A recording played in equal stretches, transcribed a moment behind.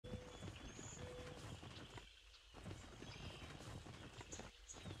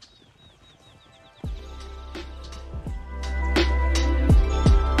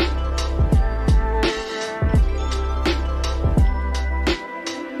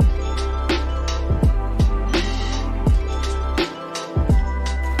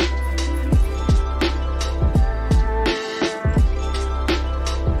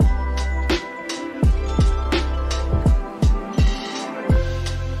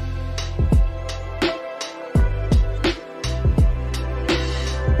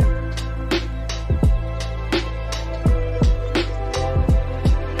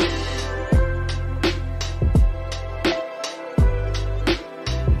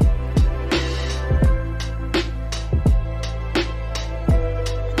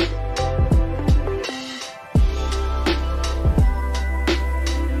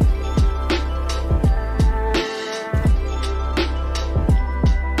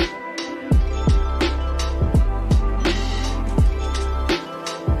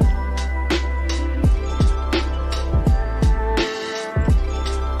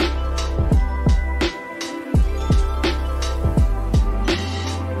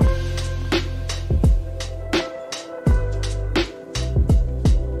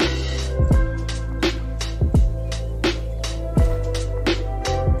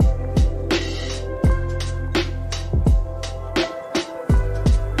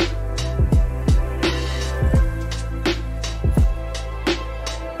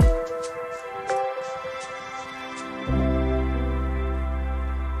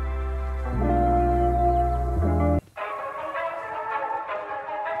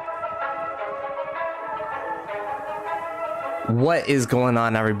What is going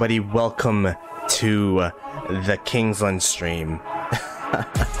on, everybody? Welcome to the Kingsland stream.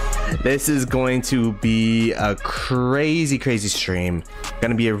 This is going to be a crazy stream.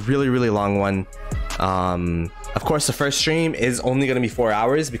 Gonna be a really long one. Of course, the first stream is only gonna be 4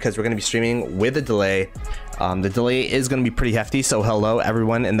 hours because we're gonna be streaming with a delay. The delay is gonna be pretty hefty, so hello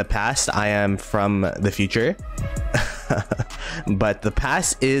everyone in the past. I am from the future. But the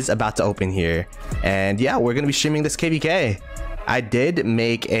pass is about to open here, and yeah, we're gonna be streaming this KVK. I did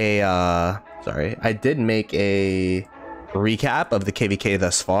make a recap of the KVK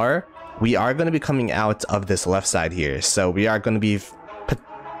thus far. We are going to be coming out of this left side here, so we are going to be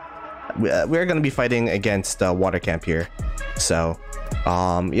fighting against water camp here. So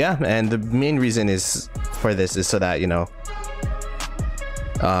yeah, and the main reason is for this is so that, you know,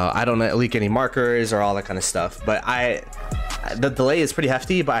 I don't leak any markers or all that kind of stuff. But the delay is pretty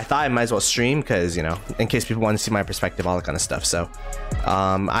hefty, but I thought I might as well stream because, you know, in case people want to see my perspective, all that kind of stuff. So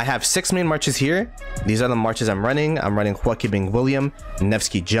I have 6 main marches here. These are the marches I'm running. I'm running Huakibing William,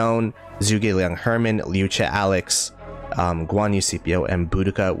 Nevsky Joan, Zuge Liang Herman, Liuche Alex, Guan Yu Scipio, and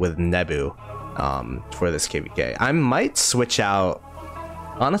Boudica with Nebu for this KVK. I might switch out,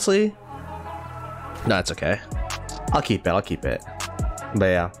 honestly. No, it's okay. I'll keep it. But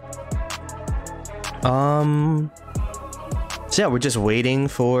yeah. So yeah, we're just waiting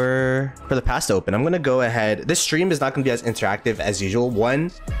for the pass to open. I'm gonna go ahead. This stream is not gonna be as interactive as usual.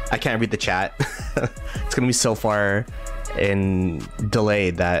 One, I can't read the chat. It's gonna be so far in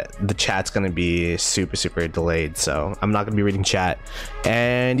delayed that the chat's gonna be super delayed. So I'm not gonna be reading chat.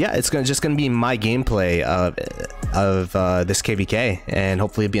 And yeah, it's just gonna be my gameplay of this KVK, and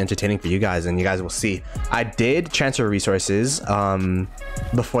hopefully it'll be entertaining for you guys, and you guys will see. I did transfer resources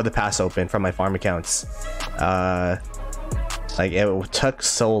before the pass opened from my farm accounts. Like, it took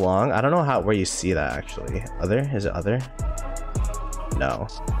so long. I don't know where you see that actually. Other? Is it other? No.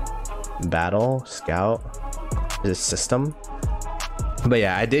 Battle? Scout? Is it system? But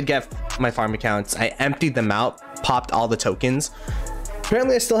yeah, I did get my farm accounts. I emptied them out, popped all the tokens.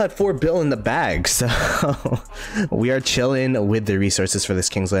 Apparently I still had 4 bill in the bag, so we are chilling with the resources for this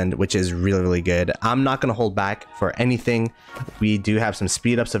Kingsland, which is really good. I'm not gonna hold back for anything. We do have some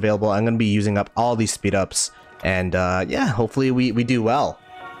speed ups available. I'm gonna be using up all these speed ups. And yeah, hopefully we do well.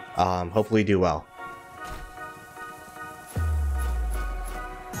 Hopefully do well.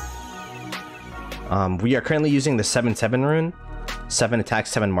 We are currently using the 7/7 rune. 7 attack,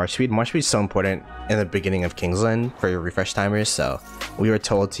 7 march speed. March speed is so important in the beginning of Kingsland for your refresh timers, so we were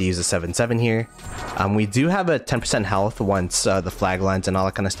told to use the 7/7 here. We do have a 10% health once the flag lines and all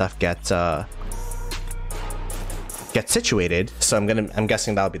that kind of stuff get situated. So I'm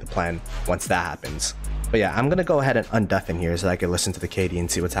guessing that'll be the plan once that happens. But yeah, I'm gonna go ahead and undeafen here so that I can listen to the KD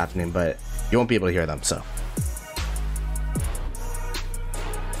and see what's happening, but you won't be able to hear them, so.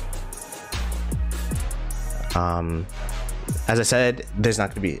 As I said, there's not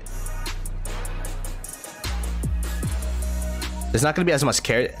gonna be as much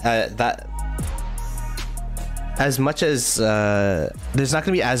care there's not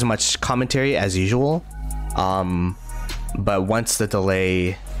gonna be as much commentary as usual. But once the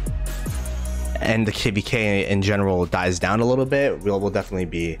delay and the KVK in general dies down a little bit, we'll definitely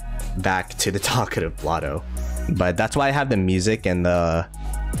be back to the talkative Ploto. But that's why I have the music and the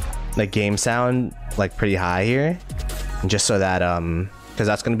game sound like pretty high here, just so that because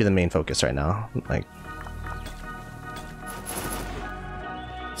that's going to be the main focus right now. Like,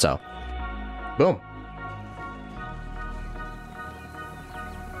 so boom.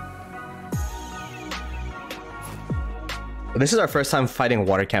 This is our first time fighting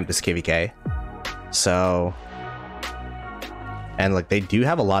water camp this KVK. So, and like, they do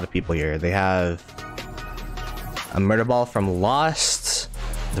have a lot of people here. They have a murder ball from Lost,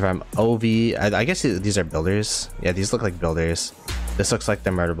 from OV. I guess these are builders. Yeah, these look like builders. This looks like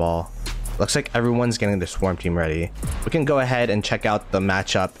the murder ball. Looks like everyone's getting their swarm team ready. We can go ahead and check out the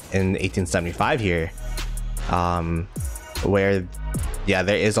matchup in 1875 here, where yeah,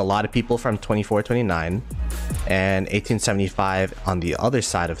 there is a lot of people from 2429, and 1875 on the other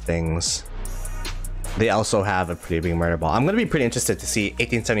side of things, they also have a pretty big murder ball. I'm going to be pretty interested to see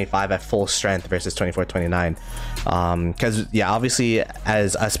 1875 at full strength versus 2429. Because, yeah, obviously,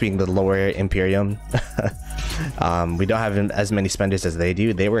 as us being the lower Imperium, we don't have as many spenders as they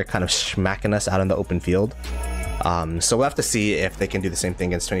do. They were kind of smacking us out in the open field. So we'll have to see if they can do the same thing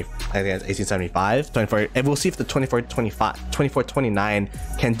against 1875. And we'll see if the 2429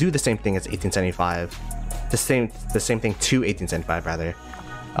 can do the same thing as 1875. The same thing to 1875, rather.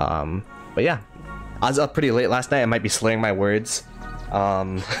 But yeah. I was up pretty late last night. I might be slurring my words.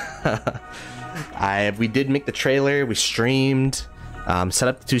 Um, we did make the trailer. We streamed, set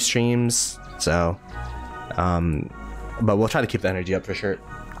up the 2 streams. So, but we'll try to keep the energy up for sure.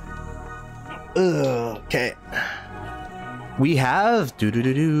 Okay. We have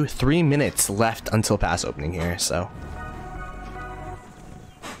 3 minutes left until pass opening here, so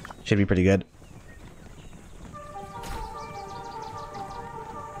should be pretty good.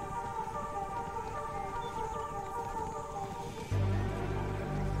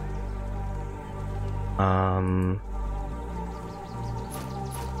 I'm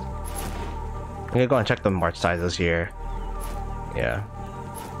gonna go and check the march sizes here. Yeah,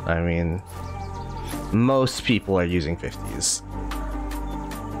 I mean, most people are using 50s.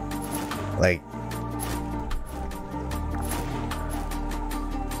 Like,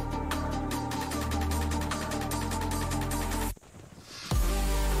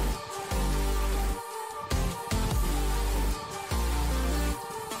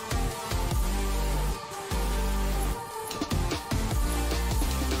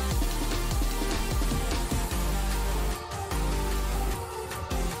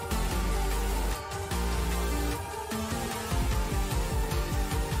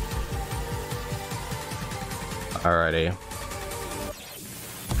 alrighty.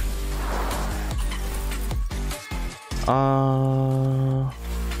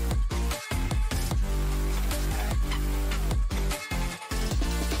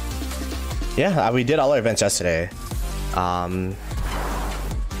 Yeah, we did all our events yesterday. In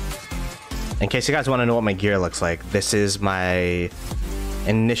case you guys want to know what my gear looks like, this is my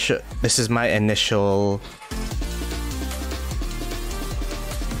initial this is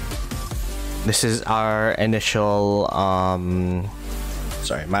our initial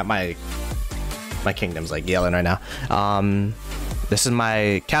sorry, my kingdom's like yelling right now. This is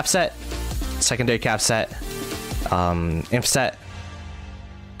my cap set, secondary cap set, imp set,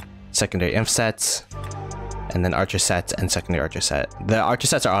 secondary imp sets, and then archer sets and secondary archer set. The archer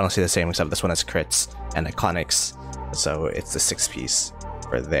sets are honestly the same, except this one has crits and iconics, so it's the 6-piece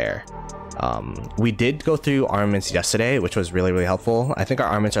for there. We did go through armaments yesterday, which was really helpful. I think our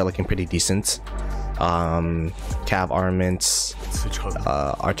armaments are looking pretty decent. Cav armaments,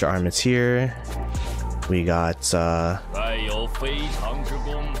 archer armaments here. We got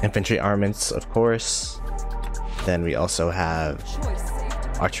infantry armaments, of course. Then we also have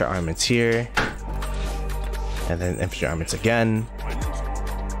archer armaments here, and then infantry armaments again.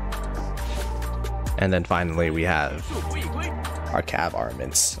 And then finally we have our cav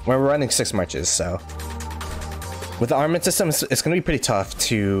armaments. We're running 6 marches, so with the armament system, it's going to be pretty tough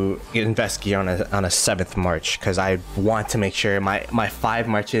to invest gear on a 7th march, because I want to make sure my 5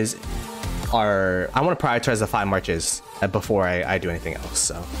 marches are, I want to prioritize the 5 marches before I do anything else.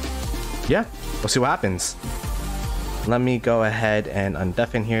 So yeah, we'll see what happens. Let me go ahead and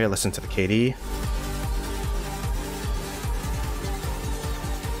undeafen here, listen to the KD.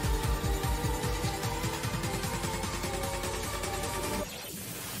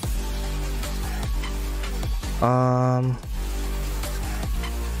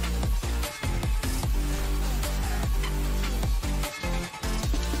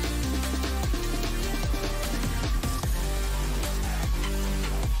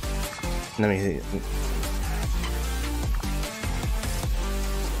 Let me see.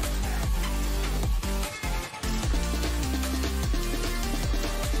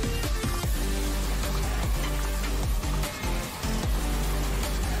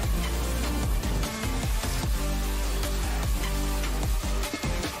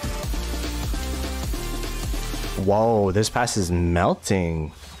 Whoa, this pass is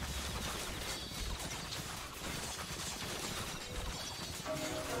melting.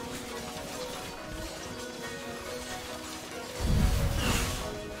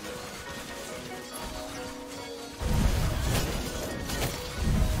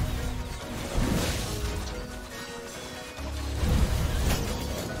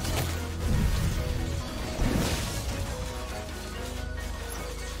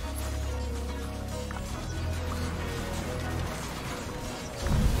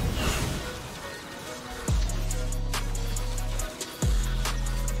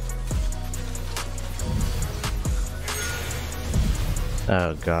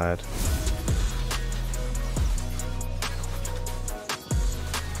 Oh god.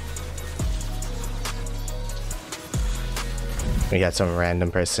 We got some random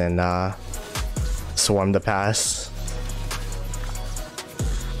person swarm the pass.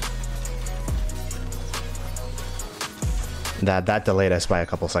 That delayed us by a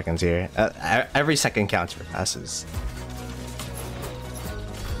couple seconds here. Every second counts for passes.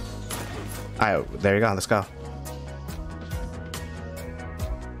 Alright, there you go, let's go.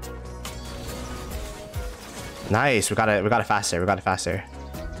 Nice. We got it faster. We got it faster.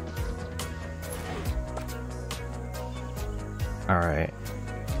 All right.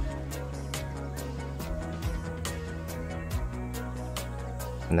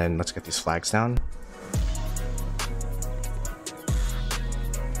 And then let's get these flags down.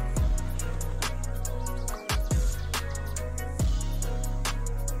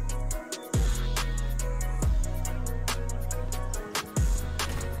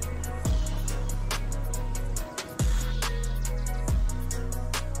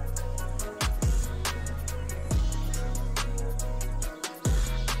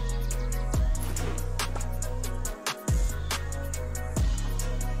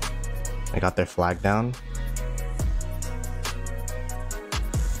 They got their flag down.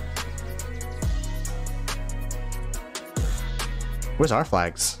 Where's our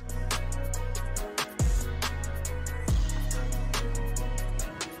flags?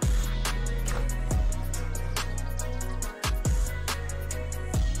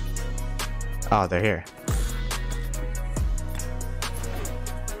 Oh, they're here.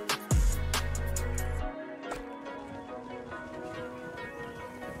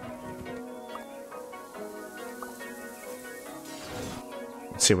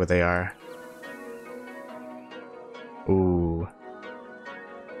 Let's see what they are. Ooh.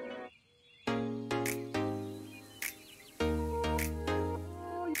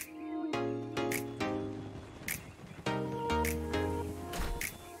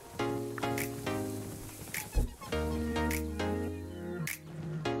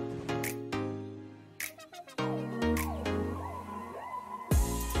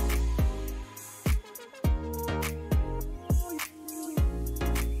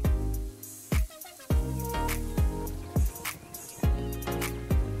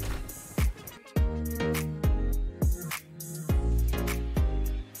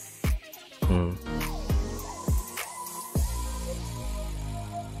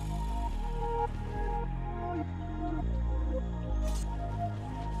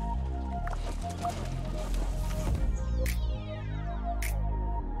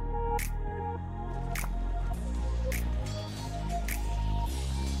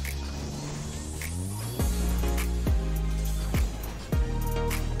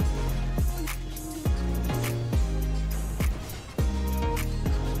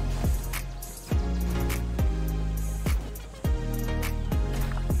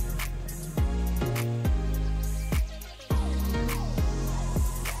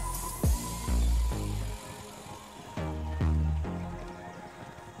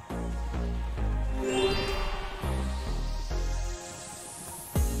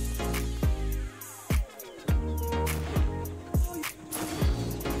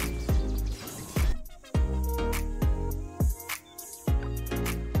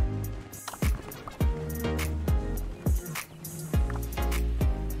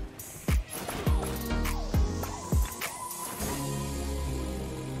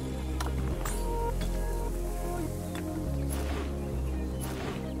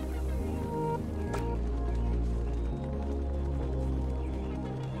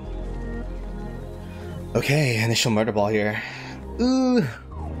 Okay, initial murder ball here. Ooh.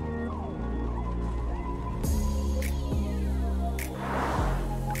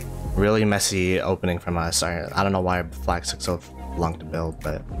 Really messy opening from us. I don't know why flags took so long to build,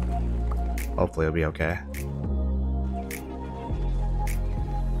 but hopefully it'll be okay.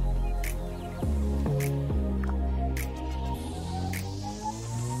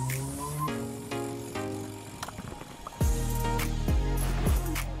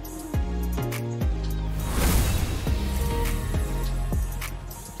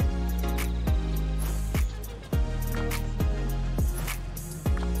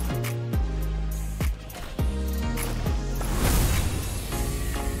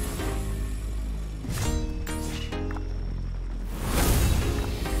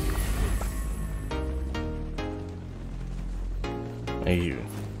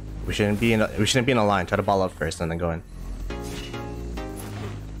 We shouldn't be in a line. Try to ball up first and then go in.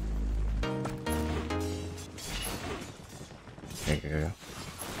 There you go.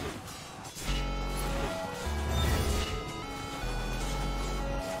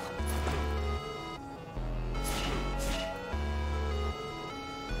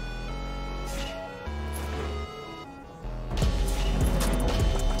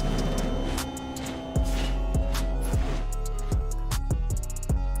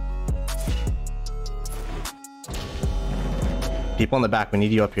 People in the back, we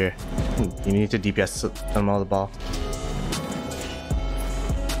need you up here. You need to DPS them all the ball.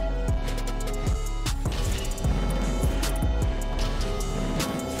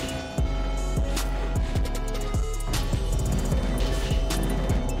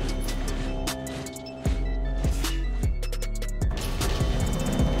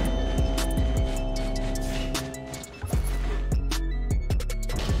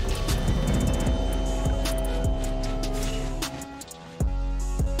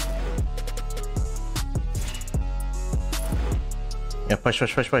 Yeah, push,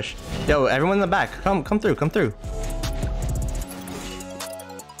 push, push, push. Yo, everyone in the back, come through, come through.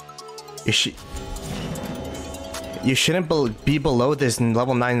 You shouldn't be below this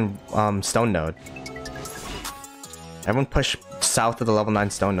level 9 stone node. Everyone push south of the level 9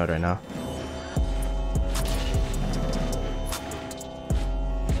 stone node right now.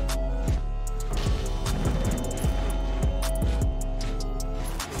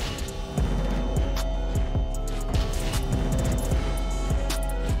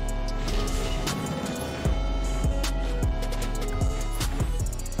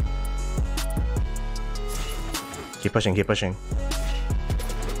 Keep pushing, keep pushing.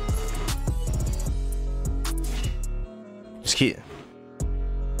 Just keep...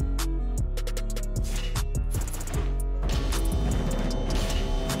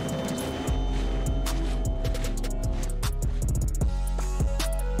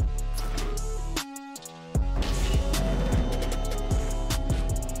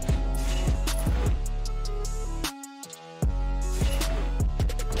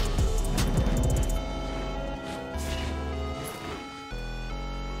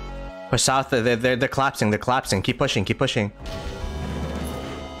 Push south, they're collapsing, they're collapsing. Keep pushing, keep pushing.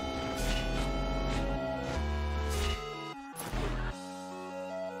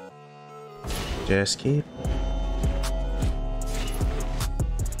 Just keep.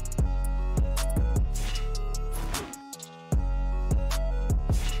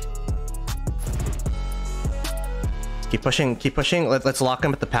 Keep pushing, keep pushing. Let's lock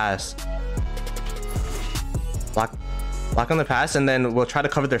them at the pass. Lock on the pass, and then we'll try to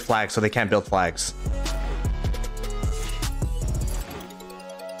cover their flags so they can't build flags.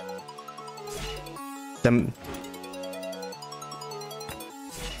 The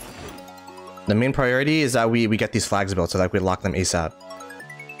main priority is that we get these flags built so that we lock them ASAP.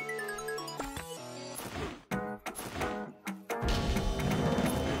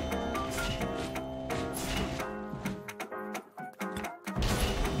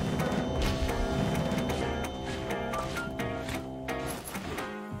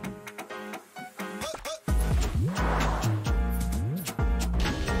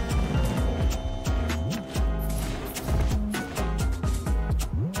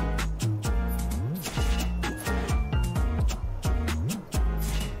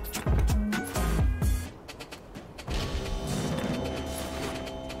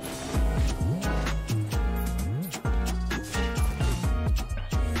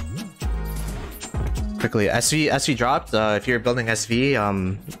 Quickly, SV dropped. If you're building SV,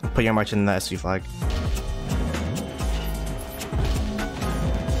 put your march in the SV flag.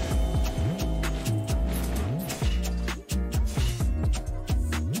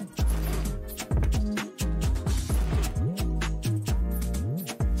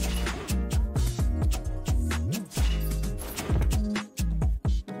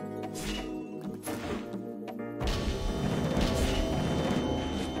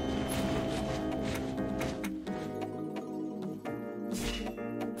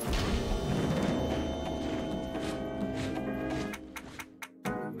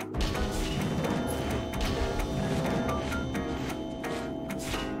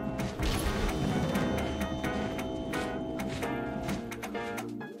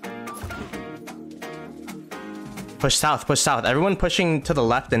 Push south, push south. Everyone pushing to the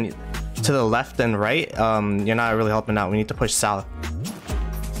left and right. You're not really helping out. We need to push south.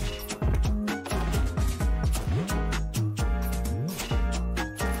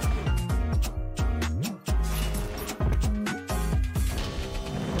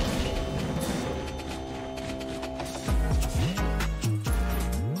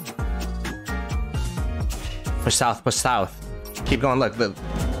 Push south, push south. Keep going. Look,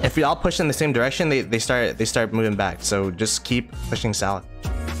 if we all push in the same direction, they start moving back. So just keep pushing south.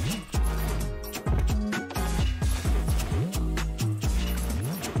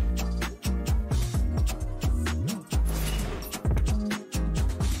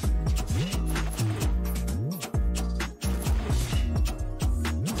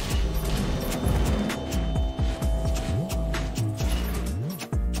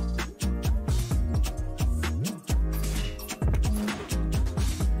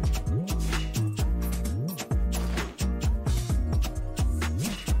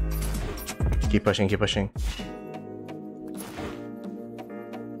 Keep pushing, keep pushing.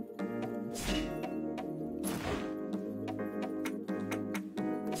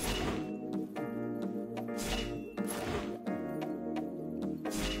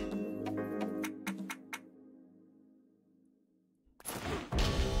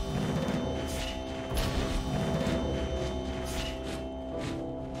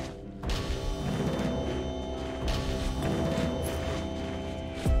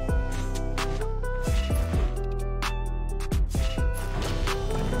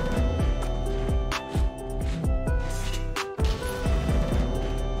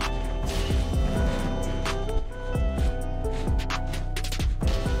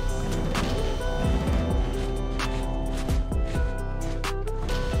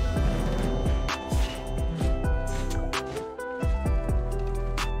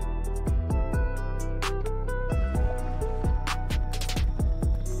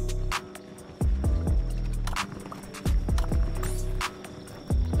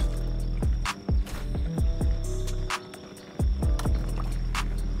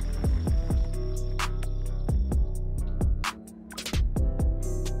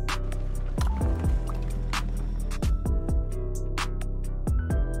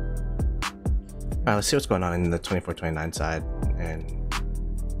 Alright, let's see what's going on in the 24-29 side and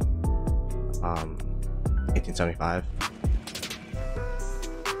 1875.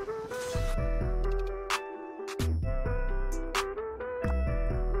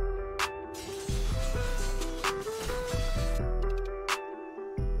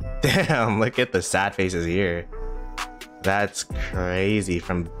 Damn, look at the sad faces here. That's crazy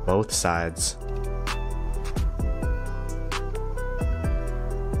from both sides.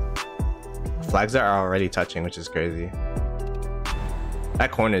 Flags are already touching, which is crazy.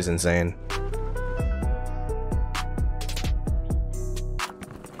 That corner is insane.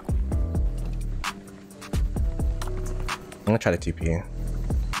 I'm gonna try to TP.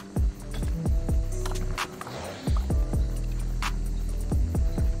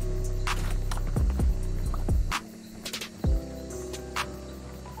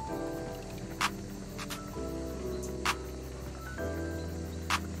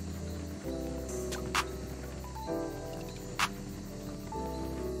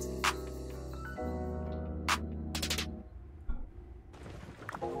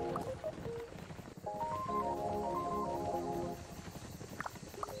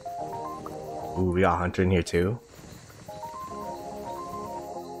 Ooh, we got Hunter in here too.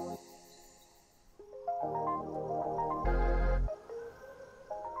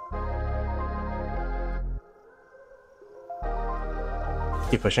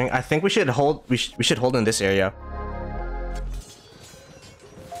 Keep pushing. I think we should hold. We should hold in this area.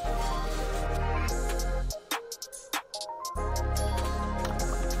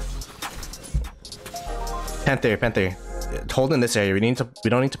 Panther. Hold in this area. We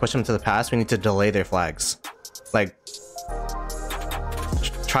don't need to push them to the pass. We need to delay their flags. Like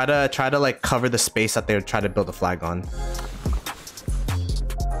try to like cover the space that they would try to build a flag on.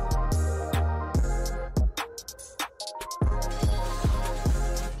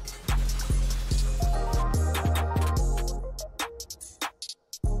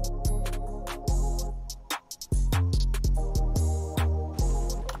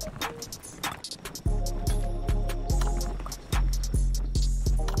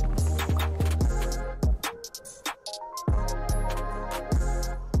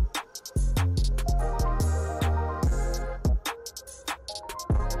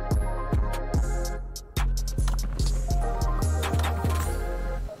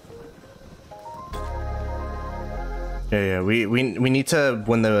 Yeah, we need to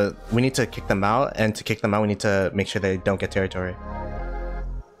we need to kick them out, and to kick them out we need to make sure they don't get territory.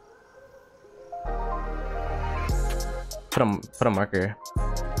 Put a marker.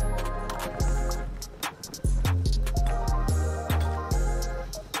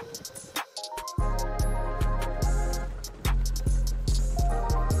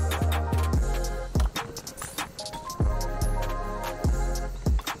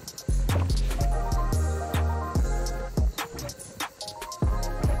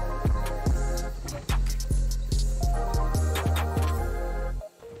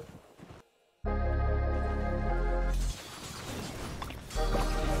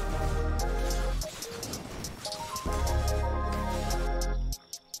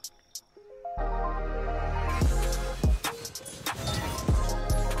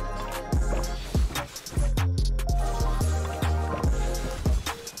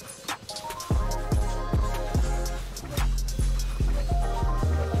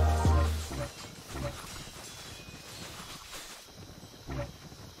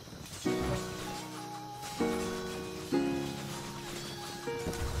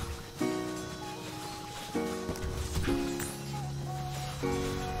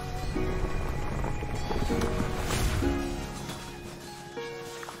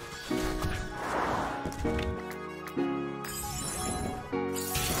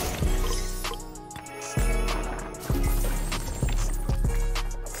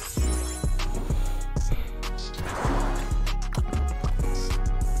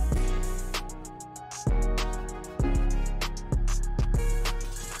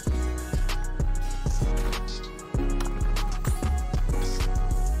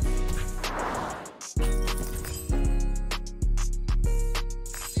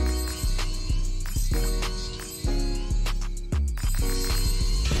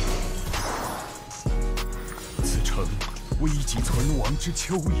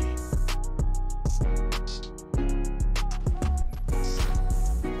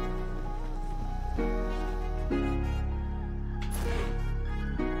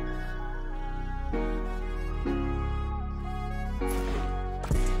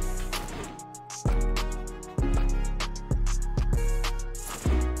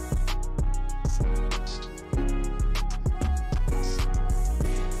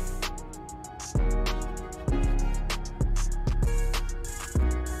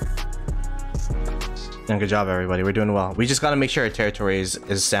 And good job, everybody. We're doing well. We just gotta make sure our territory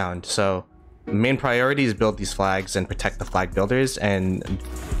is sound. So main priority is build these flags and protect the flag builders and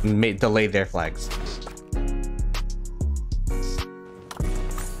delay their flags.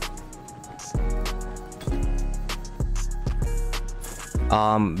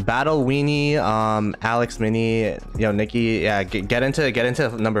 Battle Weenie, Alex Mini, yo Nikki, yeah, get into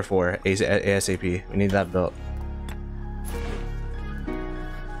number 4 ASAP. We need that built.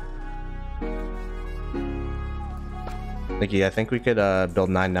 Nikki, I think we could build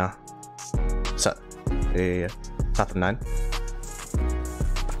 9 now. So, yeah. Top of 9.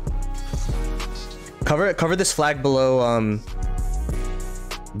 Cover this flag below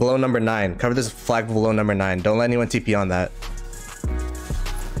below number 9. Cover this flag below number 9. Don't let anyone TP on that.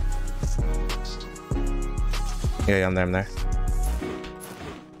 Yeah, I'm there.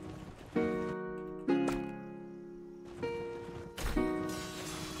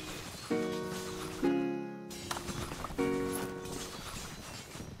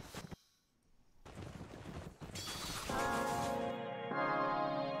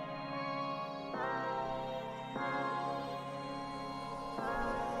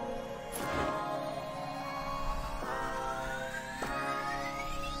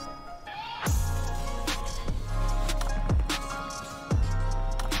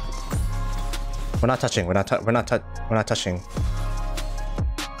 We're not touching. We're not touching.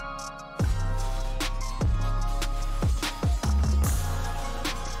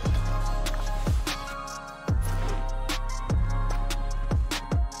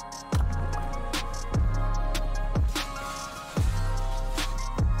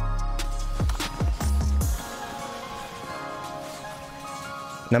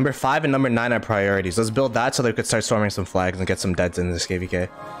 Number 5 and number 9 are priorities. Let's build that so they could start storming some flags and get some deads in this KVK.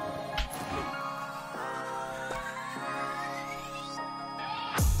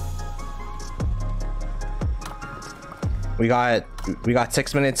 We got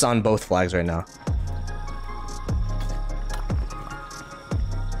 6 minutes on both flags right now.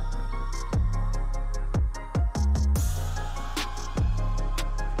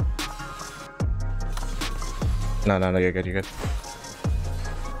 No, you're good.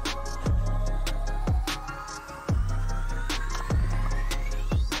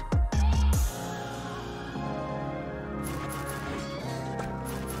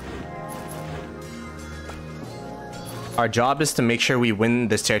 Our job is to make sure we win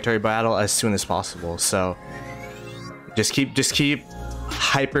this territory battle as soon as possible. So just keep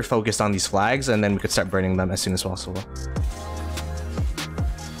hyper focused on these flags, and then we could start burning them as soon as possible.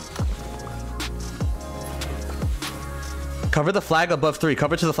 Cover the flag above 3.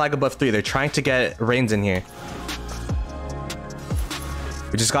 Cover to the flag above 3. They're trying to get rains in here.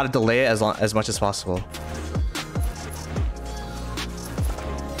 We just gotta delay it as much as possible.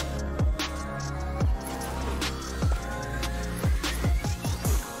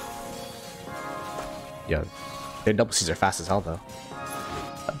 Yeah, their double C's are fast as hell though.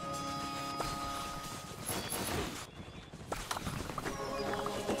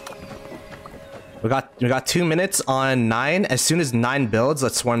 We got 2 minutes on 9. As soon as 9 builds,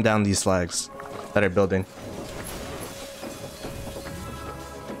 let's swarm down these flags that are building.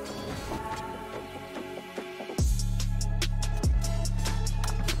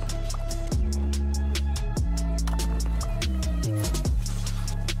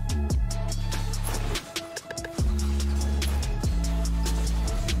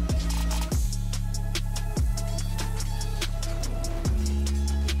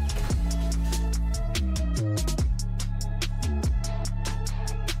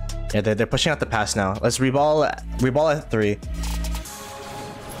 Yeah, they're pushing out the pass now. Let's reball at 3.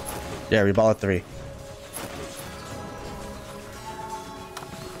 Yeah, reball at 3.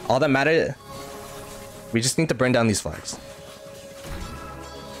 All that matters, we just need to burn down these flags.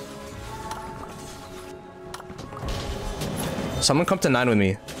 Someone come to 9 with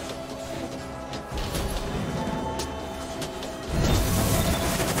me.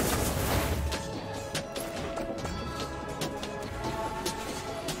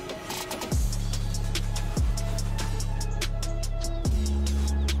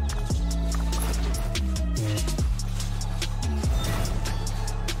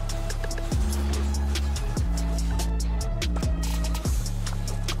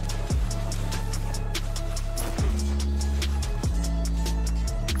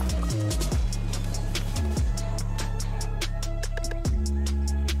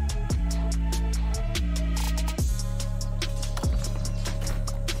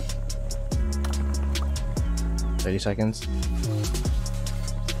 Seconds.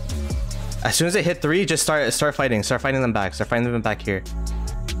 As soon as they hit 3, just start fighting. Start fighting them back. Start fighting them back here.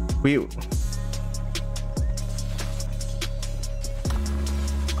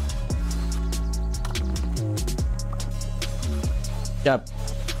 Yep.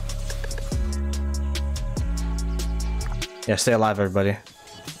 Yeah, stay alive, everybody.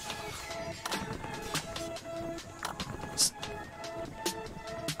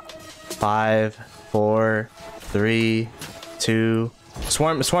 Five, 4, 3, 2.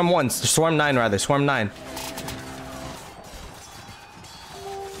 Swarm 1. Swarm 9 rather. Swarm 9.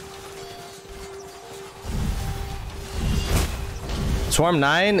 Swarm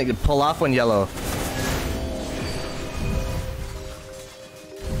 9. Pull off when yellow.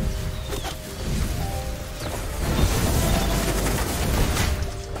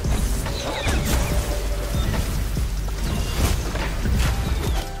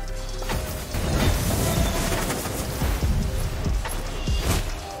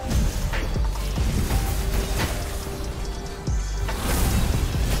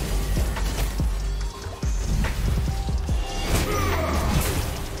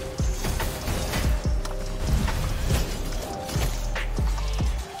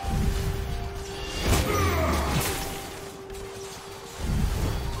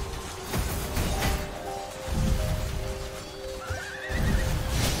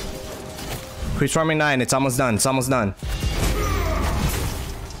 Quit swarming 9. It's almost done. It's almost done.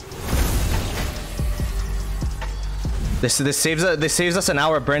 This saves us an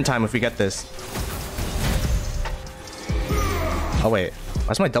hour of burn time if we get this. Oh wait,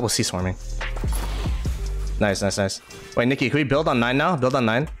 why's my double C swarming? Nice, nice, nice. Wait, Nikki, can we build on 9 now? Build on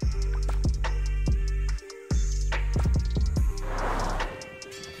 9.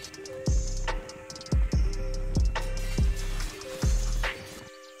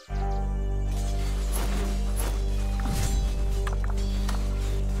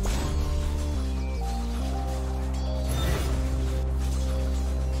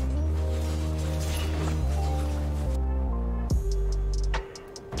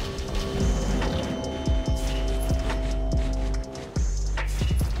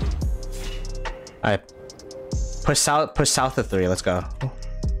 Alright. Push south of 3, let's go.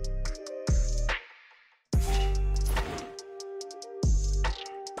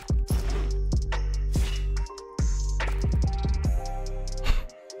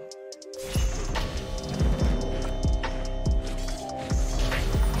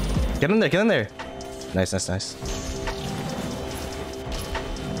 Get in there, get in there. Nice, nice, nice.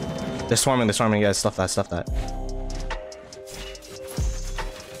 They're swarming, guys. Stuff that.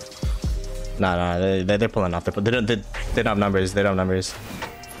 Nah, they're pulling off. They don't have numbers. They don't have numbers.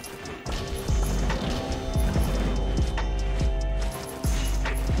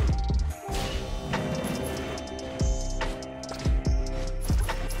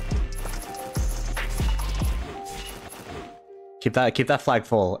 Keep that flag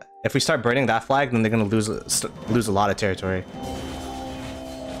full. If we start burning that flag, then they're gonna lose a lot of territory.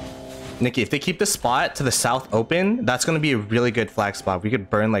 Nikki, if they keep the spot to the south open, that's gonna be a really good flag spot. We could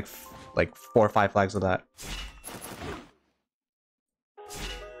burn like 4 or 5 flags of that.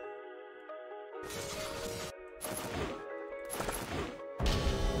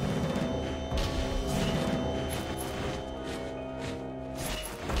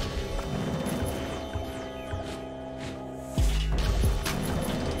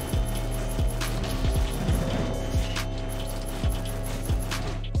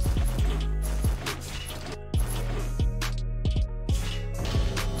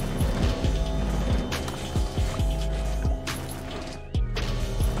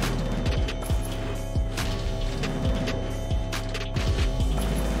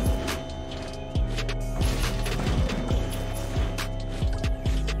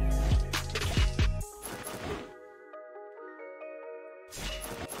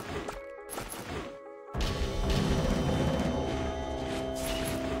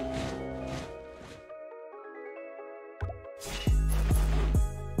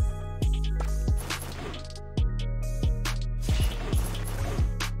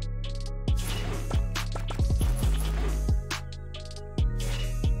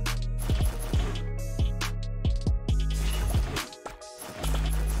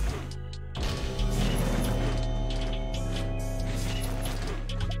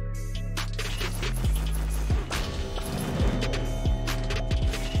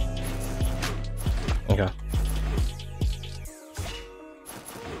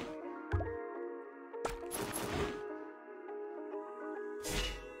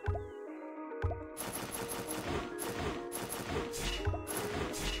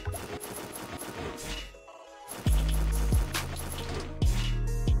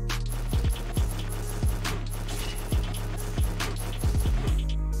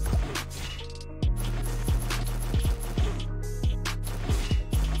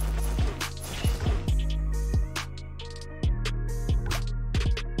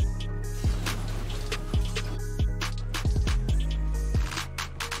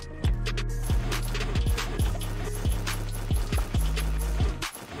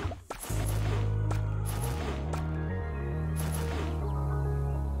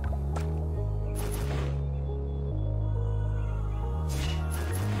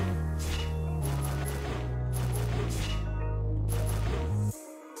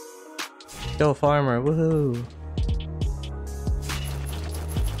 Go farmer, woohoo!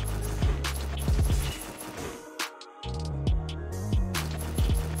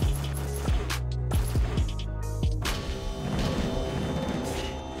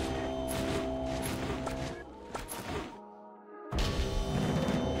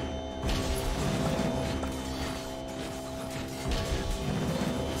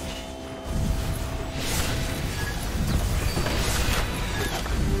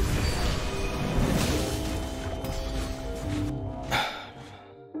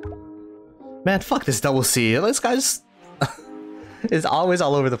 Man, fuck this double C. This guy's is always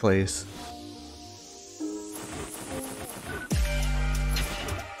all over the place.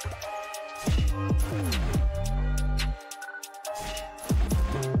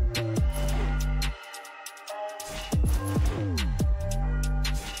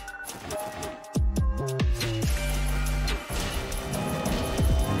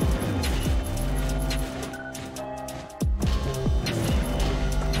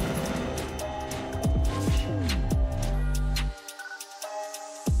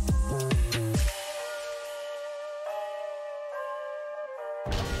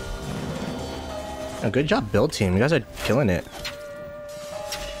 Good job, build team. You guys are killing it.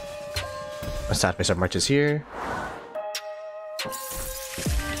 My sad face up march is here.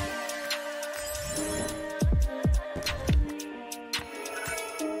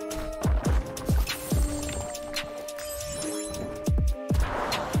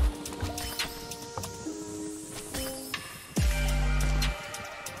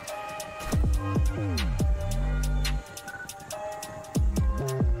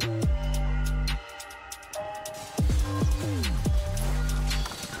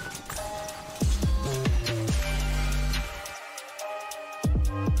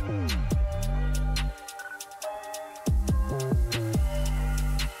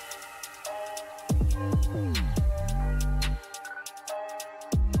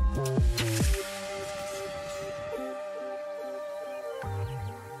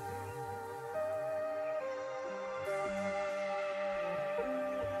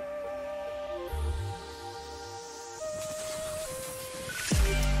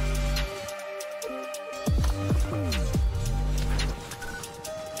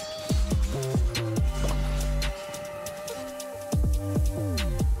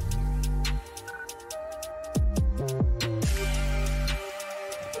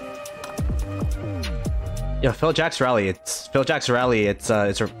 Yo, Phil Jack's rally. It's Phil Jack's rally. It's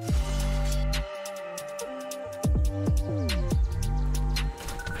a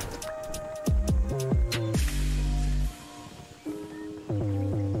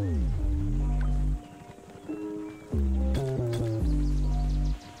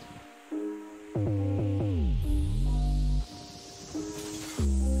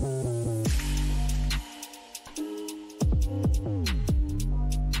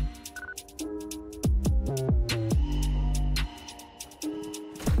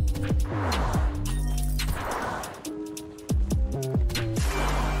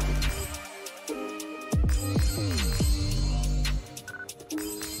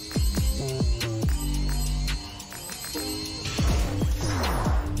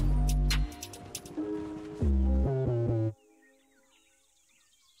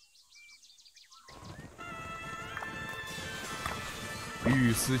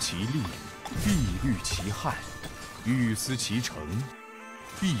欲思其利，必虑其害；欲思其成，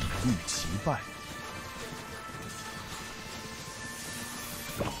必虑其败。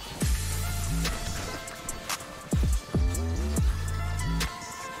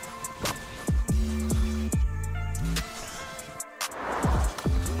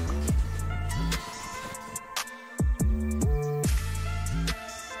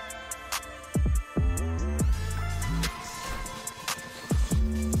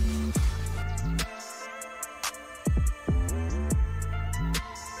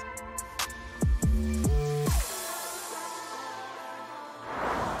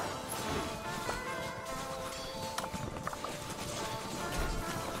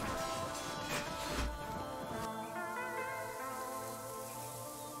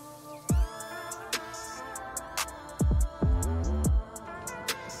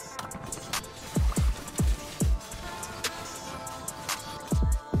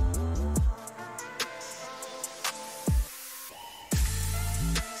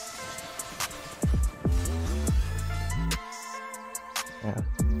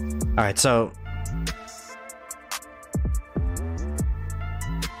All right, so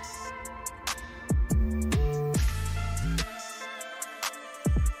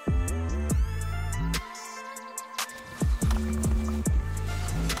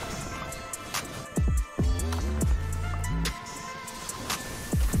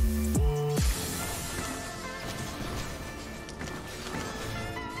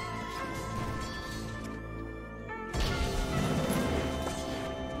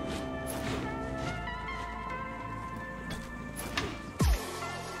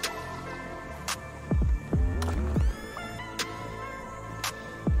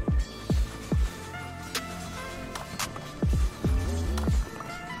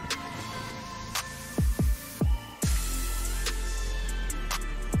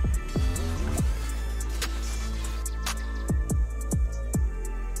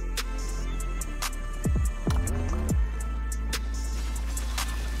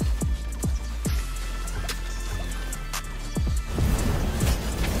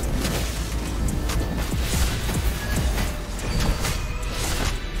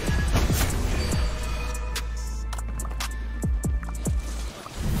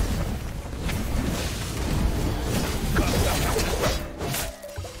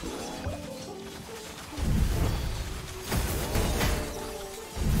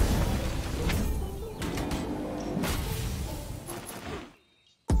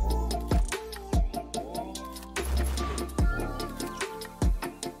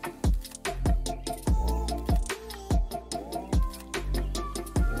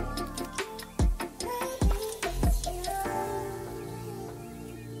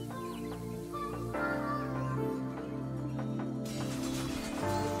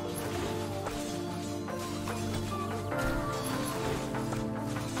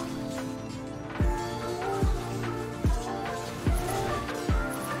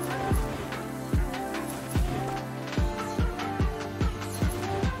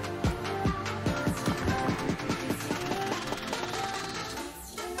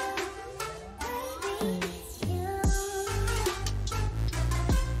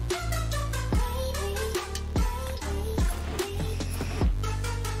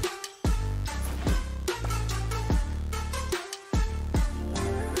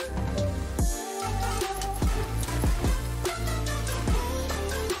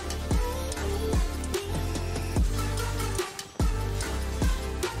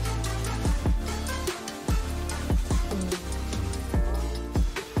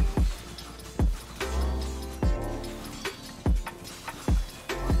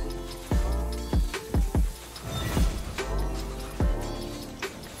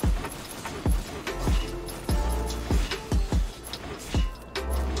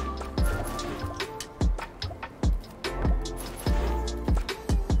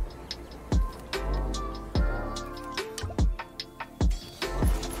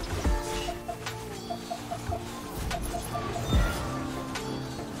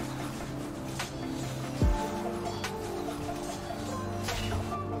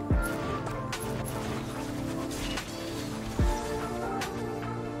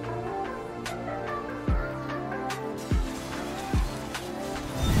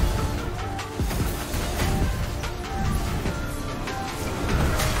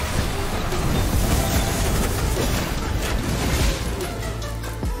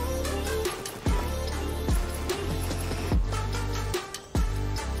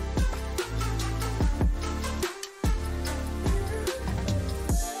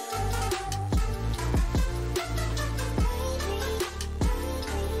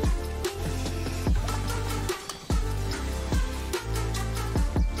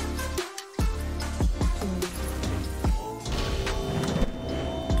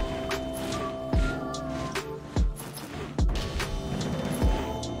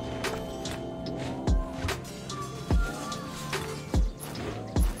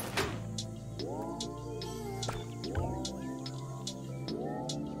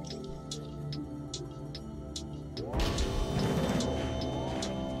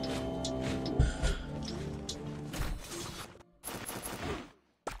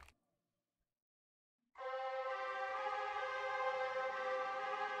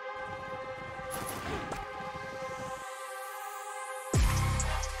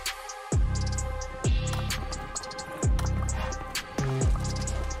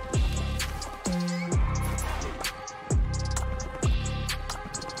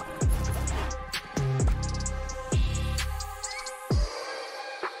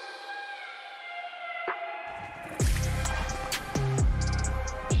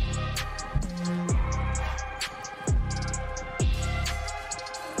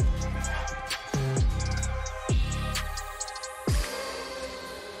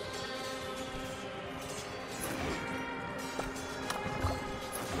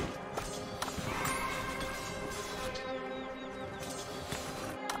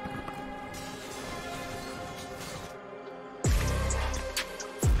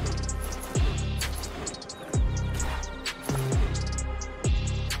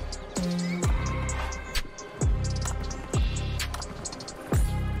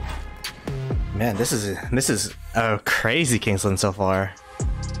Man, this is a crazy Kingsland so far.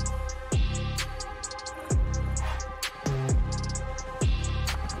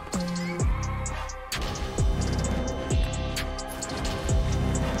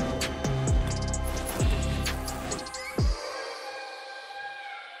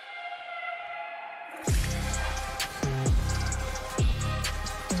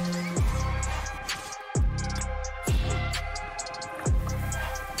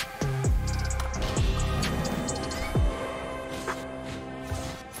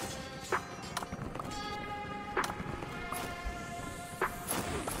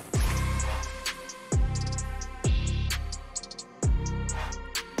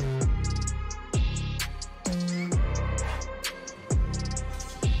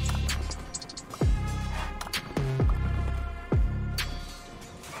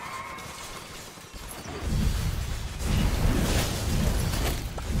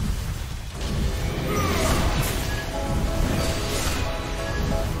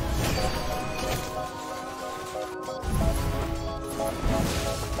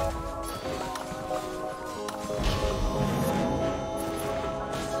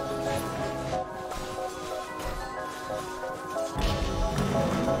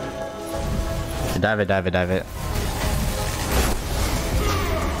 Dive it, dive it, dive it.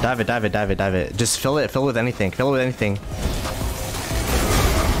 Dive it, dive it, dive it, dive it. Just fill it with anything. Fill it with anything.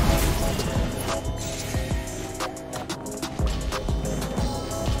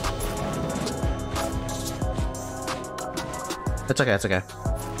 It's okay, it's okay.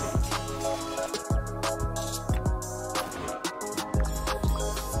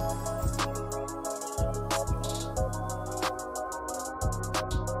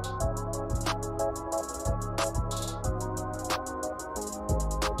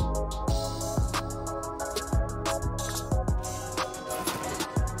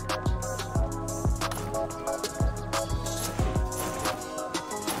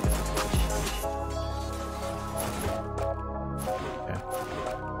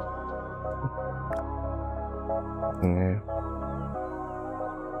 Yeah.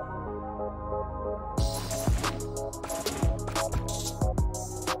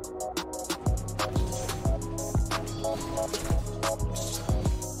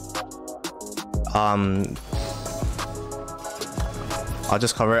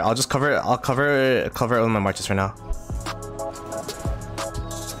 I'll cover it with my marches for now.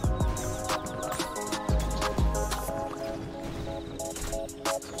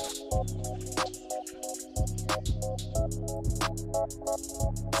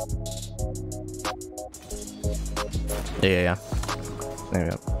 Yeah. There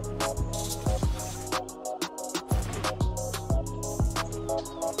we go.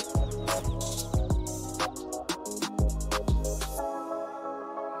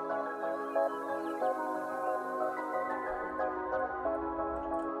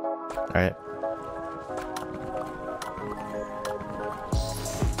 All right.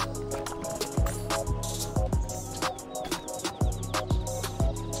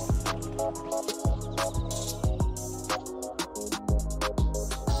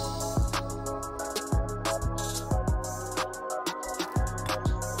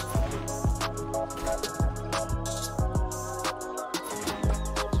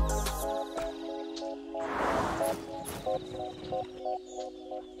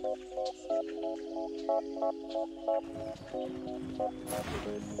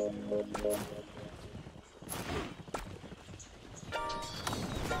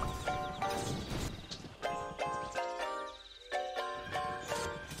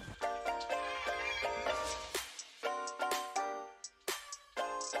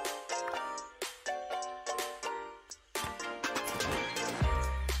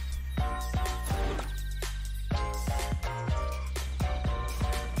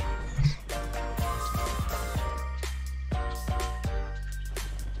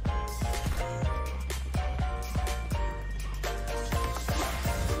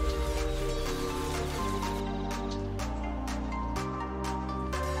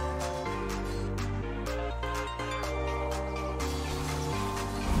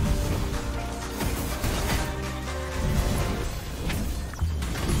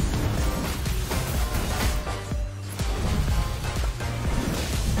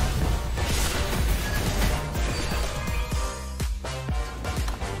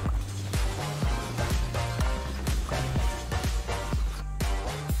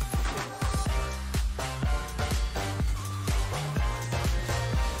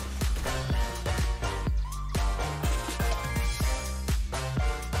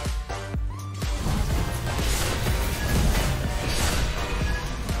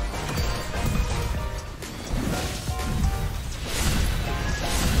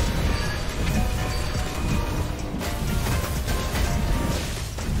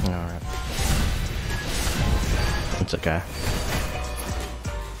 It's okay.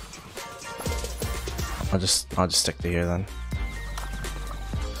 I'll just stick to here then.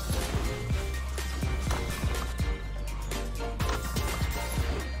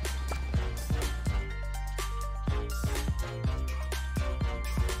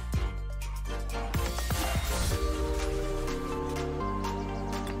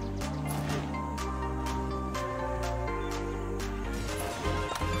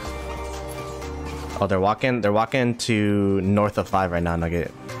 Oh, they're walking to north of 5 right now,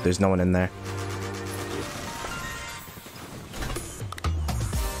 Nugget. There's no one in there.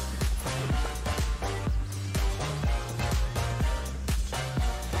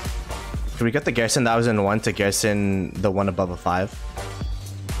 Can we get the garrison that was in 1 to garrison the one above a 5?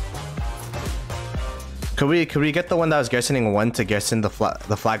 Could we get the one that was garrisoning 1 to garrison the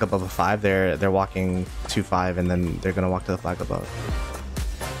flag above a 5? They're walking to 5 and then they're gonna walk to the flag above.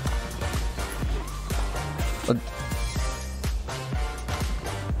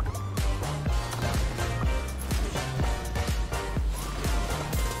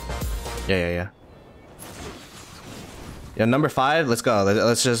 Yeah. Yeah, number 5, let's go.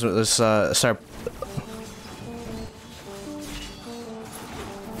 Let's start.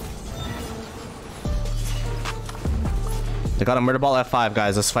 They got a murder ball at 5,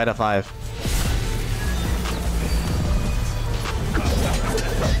 guys. Let's fight at 5.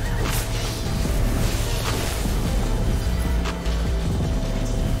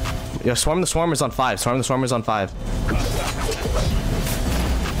 Yo, swarm the swarmers on 5. Swarm the swarmers on 5.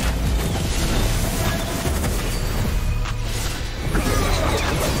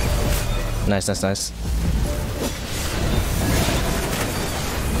 Nice.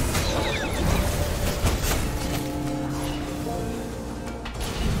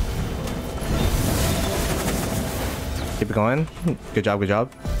 Keep it going. Good job.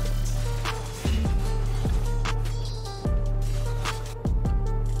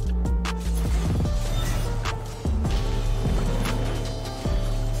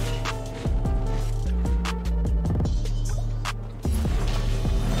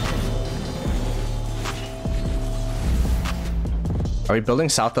 Are we building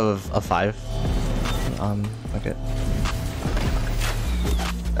south of 5? Okay.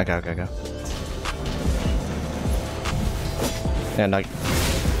 Okay. Yeah,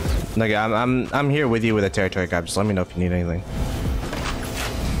 Nugget, I'm here with you with a territory grab. Just let me know if you need anything.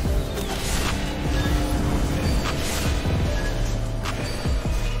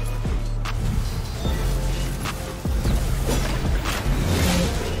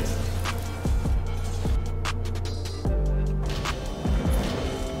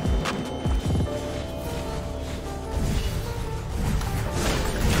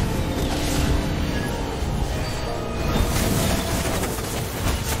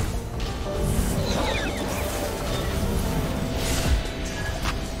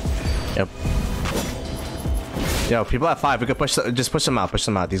 Yep. Yo, people at 5, we could just push them out.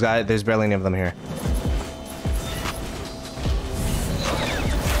 These guys, there's barely any of them here.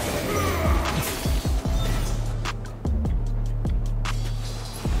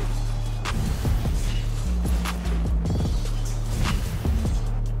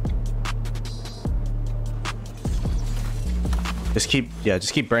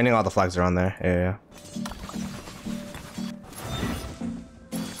 Just keep burning all the flags around there. Yeah.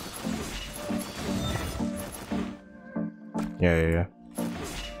 Yeah.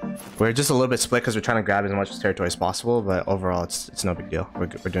 We're just a little bit split because we're trying to grab as much territory as possible, but overall it's no big deal. We're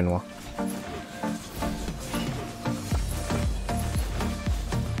doing well.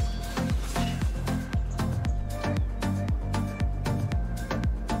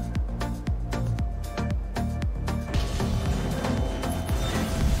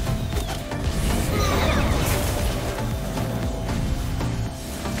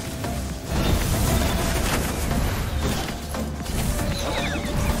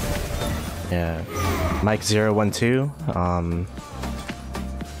 Yeah, Mike 012.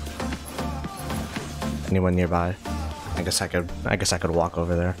 Anyone nearby? I guess I could walk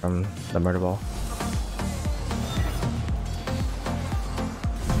over there from the murder ball.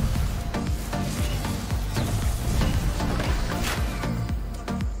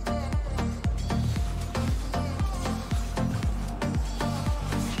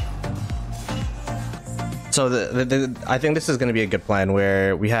 So I think this is going to be a good plan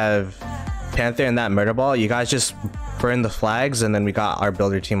where we have Panther and that murder ball. You guys just burn the flags, and then we got our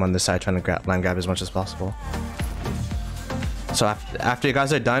builder team on this side trying to land grab as much as possible. So after you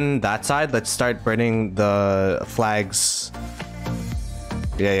guys are done that side, let's start burning the flags.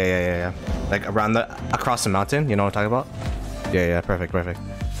 Yeah. Like across the mountain. You know what I'm talking about? Yeah. Perfect.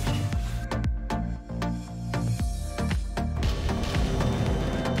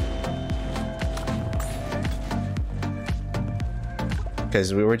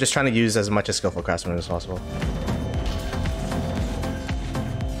 because we were just trying to use as much as skillful craftsmen as possible.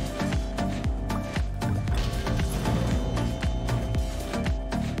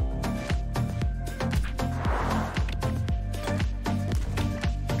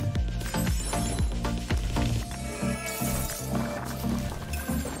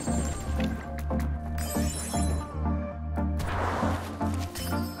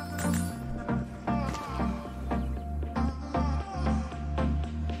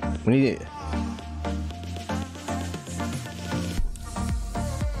 We need.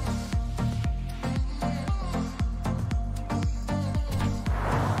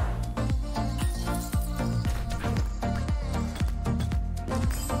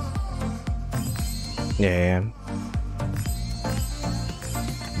 Yeah.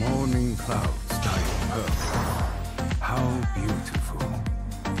 Morning clouds dying purple. How beautiful.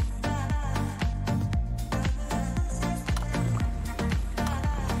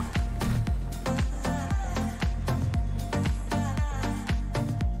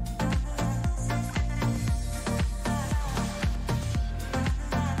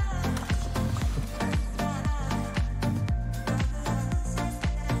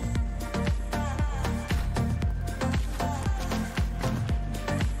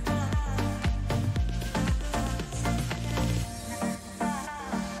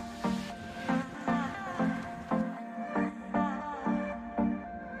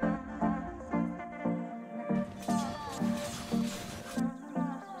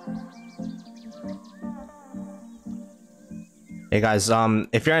 Hey guys,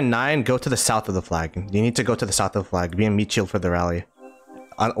 if you're in 9, go to the south of the flag. You need to go to the south of the flag. Be a meat shield for the rally,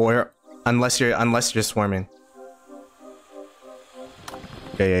 or unless you're swarming.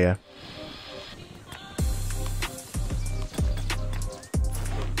 Yeah.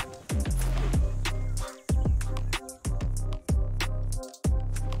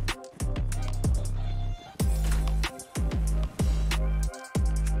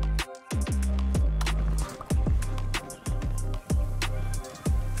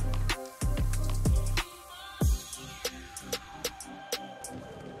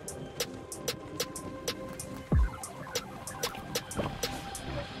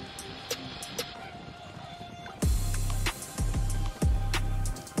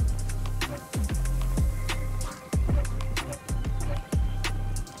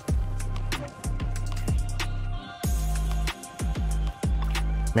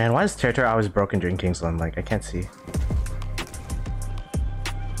 Man, why is territory always broken during Kingsland? Like, I can't see.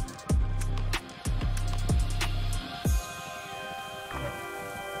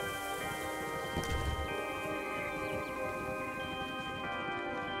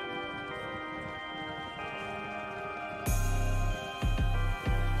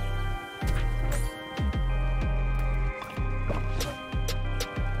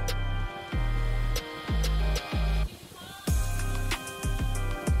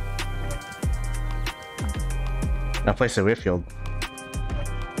 Now place a Whitfield.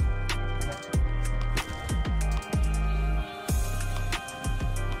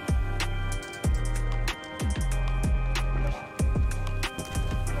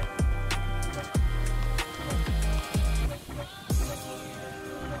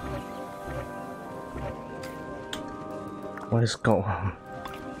 What is going on?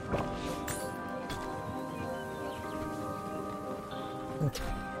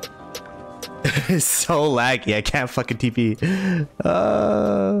 It's so laggy, I can't fucking TP.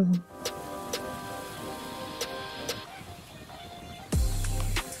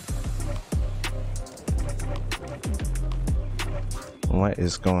 What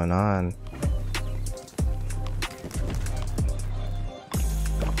is going on?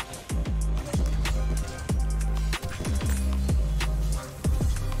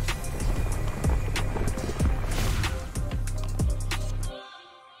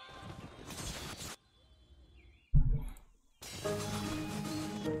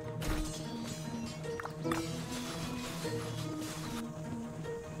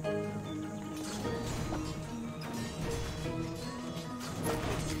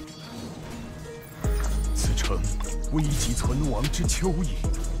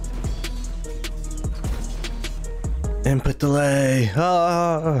 Input delay.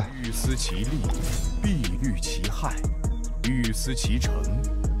 欲思其利，必虑其害；欲思其成，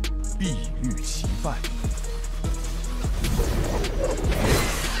必虑其败。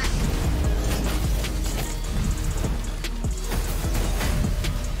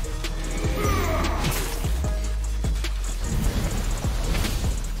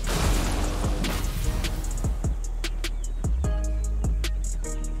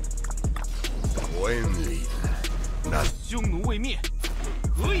匈奴未灭，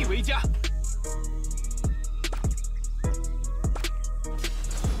何以为家？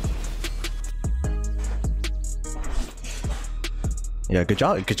 Yeah, good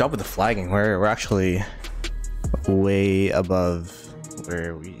job with the flagging. We're actually way above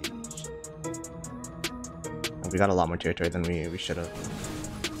where we got a lot more territory than we should have.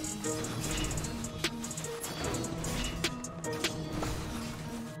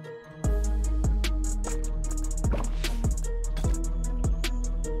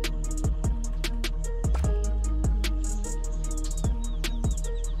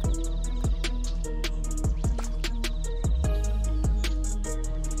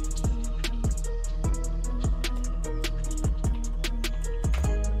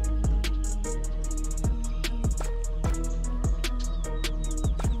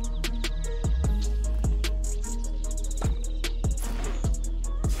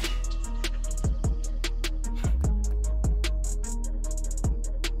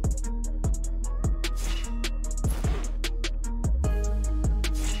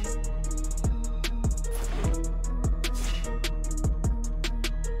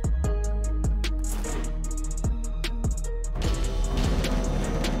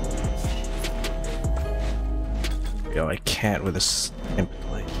 Yo, I can't with this input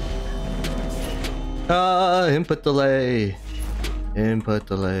delay. Input delay. Input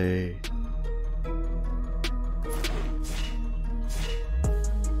delay.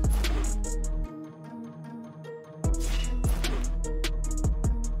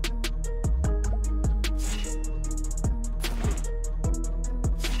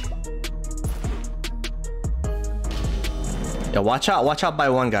 Yeah, watch out by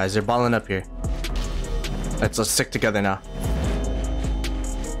one, guys. They're balling up here. Let's stick together now.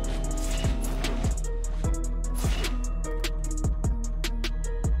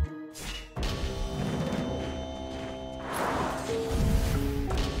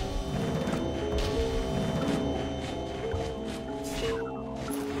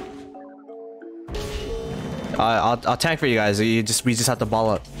 I'll tank for you guys. We just have to ball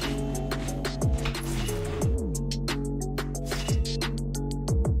up.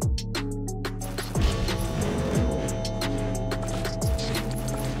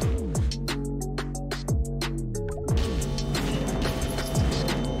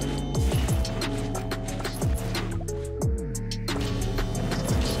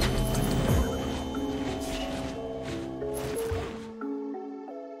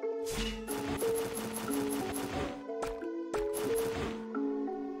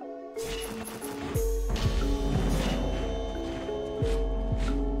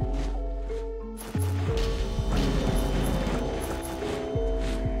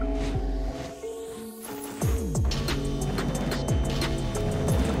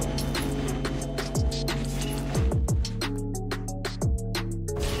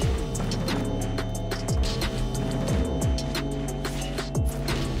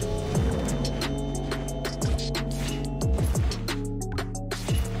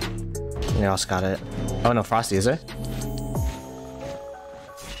 They also got it. Oh no, Frosty, is there?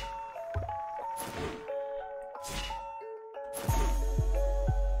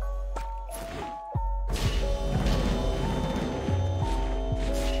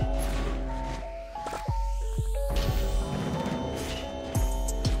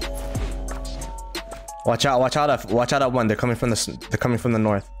 Watch out at one. They're coming from the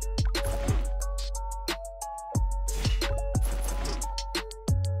north.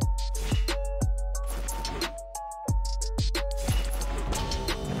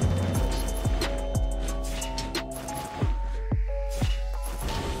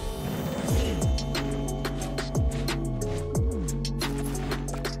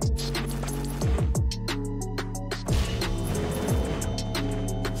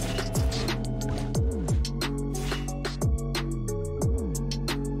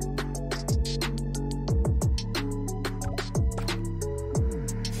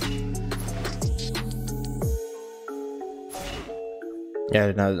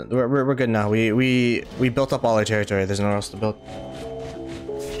 Yeah, no, we're good now. We built up all our territory. There's nowhere else to build.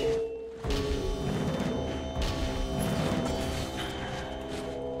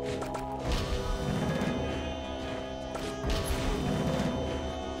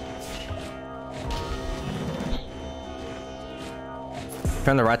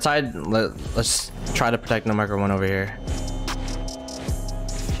 From the right side, let's try to protect no marker one over here.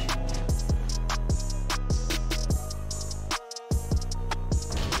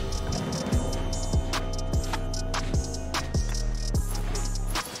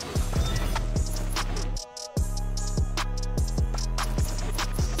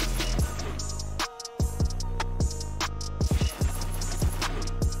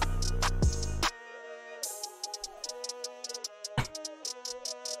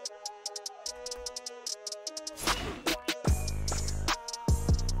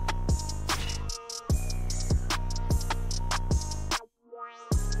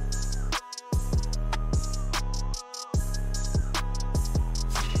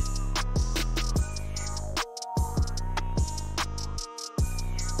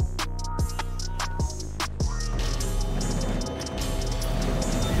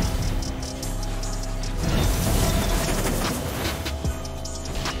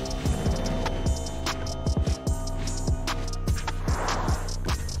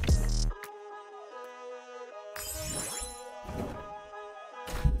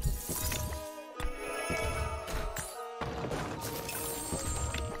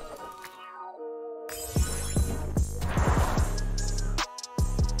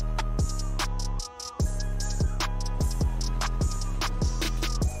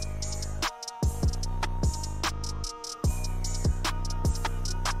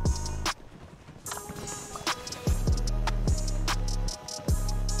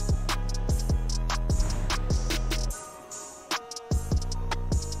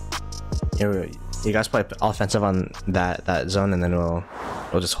 You guys play offensive on that zone, and then we'll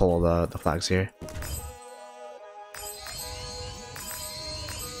just hold the flags here.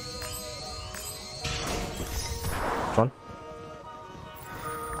 Which one?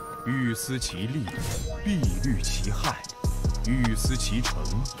 欲思其利，必虑其害；欲思其成，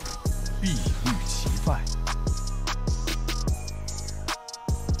必虑其败。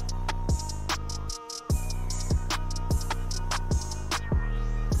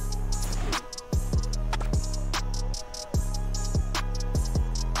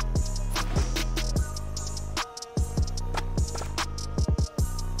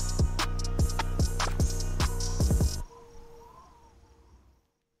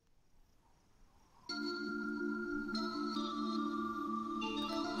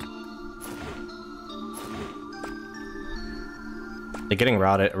 They're getting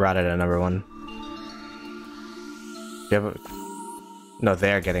routed at number 1. Do you have a... No,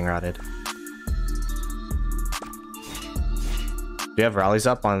 they're getting routed. Do you have rallies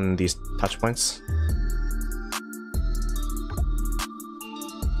up on these touch points?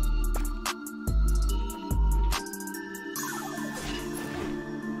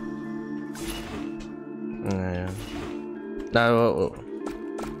 Yeah. No.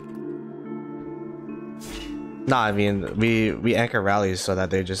 No, I mean we anchor rallies so that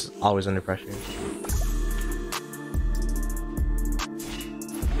they're just always under pressure.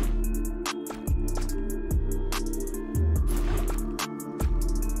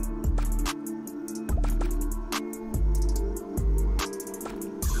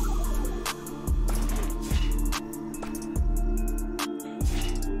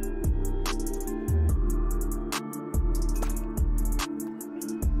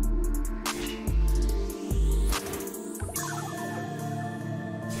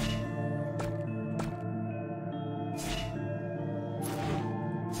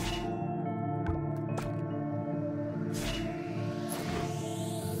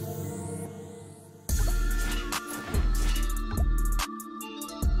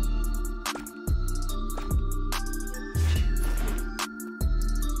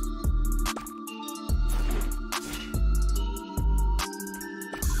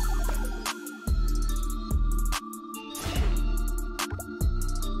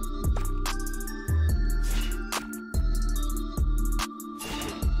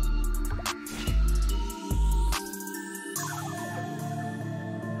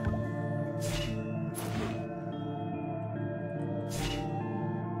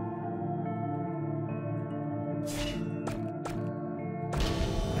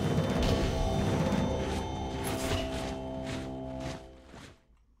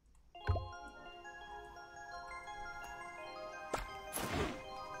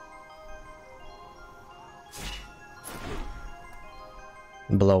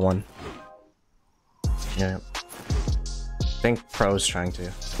 Below 1. Yeah. I think Pro's trying to.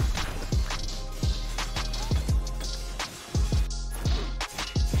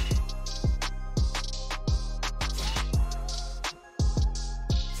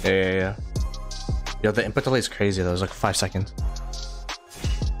 Yeah. Yo, the input delay is crazy though. It's like 5 seconds.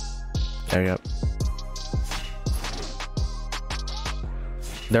 There you go.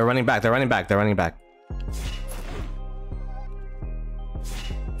 They're running back. They're running back. They're running back.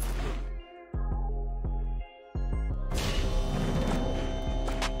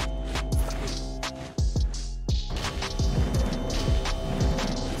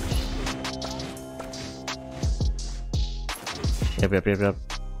 Yep.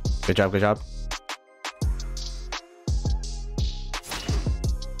 Good job.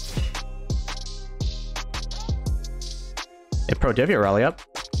 Hey, Pro, do you have your rally up?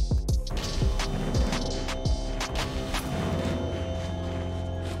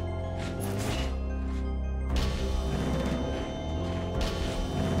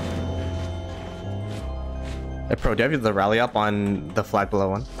 Hey, Pro, do you have the rally up on the flag below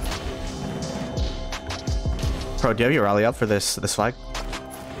 1? Pro, do you have your rally up for this flag?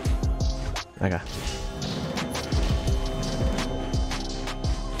 Okay.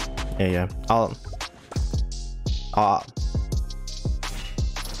 Yeah.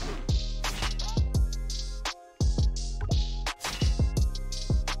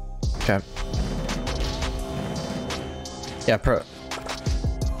 Okay. Yeah, Pro.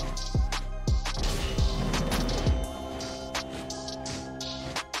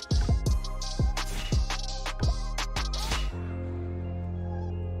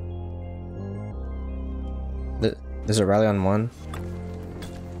 There's a rally on 1.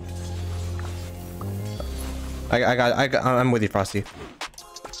 I'm with you, Frosty.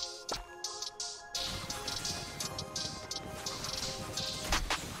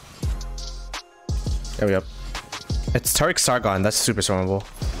 There we go. It's Tariq Sargon. That's super stormable.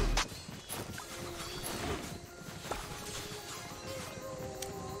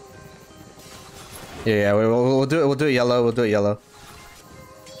 Yeah, we'll do it. We'll do it yellow. We'll do it yellow.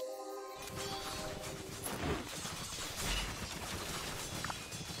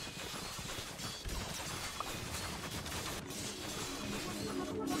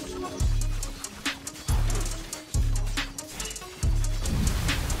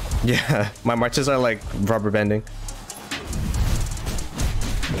 Yeah, my marches are like rubber bending.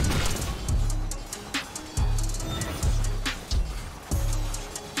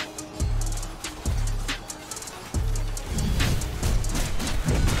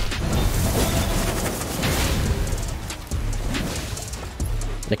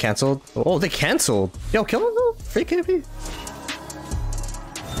 They canceled? Oh, they canceled! Yo, kill him though? Freaking me.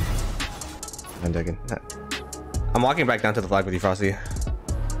 I'm digging. I'm walking back down to the flag with you, Frosty.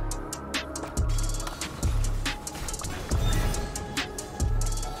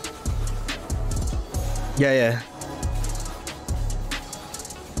 Yeah, yeah.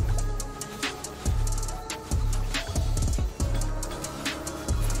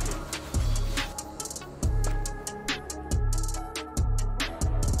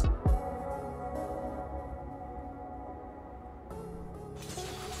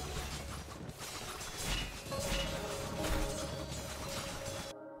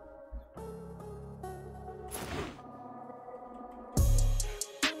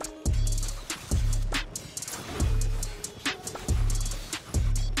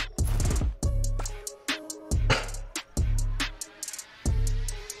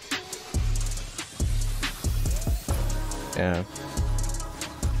 Yeah.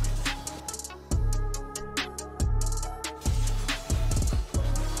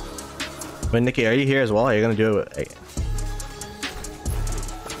 But Nikki, are you here as well? Are you gonna do it?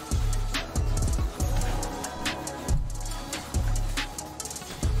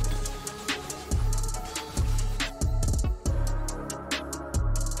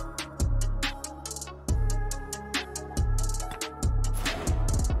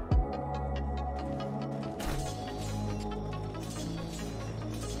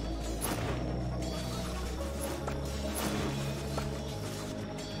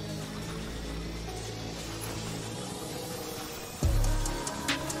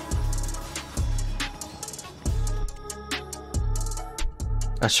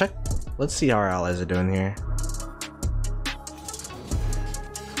 Let's check. Let's see how our allies are doing here.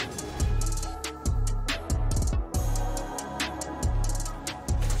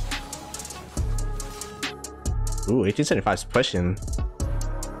 Ooh, 1875 is pushing.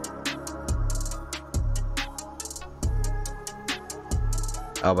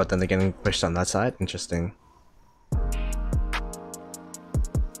 Oh, but then they're getting pushed on that side? Interesting.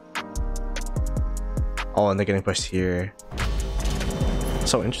 Oh, and they're getting pushed here.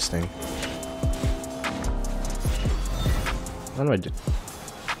 So interesting. What do I do?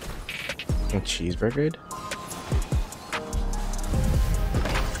 Cheeseburgered?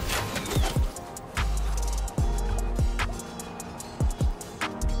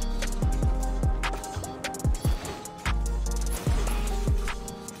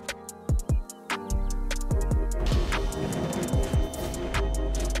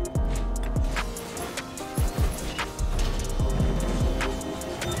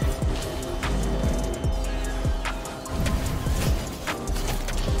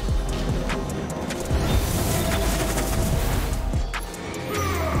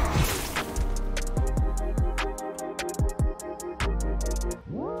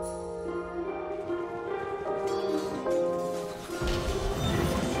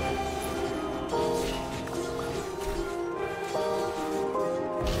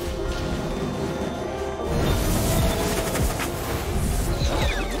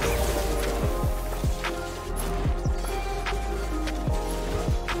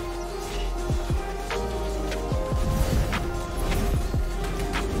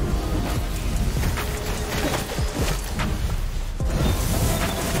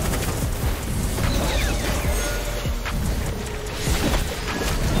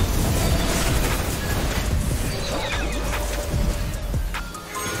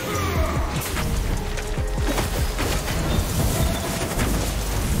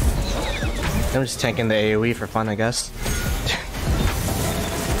 I'm just tanking the AoE for fun, I guess.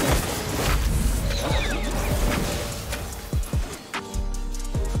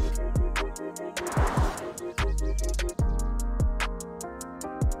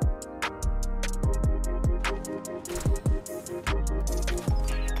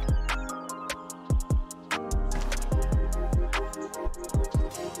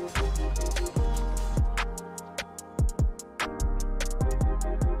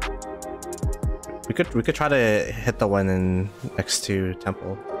 We could try to hit the one in next to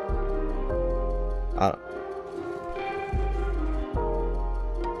temple.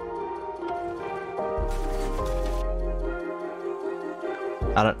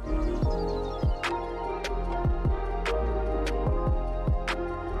 I don't.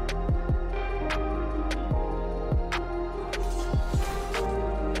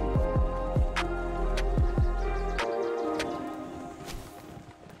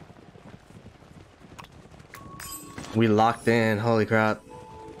 We locked in, holy crap.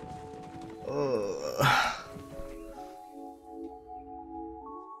 Ugh.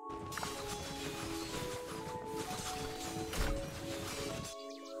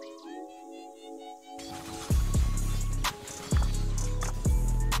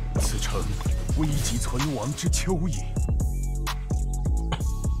 此城危急存亡之秋也。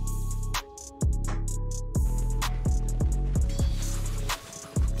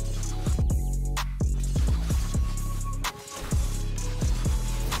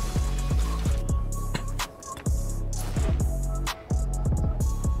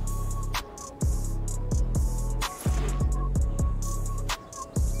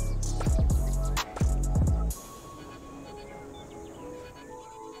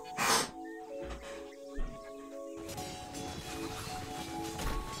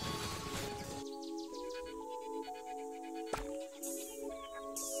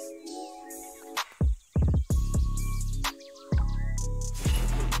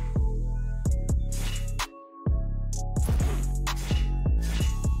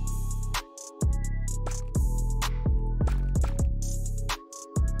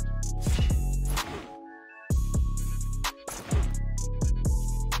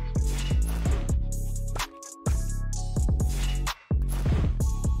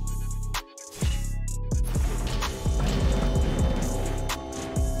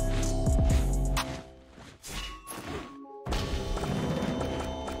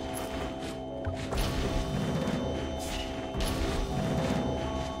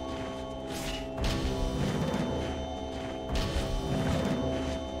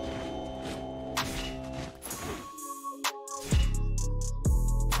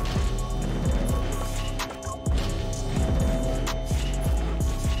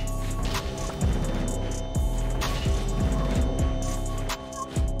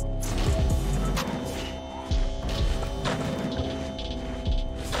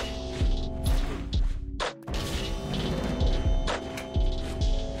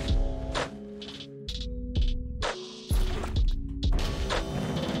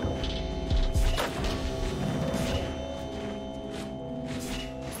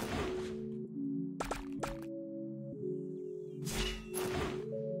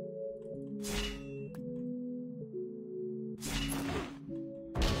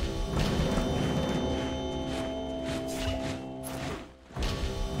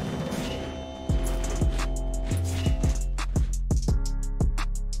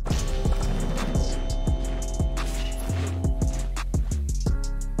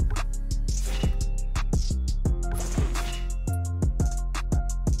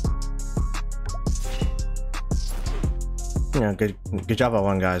 Yeah, good job at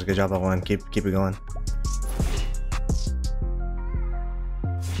one, guys. Good job at one. Keep it going.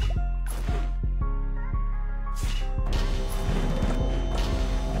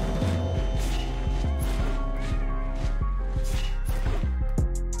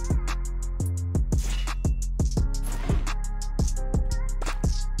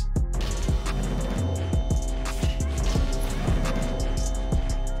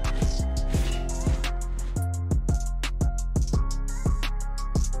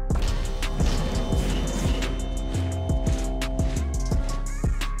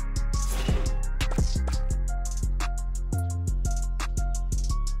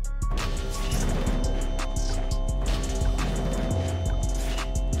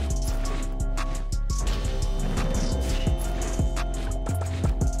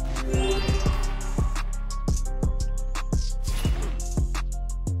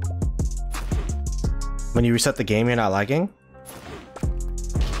 When you reset the game, you're not lagging?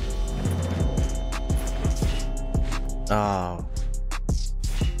 Oh.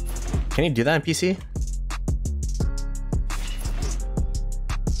 Can you do that in PC?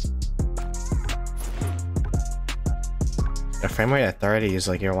 A frame rate at 30 is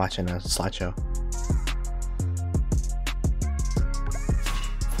like you're watching a slideshow.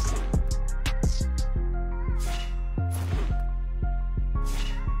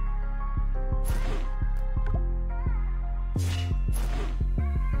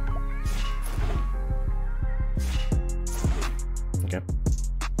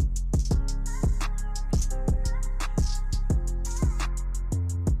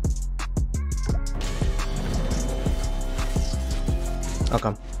 I'll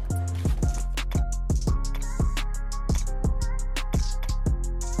come.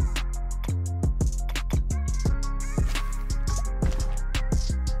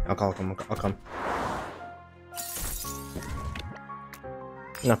 I'll come.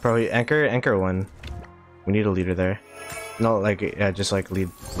 No, probably anchor one. We need a leader there. No, like, yeah, just like lead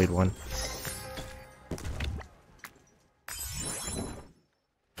one.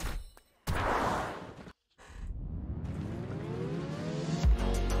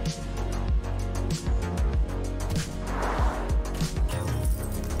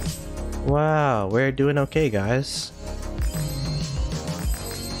 Wow, we're doing okay, guys.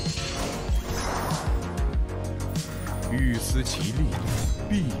欲思其利，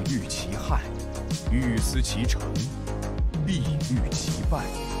必虑其害；欲思其成，必虑其败。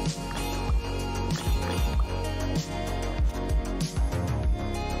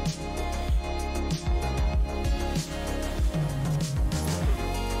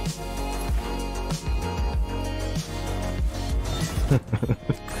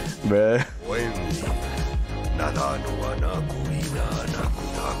Bruh.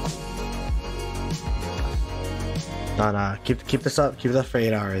 Nah, keep this up. Keep it up for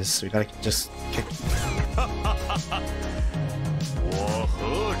 8 hours. We gotta just kick.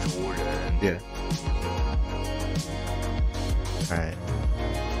 Yeah. All right.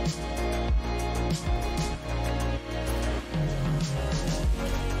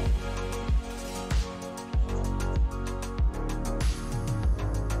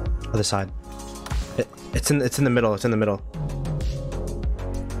 Other side. It's in the middle. It's in the middle.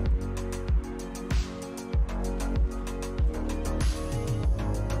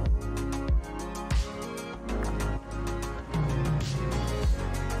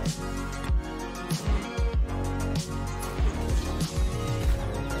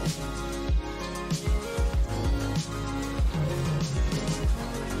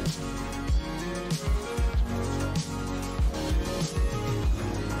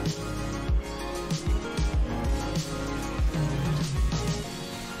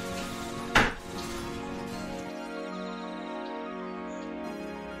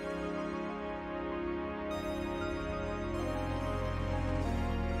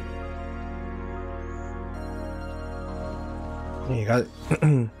 You guys,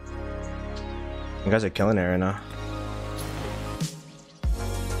 you guys are killing it right now.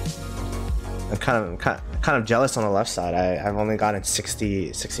 I'm kind of jealous on the left side. I've only gotten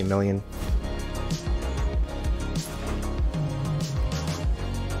 60 million.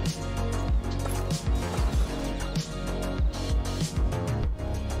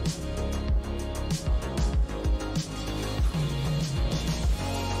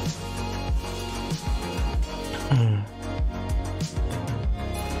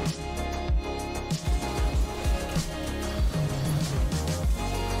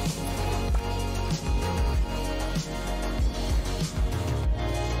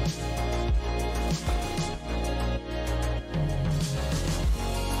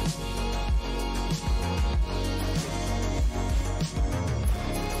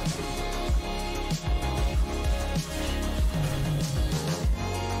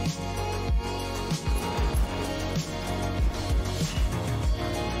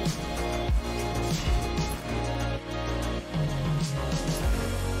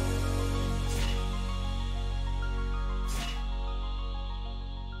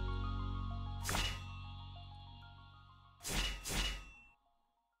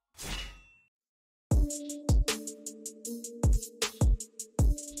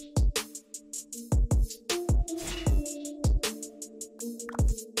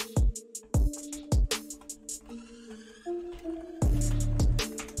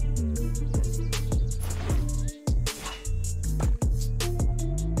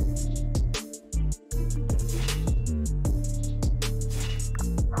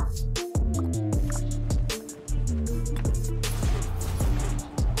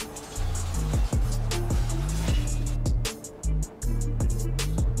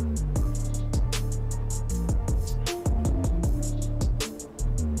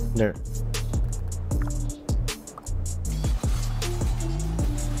 There.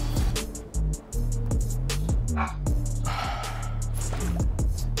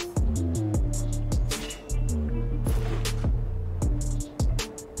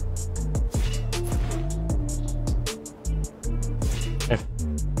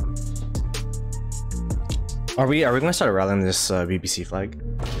 Are we gonna start rallying this BBC flag?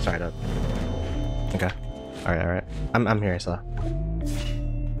 Sorry, okay. All right. I'm here, so.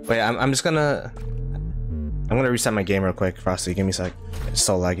 Wait, I'm just gonna. I'm gonna reset my game real quick, Frosty. Give me a sec. It's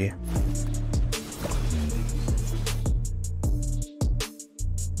so laggy.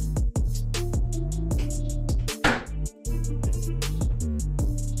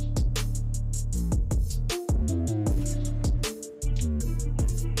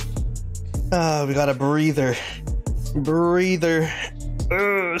 We got a breather. Breather.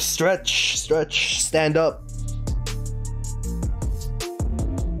 Stretch, stretch, stand up.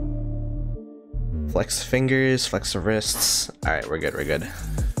 Flex fingers, flex the wrists. All right, we're good, we're good.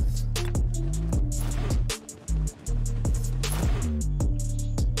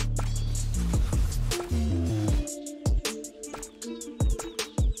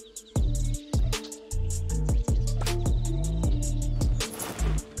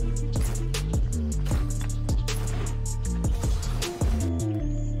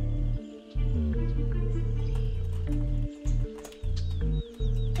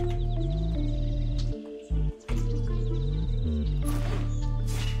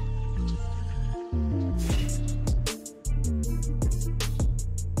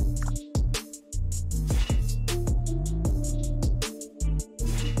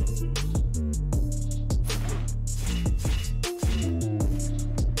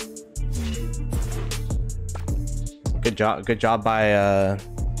 Good job by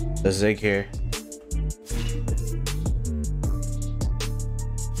the Zig here.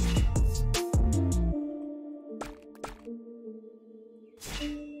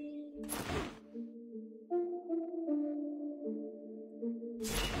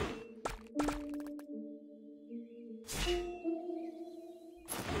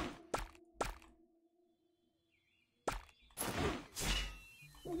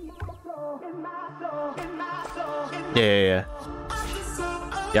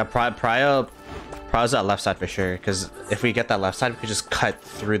 Yeah, Prio's that left side for sure, because if we get that left side, we could just cut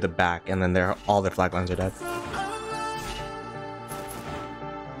through the back, and then all their flag lines are dead.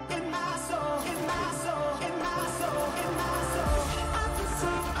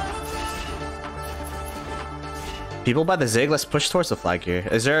 People by the Zig, let's push towards the flag here.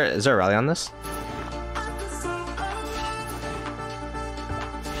 Is there a rally on this?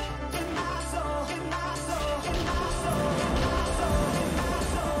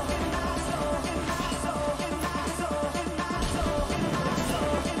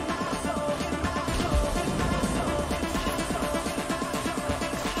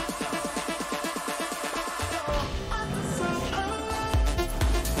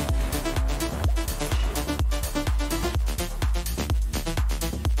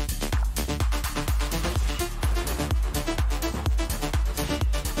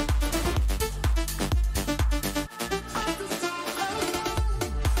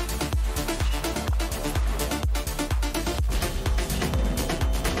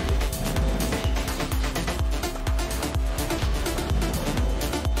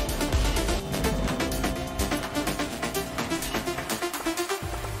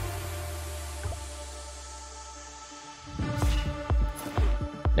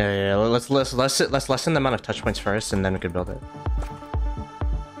 Yeah, let's lessen the amount of touch points first, and then we could build it.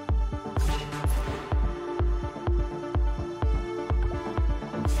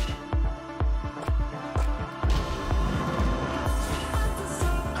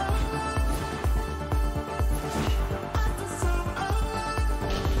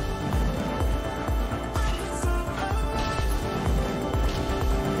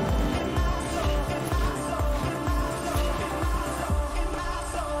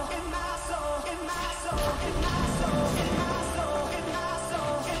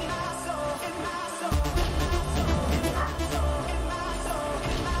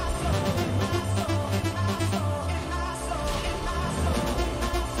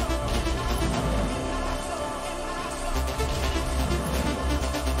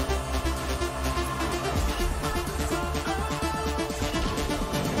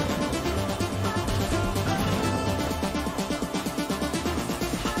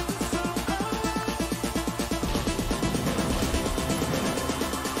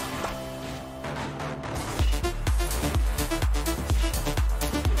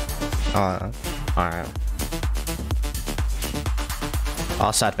 Alright.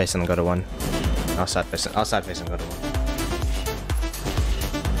 I'll side face and go to one. I'll side face and go to one.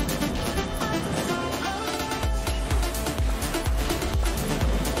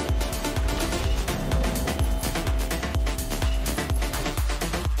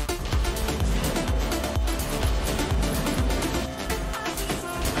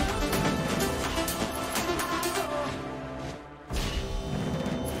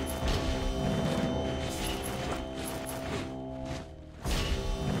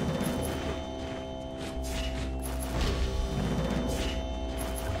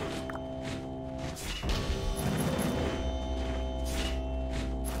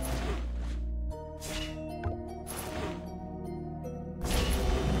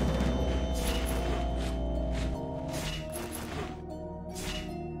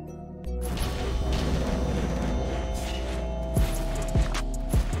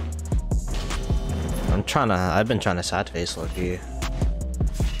 I've been trying to sad face Loki.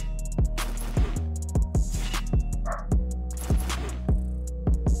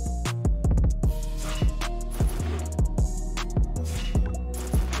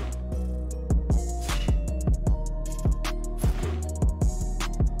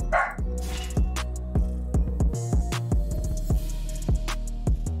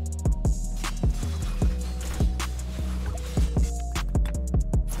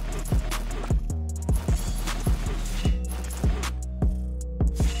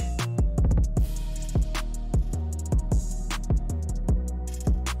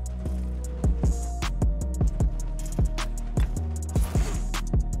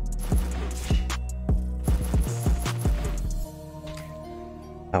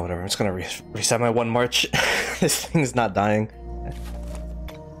 Oh, whatever. I'm just gonna reset my 1 March. This thing's not dying.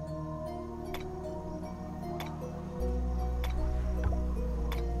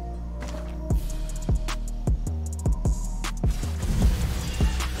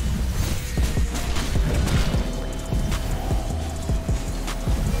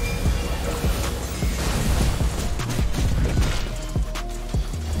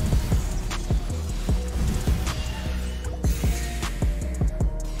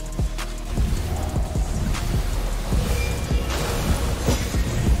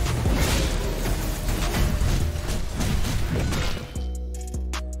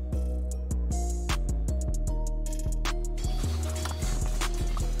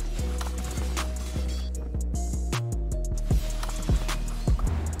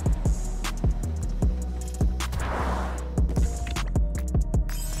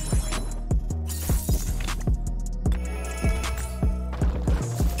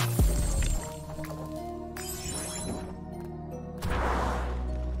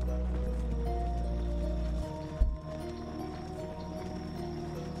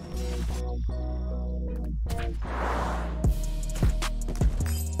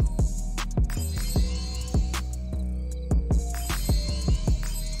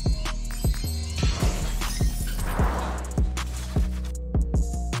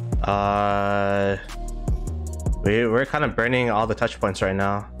 We're kind of burning all the touch points right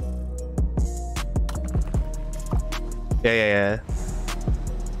now. Yeah.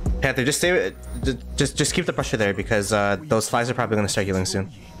 Panther, just stay with, just keep the pressure there because those flies are probably gonna start healing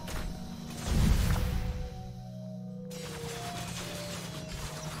soon.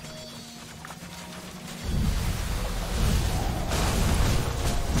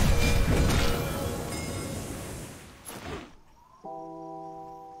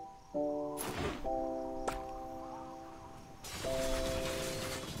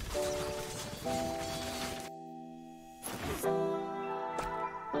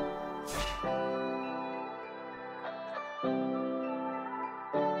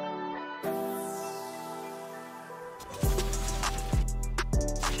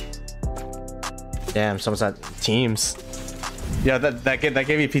 Damn, someone's at teams. Yeah, that gave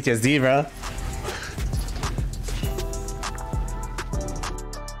me PTSD, bro.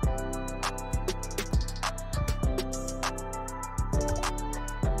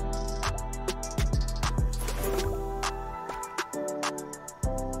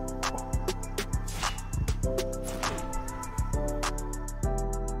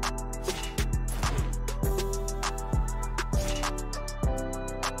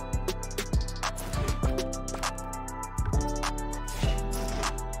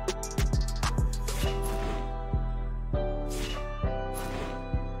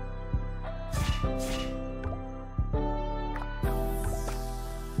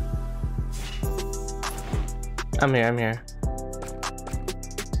 I'm here.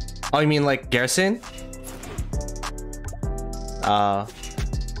 Oh, you mean like Garrison? Nah,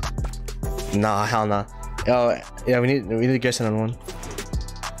 hell nah. Oh, yeah, we need Garrison on one.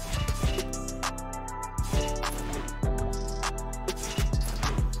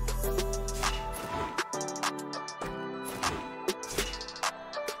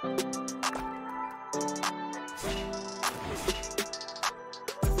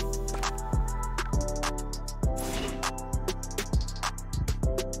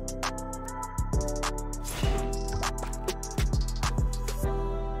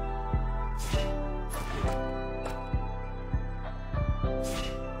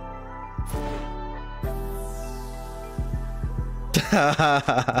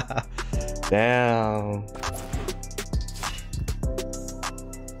 Damn.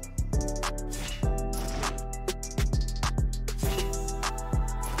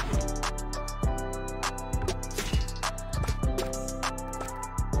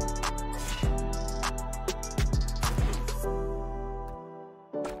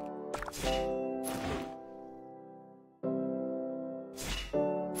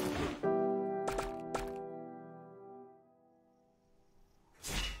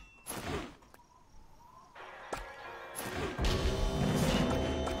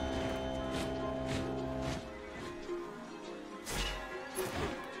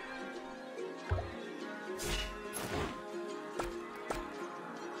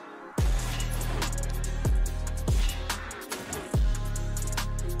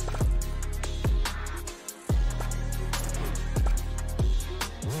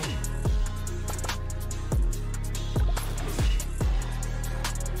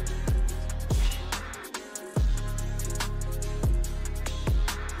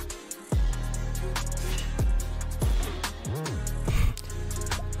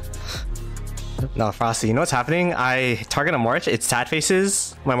 No, Frosty, you know what's happening? I target a march, it's sad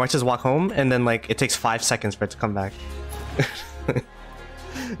faces, my marches walk home, and then like it takes 5 seconds for it to come back.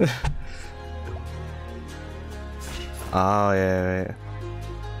 Oh yeah.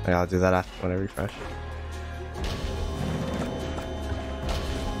 Yeah, I'll do that after when I refresh.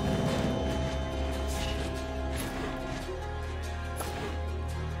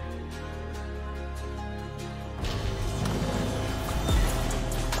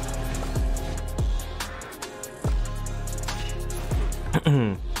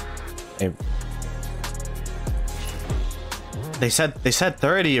 Hey. They said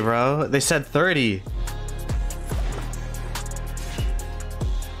 30, bro. They said 30.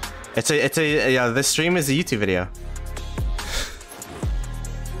 Yeah, this stream is a YouTube video.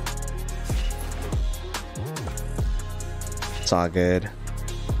 It's all good.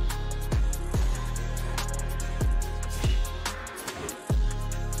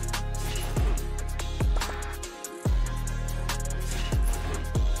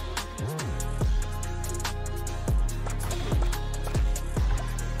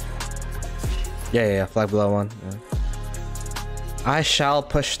 Yeah, flag below 1. Yeah. I shall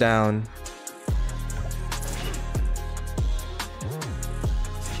push down.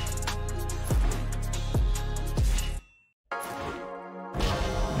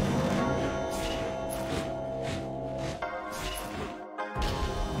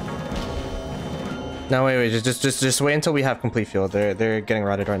 No, wait, just wait until we have complete field. They're getting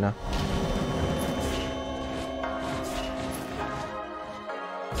routed right now.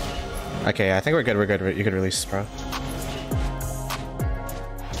 Okay, I think we're good. We're good. You could release, bro.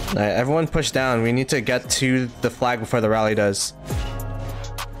 Alright, everyone push down. We need to get to the flag before the rally does.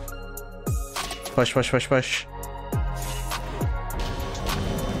 Push.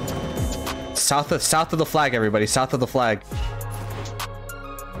 South of the flag, everybody. South of the flag.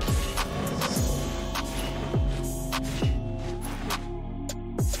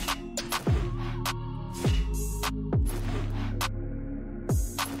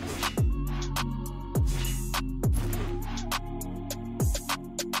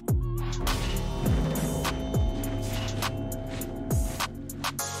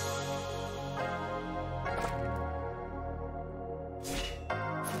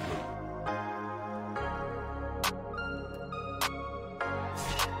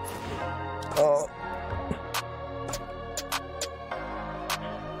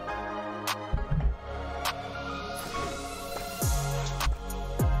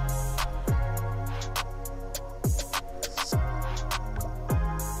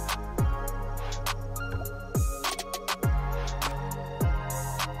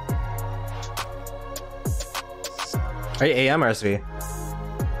 Are you AM or SV?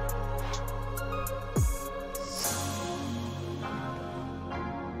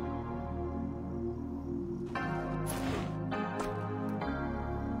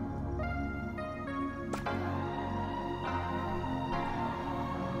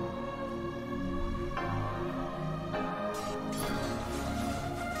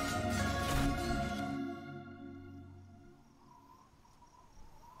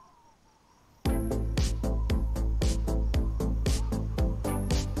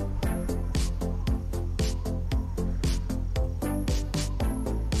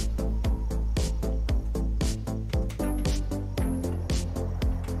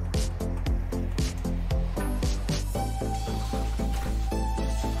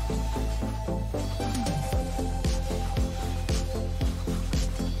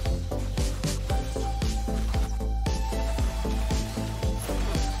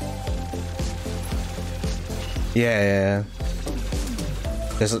 Yeah.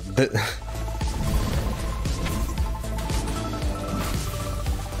 There's a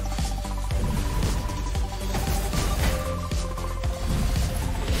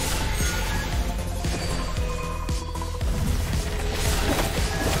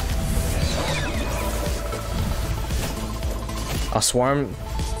swarm.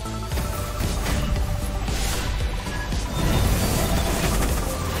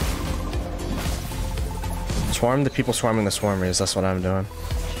 Swarm the people swarming the swarmers, that's what I'm doing.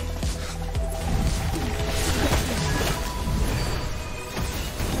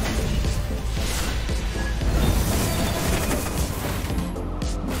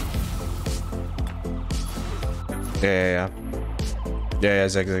 Yeah,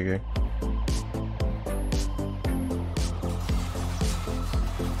 zig.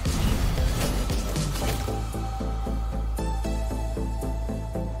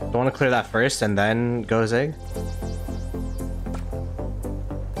 Want to clear that first and then go zig?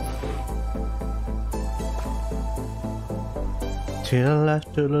 To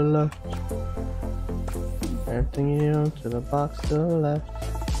the left. Everything you to the box to the left.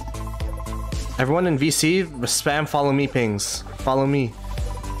 Everyone in VC, spam follow me pings. Follow me.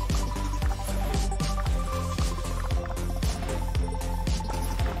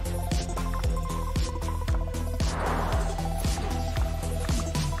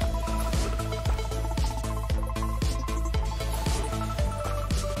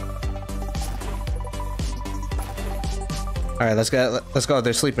 All right, let's go.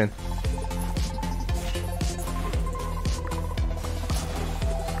 They're sleeping.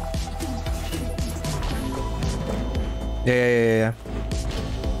 Yeah.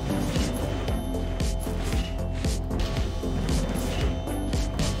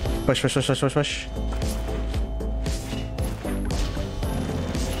 Push.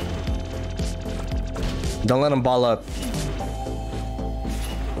 Don't let them ball up.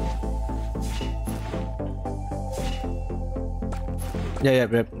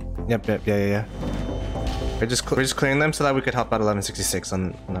 Yep. Yeah. We're just clearing them so that we could help out 1166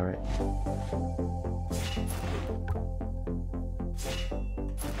 on the right.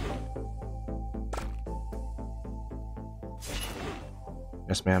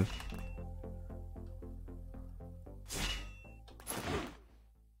 Yes, ma'am.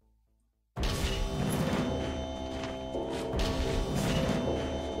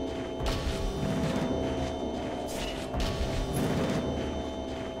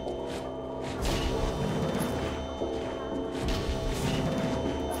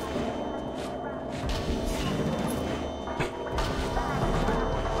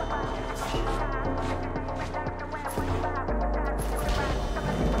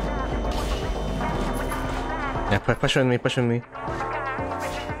 Yeah, push with me.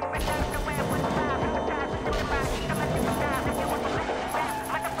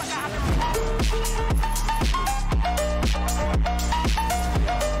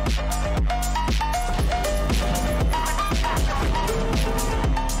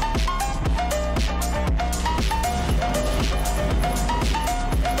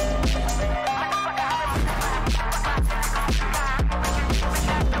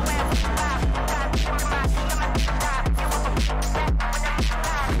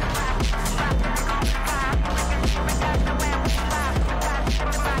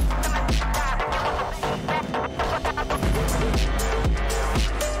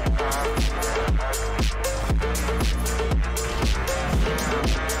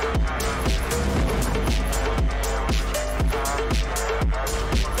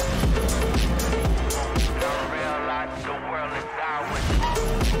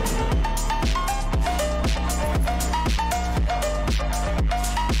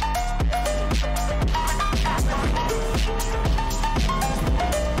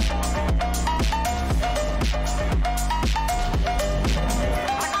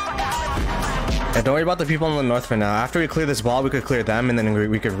 Yeah, don't worry about the people in the north for now. After we clear this wall, we could clear them, and then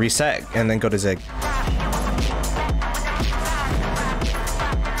we could reset and then go to Zig.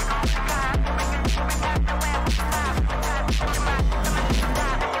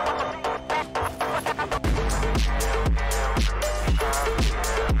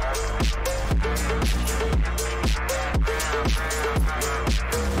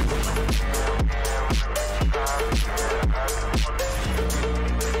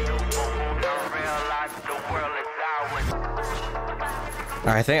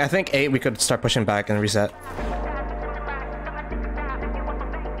 Alright, I think 8 we could start pushing back and reset.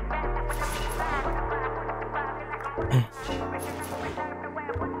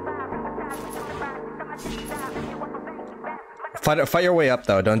 Fight your way up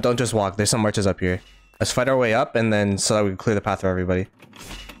though. Don't just walk. There's some marches up here. Let's fight our way up and then so that we can clear the path for everybody.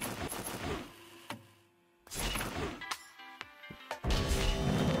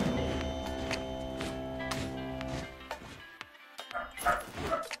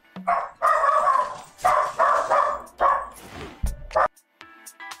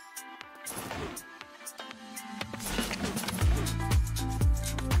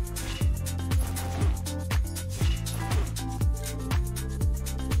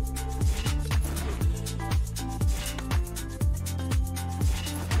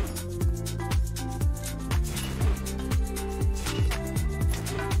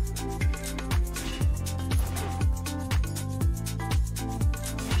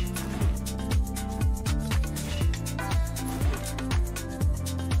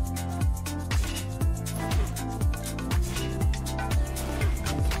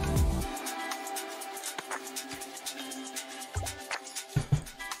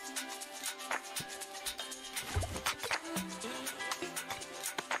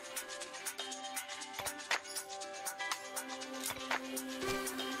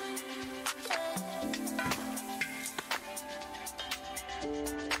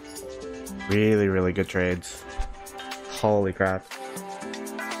 Really, really good trades. Holy crap.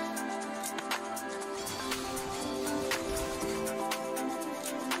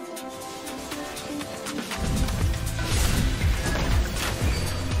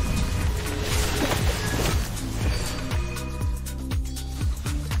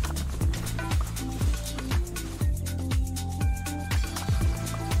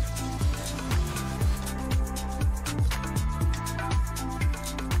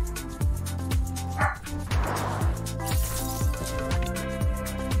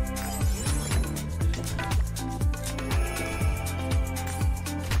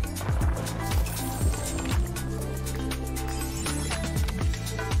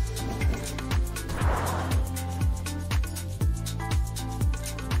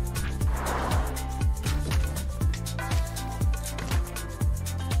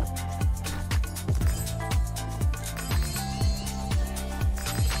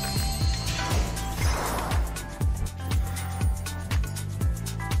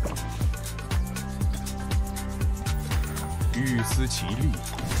欲思其利，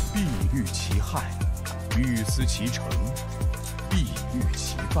必虑其害；欲思其成，必虑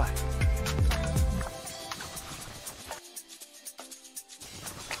其败。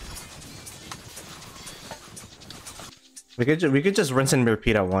We could just rinse and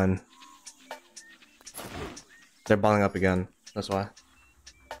repeat at one. They're balling up again. That's why.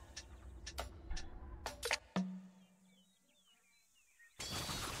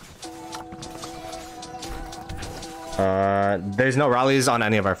 There's no rallies on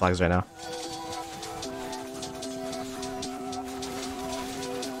any of our flags right now.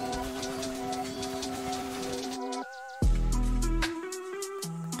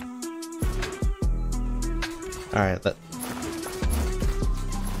 All right, okay.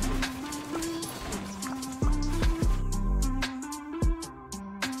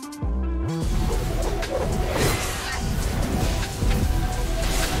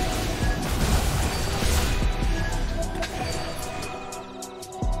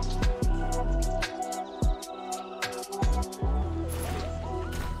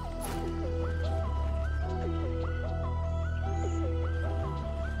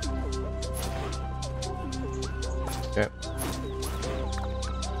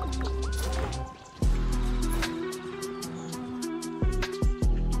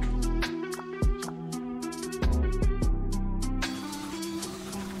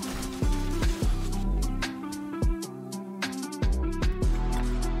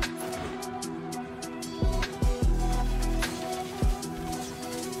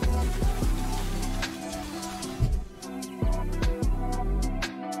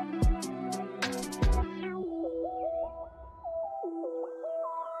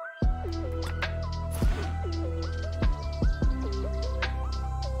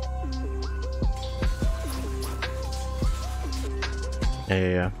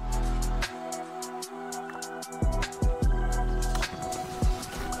 Yeah.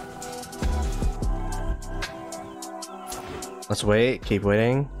 Let's wait. Keep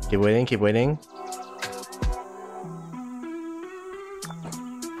waiting. Keep waiting. Keep waiting.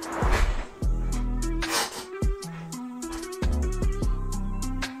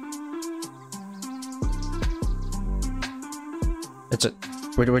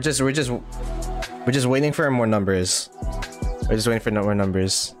 We're just waiting for more numbers. We're just waiting for more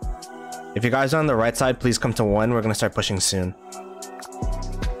numbers. If you guys are on the right side, please come to 1. We're gonna start pushing soon.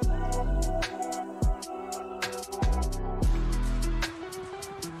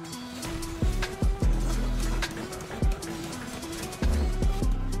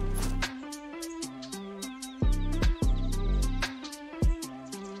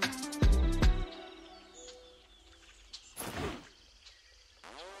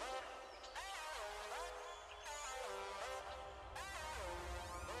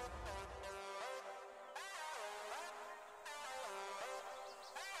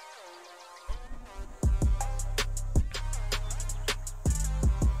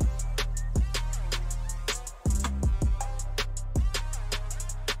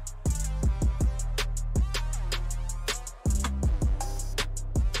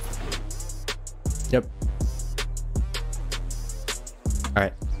 Yep.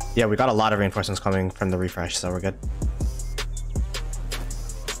 Alright. Yeah, we got a lot of reinforcements coming from the refresh, so we're good.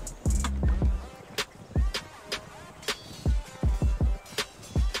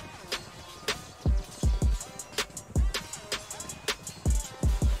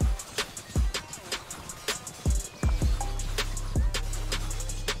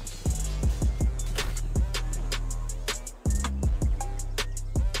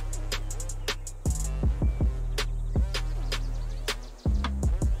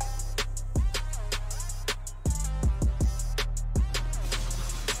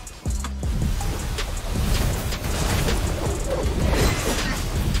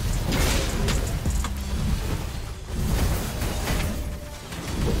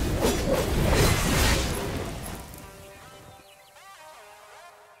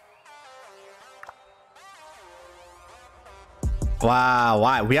 Wow,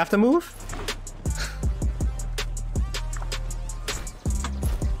 why? We have to move?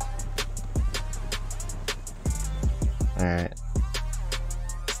 Alright.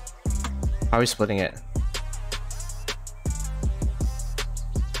 How are we splitting it?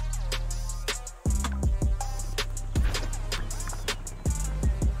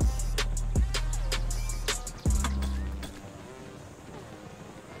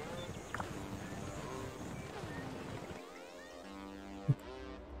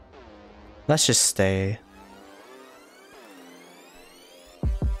 Let's just stay.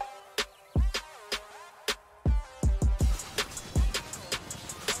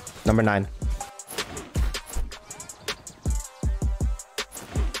 Number 9.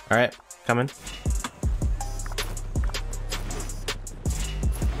 All right, coming.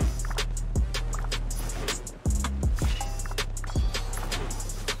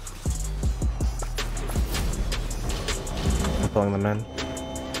 I'm pulling them in.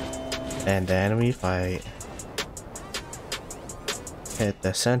 And then we fight. Hit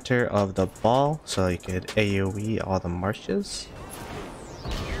the center of the ball so you could AoE all the marshes.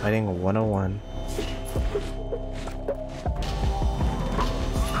 Fighting 101.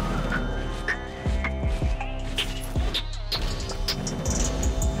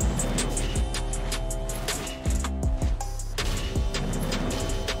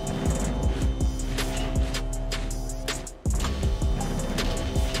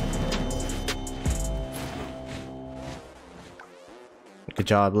 Good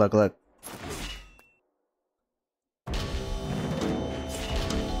job, look.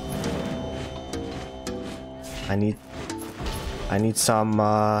 I need some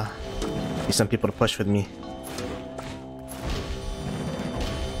people to push with me.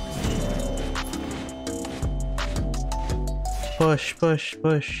 Push.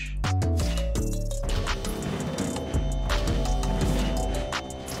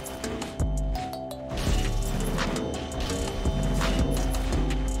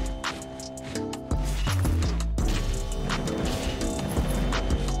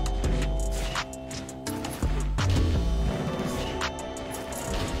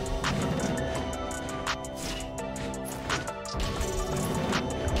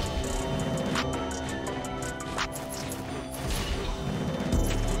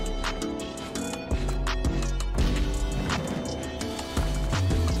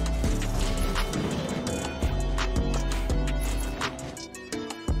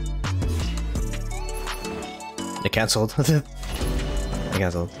 They canceled. They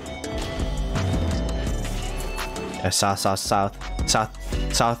canceled. Yeah, southwest.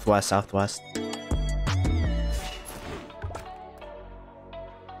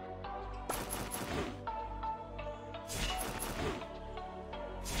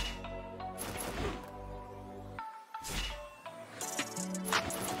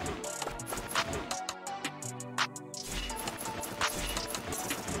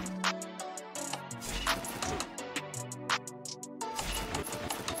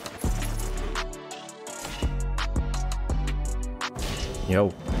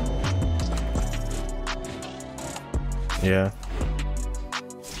 Yo. Yeah.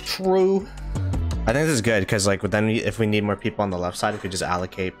 True. I think this is good because like then if we need more people on the left side, we could just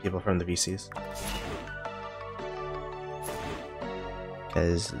allocate people from the VCs.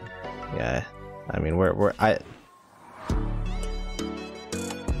 Because yeah, I mean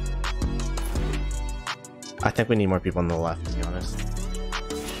I think we need more people on the left, to be honest.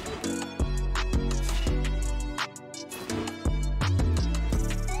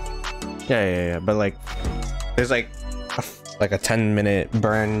 Yeah, but like there's like a 10-minute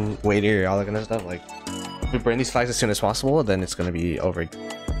burn waiter, all that kind of stuff. Like if we burn these flags as soon as possible, then it's gonna be over.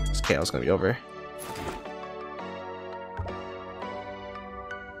 This chaos is gonna be over.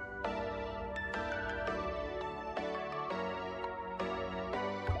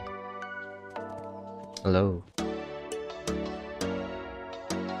 Hello.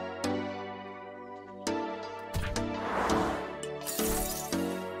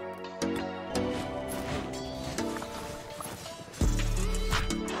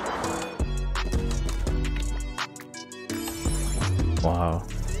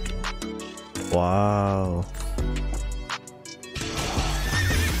 Wow.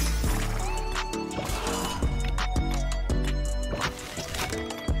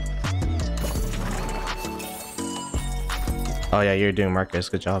 Oh yeah, you're doing Marcus.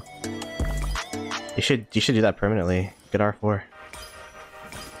 Good job. You should do that permanently. Get R4.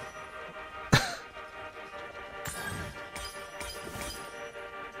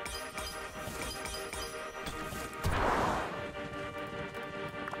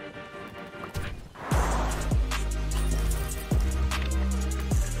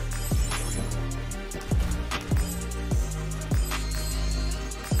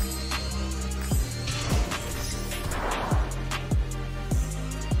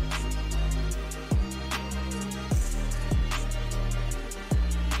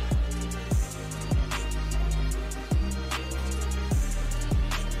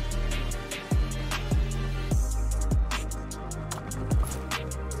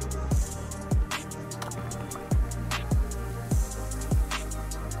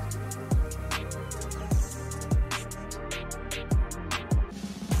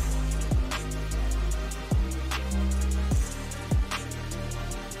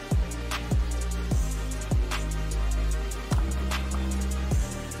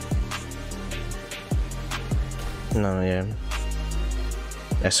 No, yeah.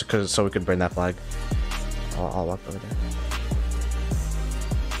 That's because so we could burn that flag. I'll walk over there.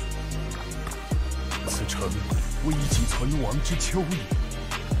 此城危急存亡之秋也。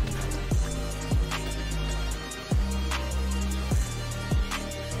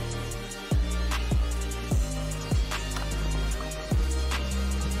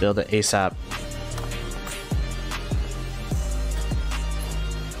 Build it ASAP.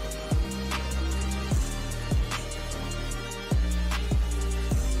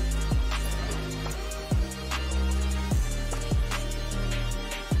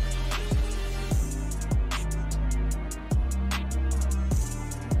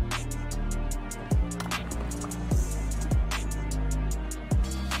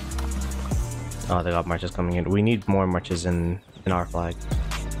 Oh, they got marches coming in. We need more marches in our flag.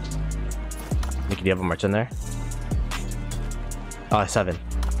 Nikki, do you have a march in there? Oh, 7.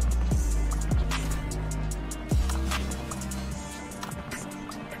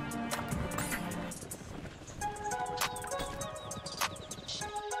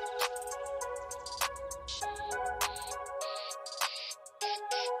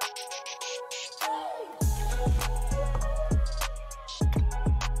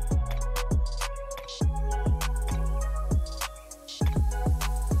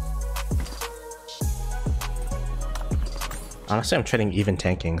 Honestly, I'm trading even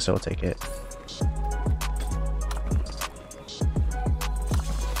tanking, so I'll take it.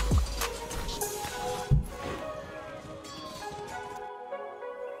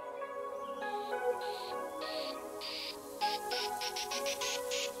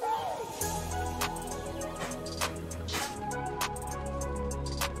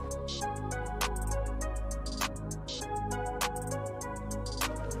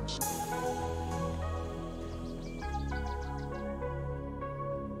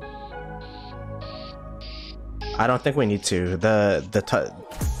 I don't think we need to.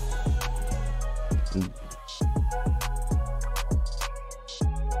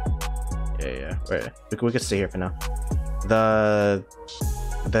 Yeah. Wait, we could stay here for now. The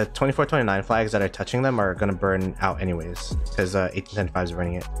 24-29 flags that are touching them are gonna burn out anyways, because 1875 is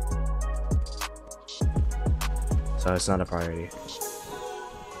running it. So it's not a priority.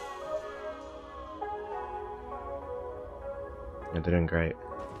 Yeah, they're doing great.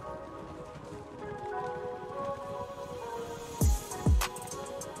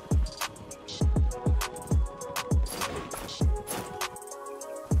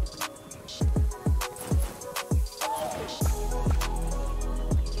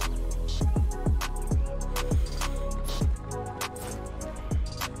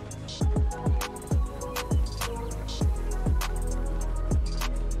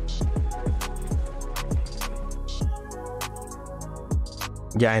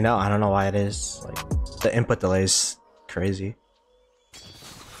 Yeah, I know. I don't know why it is. Like, the input delay is crazy.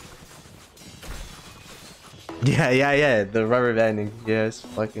 Yeah. The rubber banding. Yeah, it's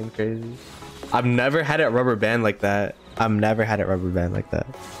fucking crazy. I've never had it rubber band like that.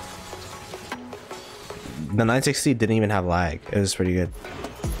 The 960 didn't even have lag. It was pretty good.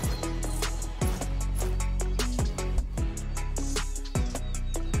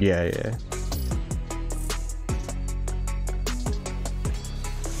 Yeah.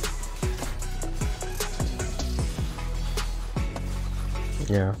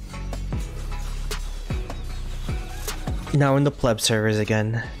 Yeah. Now in the pleb servers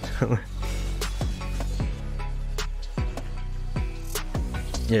again.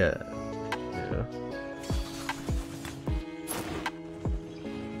 Yeah.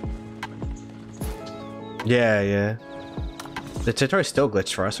 Yeah. The territory is still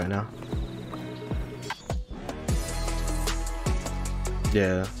glitched for us right now.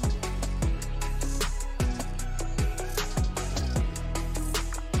 Yeah.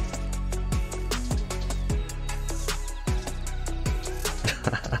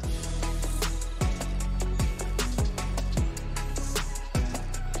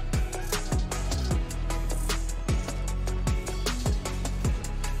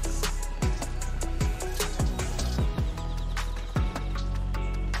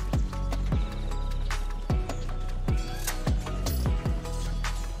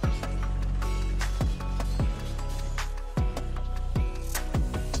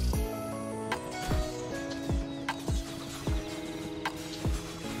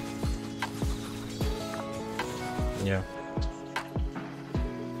 Yeah.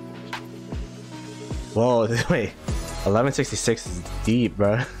 Whoa, wait. 1166 is deep,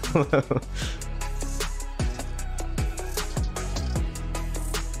 bro.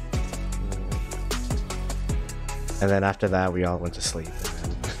 And then after that, we all went to sleep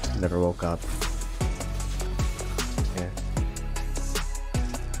and never woke up.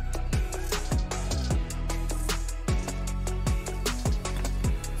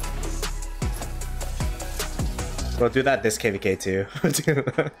 We'll do that this KVK too.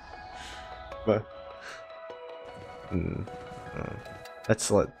 But let's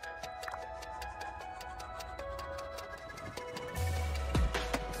let.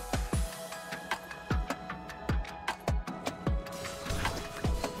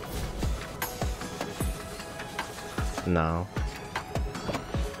 No.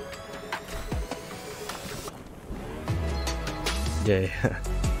 Yeah.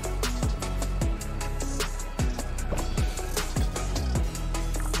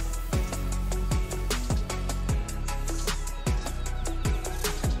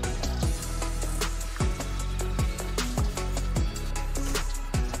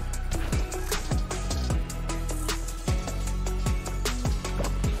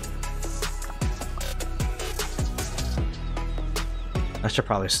 I should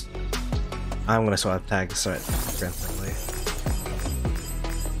probably. I'm gonna swap tags so it friendly.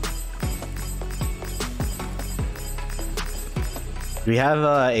 Do we have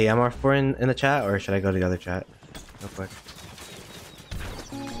AMR4 in the chat, or should I go to the other chat real quick?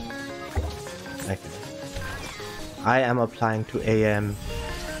 Okay. I am applying to AM.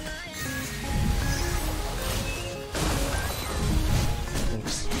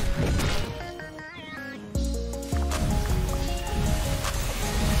 Thanks.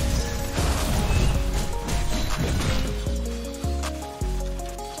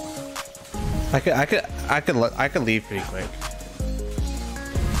 I could leave pretty quick.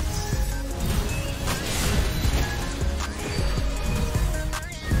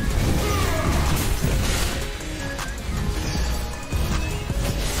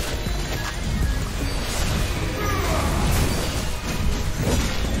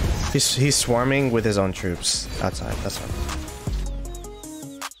 He's swarming with his own troops outside. That's fine.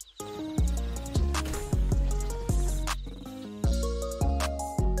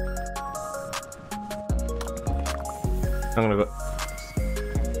 I'm gonna go.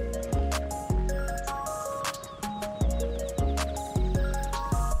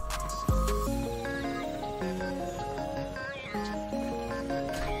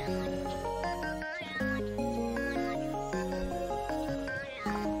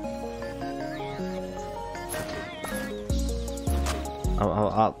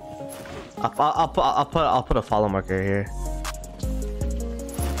 I'll put a follow marker here.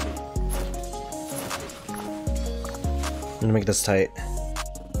 I'm gonna make this tight.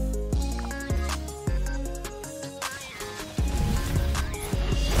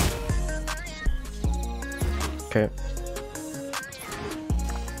 Okay.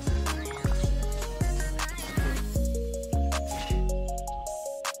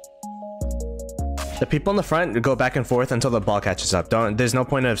 The people in the front go back and forth until the ball catches up. There's no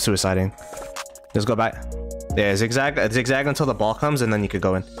point of suiciding. Just go back. Yeah, zigzag until the ball comes, and then you could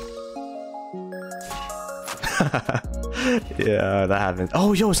go in. Yeah, that happens.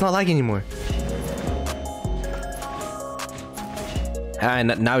 Oh, yo, it's not lagging anymore.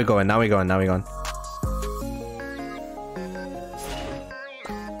 And now we go in. Now we go in. Now we go in.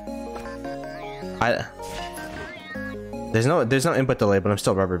 There's no input delay, but I'm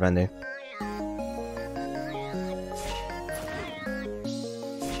still rubber bending.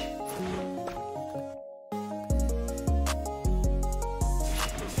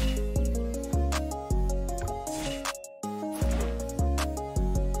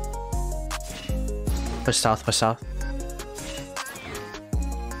 Push south, push south.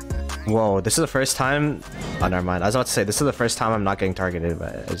 Whoa, this is the first time. Oh, never mind. I was about to say this is the first time I'm not getting targeted,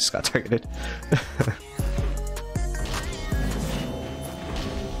 but I just got targeted.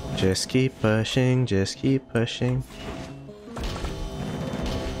 Just keep pushing, just keep pushing.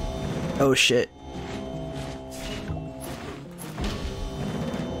 Oh shit.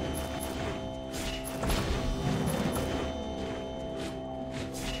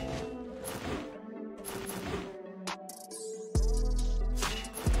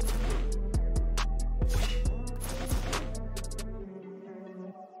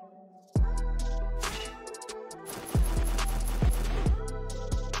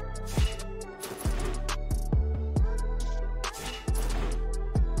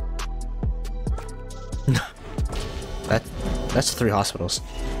 That's 3 hospitals.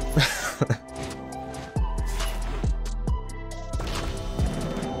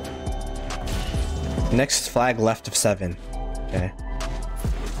 Next flag left of 7. Okay.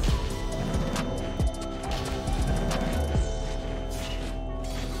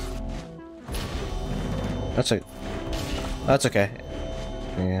 That's okay.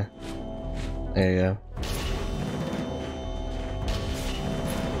 Yeah. There you go.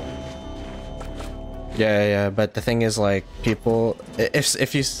 Yeah, but the thing is, like, people,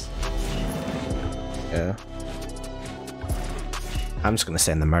 if you, yeah. I'm just gonna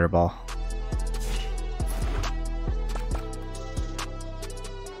stay in the murder ball.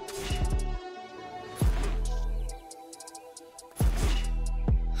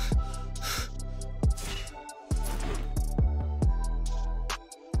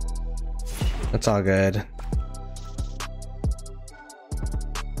 It's all good.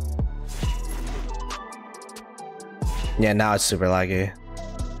 Yeah, now it's super laggy.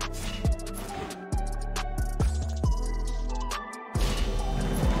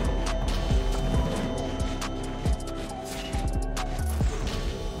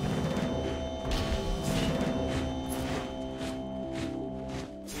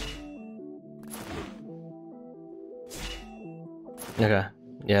 Okay.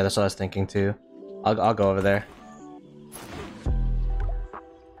 Yeah, that's what I was thinking too. I'll go over there.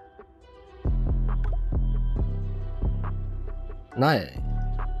 Not.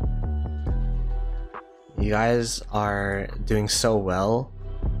 You guys are doing so well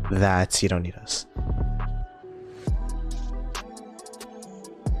that you don't need us.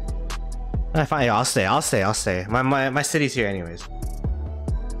 Fine, I'll stay. My city's here anyways.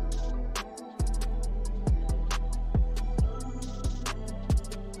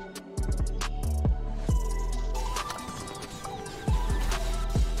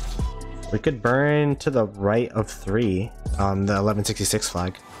 We could burn to the right of 3 on the 1166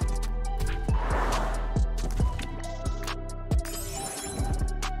 flag.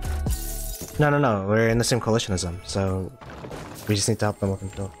 No, we're in the same coalition as them, so we just need to help them with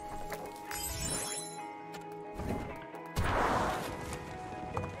control.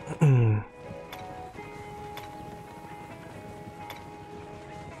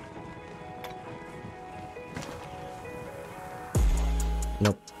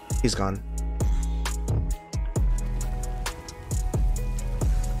 Nope, he's gone.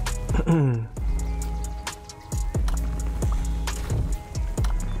 I'm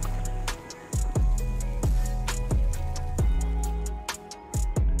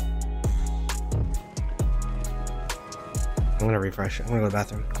gonna refresh. I'm gonna go to the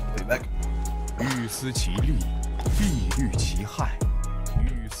bathroom. I'll be back. 欲思其利，必虑其害；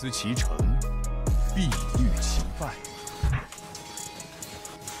欲思其成，必虑其败。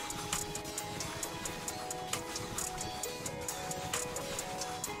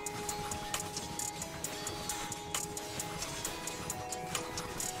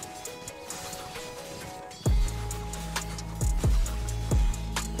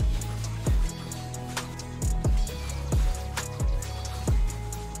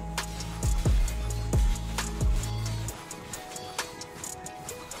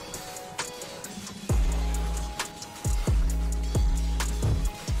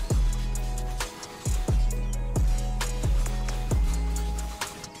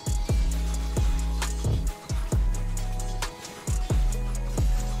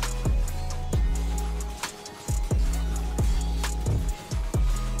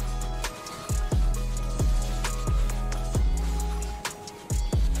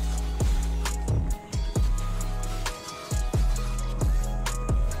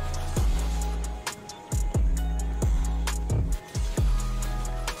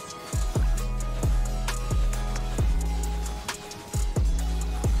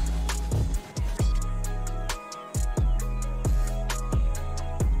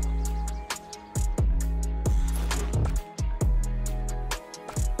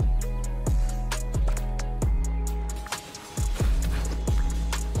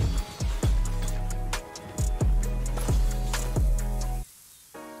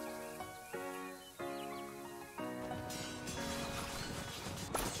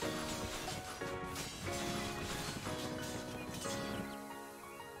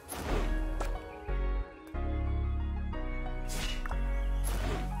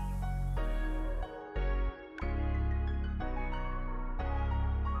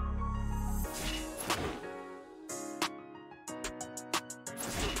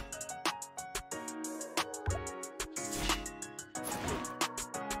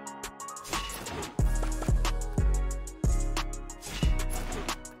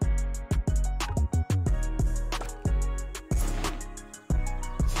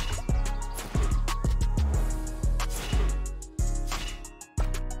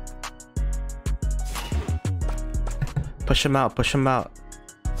 Push him out.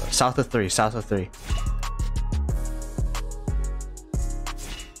 South of 3.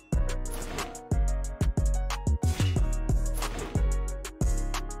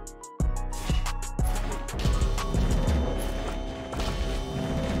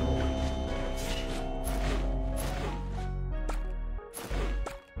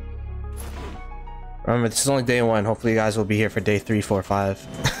 Remember, this is only day 1. Hopefully you guys will be here for day 3, 4,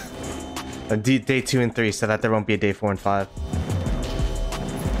 5. Day 2 and 3, so that there won't be a day 4 and 5.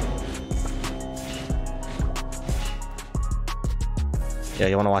 Yeah,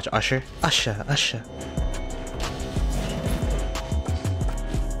 you want to watch Usher? Usher.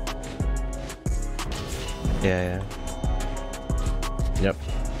 Yeah. Yep.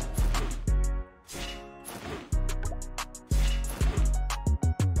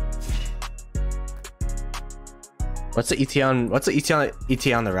 What's the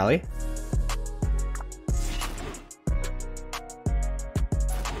ETA on the rally?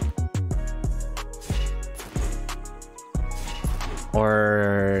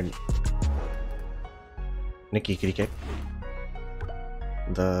 Or Nikki kitty kick?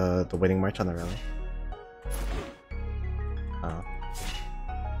 The winning march on the rally. Oh.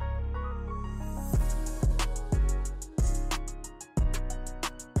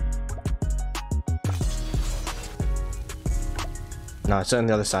 No, it's on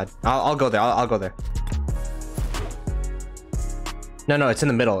the other side. I'll go there. I'll go there. No, it's in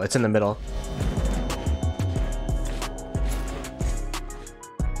the middle. It's in the middle.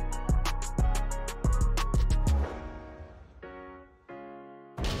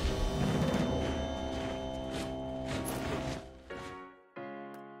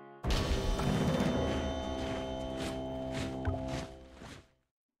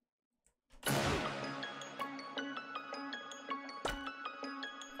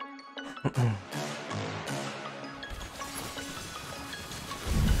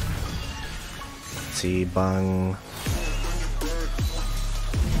 See, bang.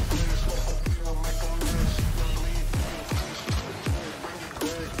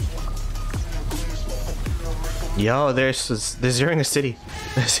 Yo, they're zeroing a city.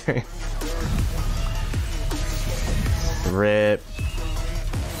 They're zeroing. Rip.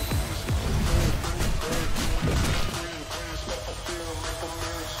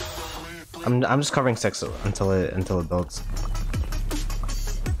 I'm just covering 6 until it builds.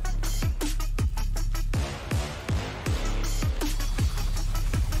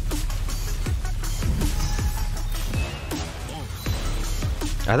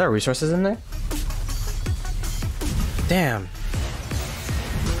 Are there resources in there? Damn.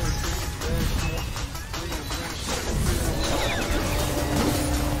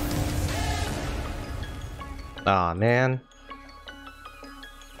 Aw, man.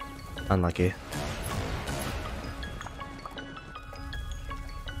 Unlucky.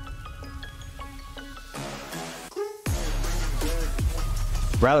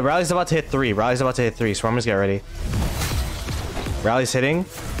 Rally's about to hit 3. Rally's about to hit 3. Swarmers, get ready. Rally's hitting.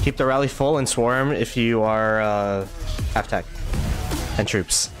 Keep the rally full and swarm if you are half tech and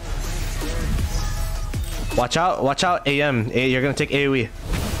troops. Watch out, AM. You're gonna take AoE.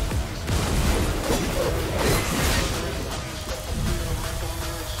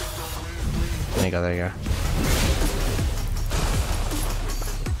 There you go.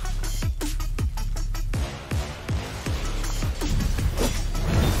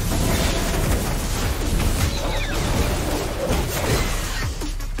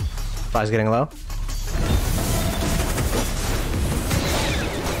 Five's getting low.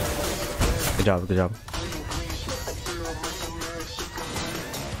 Good job, good job.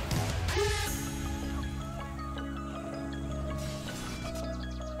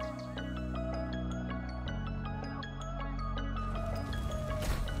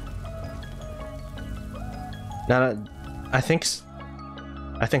 No, I think 6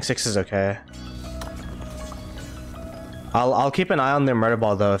 is okay. I'll keep an eye on their murder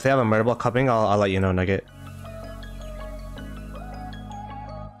ball though. If they have a murder ball coming, I'll let you know, Nugget.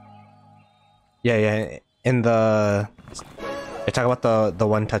 Yeah. In the you're talking about the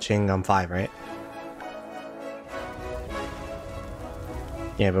one touching 5, right?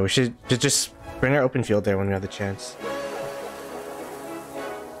 Yeah, but we should just bring our open field there when we have the chance.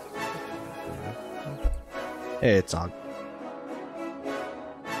 It's all.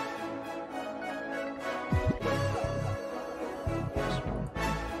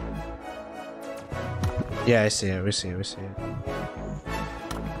 Yeah, I see it. We see it.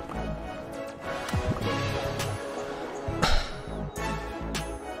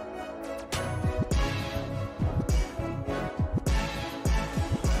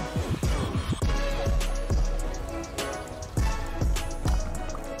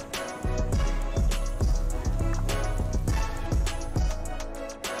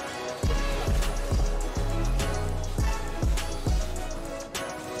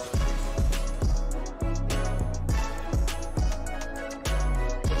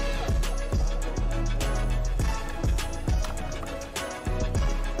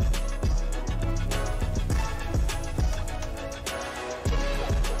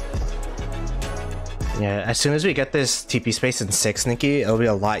 Yeah, as soon as we get this TP space in 6, Nikki, it'll be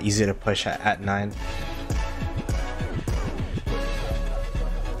a lot easier to push at 9.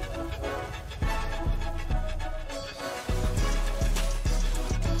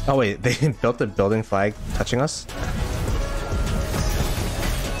 Oh wait, they built the building flag touching us?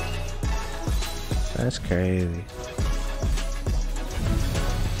 That's crazy.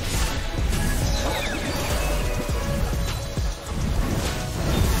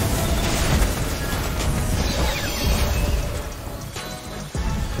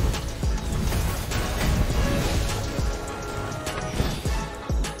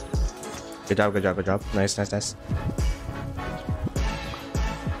 Good job, good job, good job. Nice, nice, nice.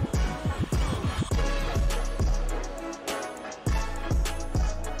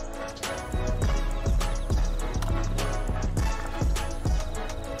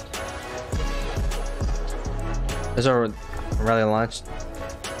 There's a rally launched.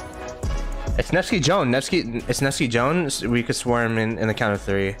 It's Nevsky Joan. It's Nevsky Joan. We could swarm in the count of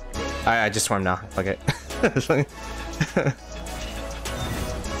 3. I just swarm now. Fuck it.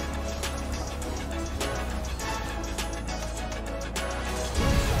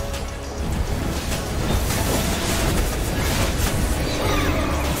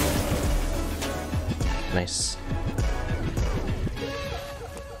 Nice.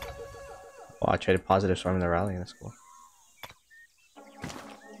 Wow, I traded positive swarm in the rally. That's cool.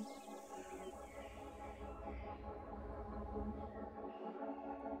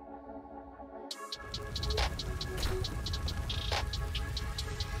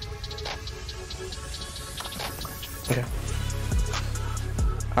 Okay.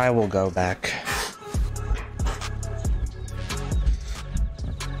 I will go back.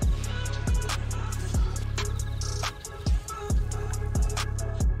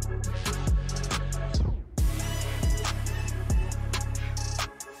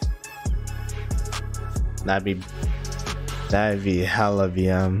 That'd be hella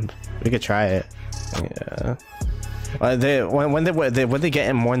VM. We could try it. Yeah. When they get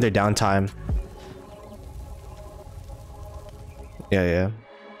in more in their downtime. Yeah.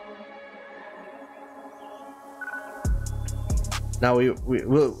 Now we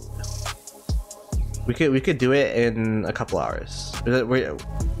could do it in a couple hours. We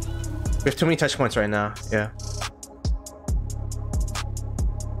have too many touch points right now. Yeah.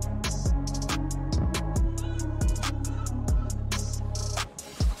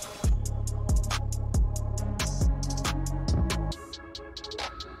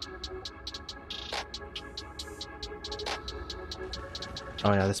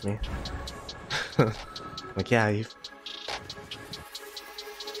 Oh yeah, that's me. Like, yeah, you.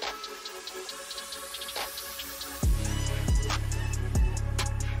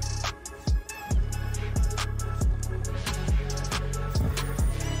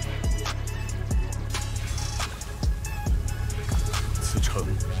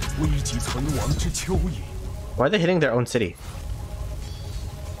 Why are they hitting their own city?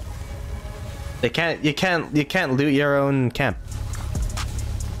 They can't. You can't loot your own camp.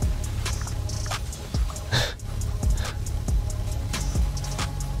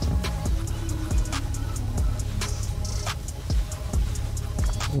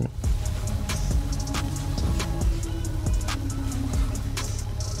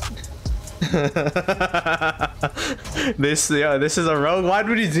 This is a rogue. Why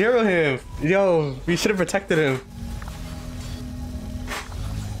would he zero him? Yo, we should have protected him.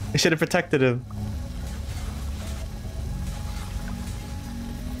 We should have protected him.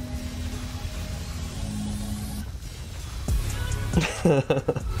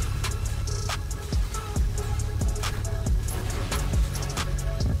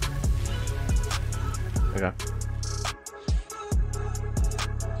 Okay.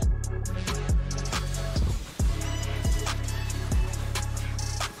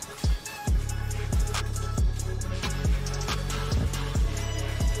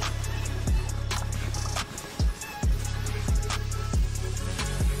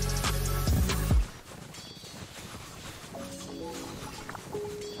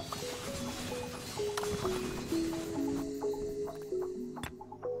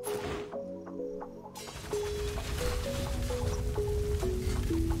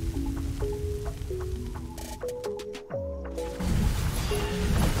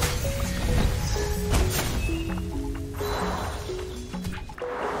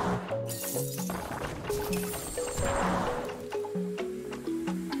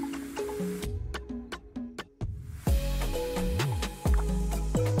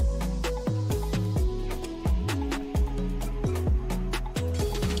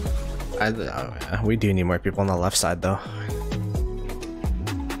 We do need more people on the left side though.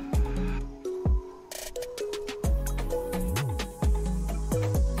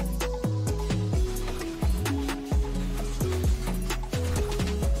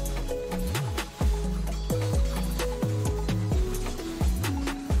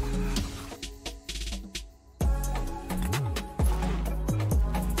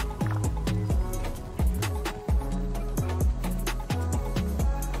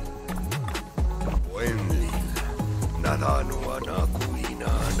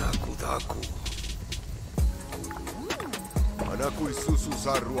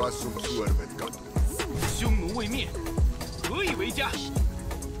 匈奴未灭，何以为家？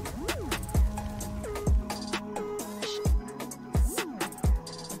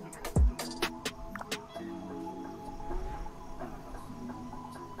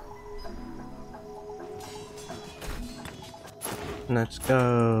 Let's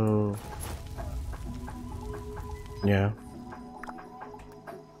go. Yeah.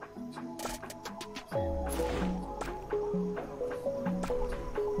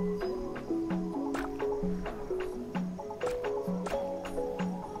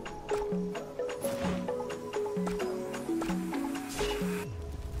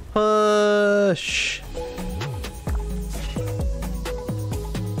 Push.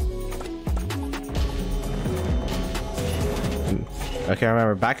 Okay,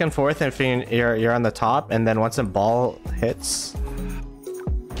 remember, back and forth if you're on the top, and then once the ball hits.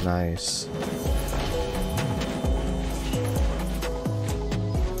 Nice.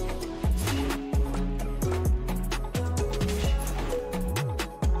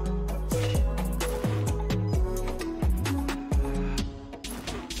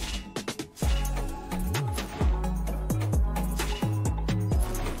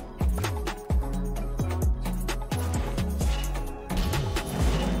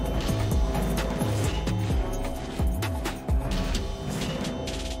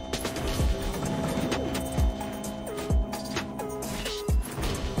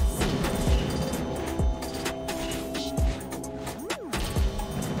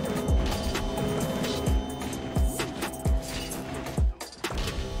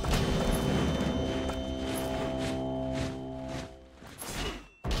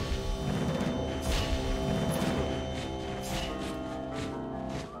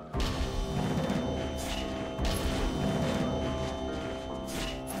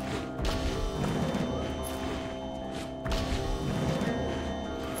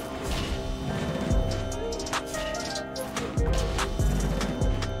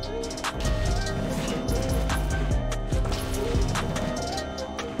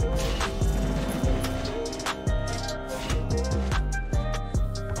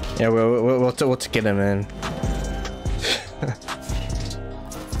 Yeah, we'll get him in.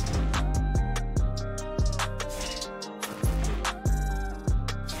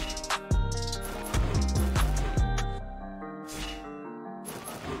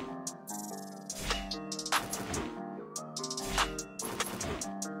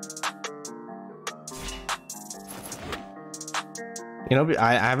 You know,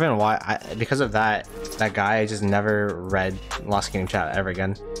 I haven't watched because of that guy. I just never read Lost Game Chat ever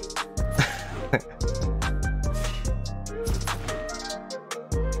again.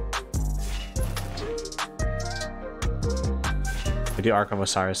 We do Ark of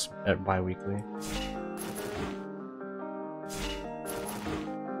Osiris bi-weekly.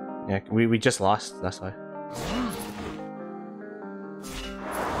 Yeah, we just lost, that's why.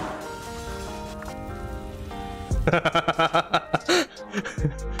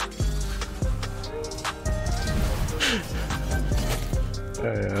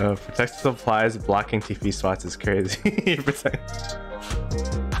 Protect supplies, blocking TP spots is crazy.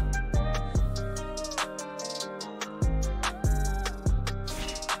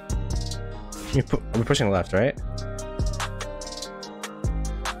 We're pushing left, right?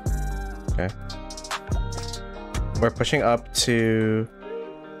 Okay. We're pushing up to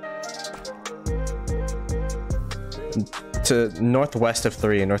northwest of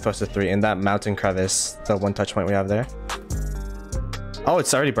 3, in that mountain crevice, the one touch point we have there. Oh,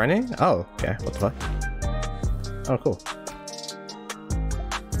 it's already burning? Oh, okay. What the fuck? Oh, cool.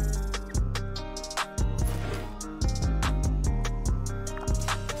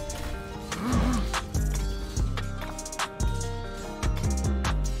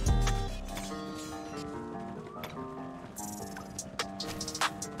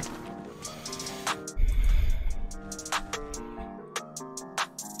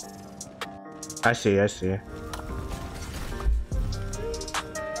 I see.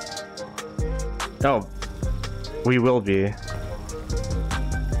 Oh, we will be.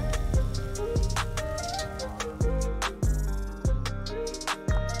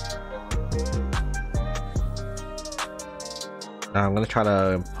 I'm gonna try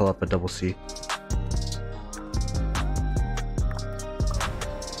to pull up a double C.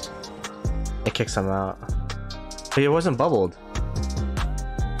 It kicks him out. But he wasn't bubbled.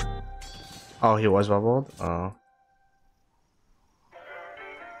 Oh, he was bubbled? Oh.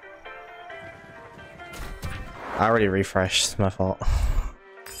 I already refreshed, my fault.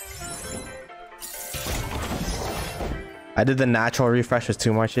 I did the natural refresh with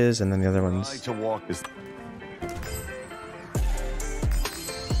 2 marches, and then the other ones. I like to walk this.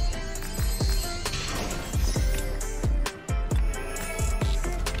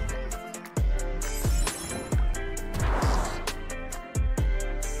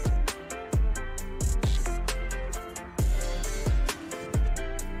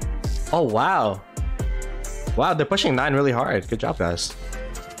 Oh wow. Wow, they're pushing 9 really hard. Good job, guys.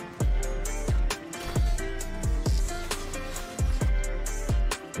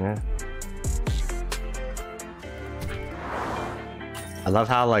 Yeah. I love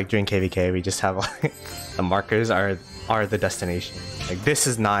how like during KVK we just have like the markers are the destination. Like this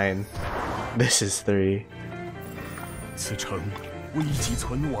is 9, this is 3. 此城危急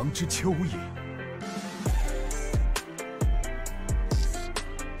存亡之秋也。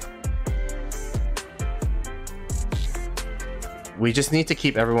 We just need to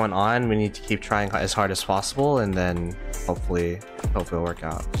keep everyone on. We need to keep trying as hard as possible, and then hopefully it'll work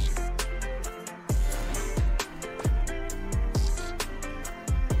out.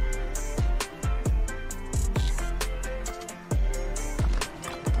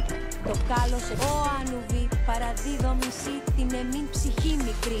 Το κάλος ο ανουβή παραδίδω μισή την εμήν ψυχή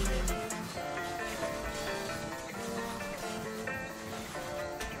μικρήνη.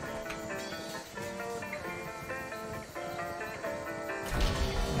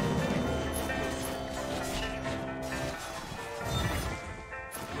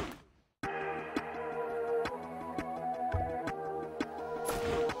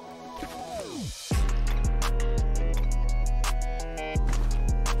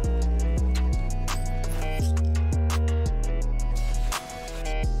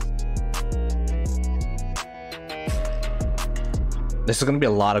 This is going to be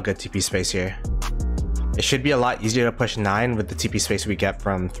a lot of good TP space here. It should be a lot easier to push 9 with the TP space we get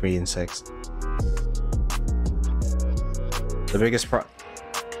from 3 and 6. The biggest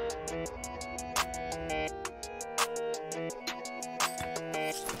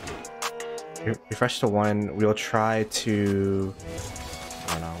refresh to 1. We'll try to...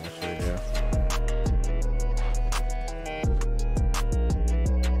 I don't know, what should we do?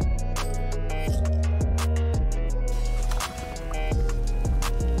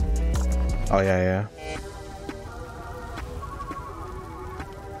 Oh yeah.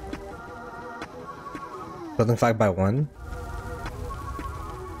 Building flag by 1.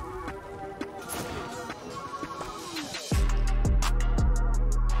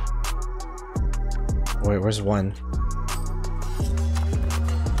 Wait, where's 1?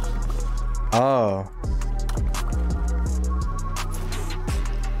 Oh.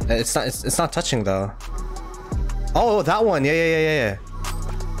 It's not touching though. Oh, that one. Yeah.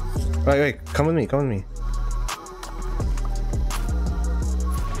 Wait, come with me.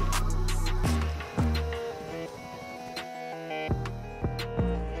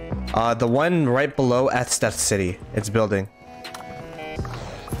 The one right below at Steph City. It's building.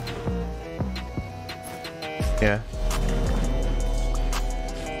 Yeah.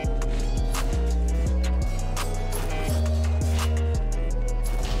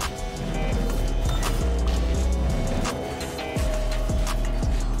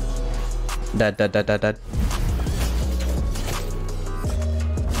 Dead.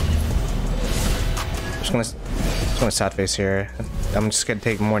 Just gonna sad face here. I'm just gonna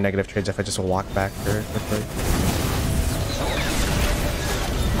take more negative trades if I just walk back here quickly.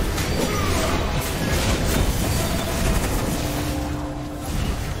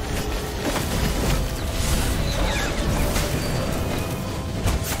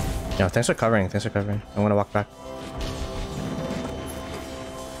 Yeah, thanks for covering. I'm gonna walk back.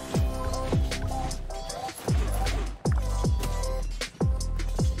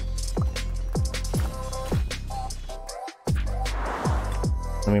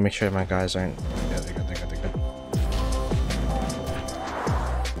 Let me make sure my guys aren't... Yeah, they're good.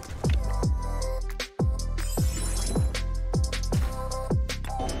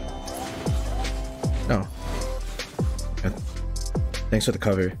 No. Good. Thanks for the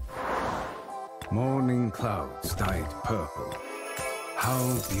cover. Morning clouds dyed purple.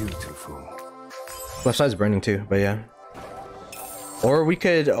 How beautiful. Left side's burning too, but yeah. Or we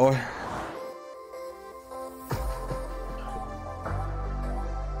could...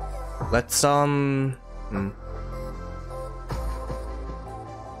 Let's what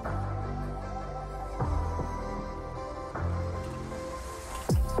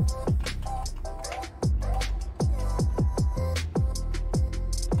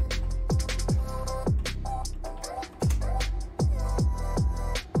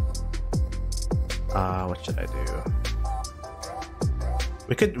should I do?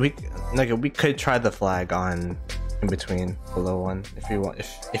 We could try the flag on in between, below 1, if you want,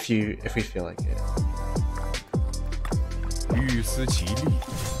 if we feel like it. 欲思其利，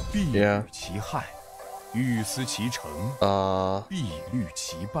必虑 Yeah. 其害；欲思其成，必虑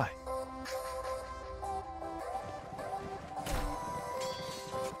其败。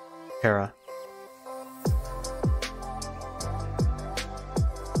 Hera.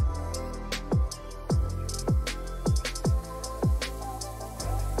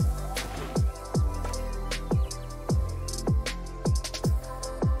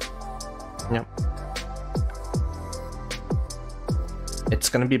 Yep. It's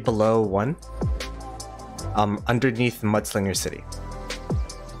gonna be below 1. Underneath Mudslinger City.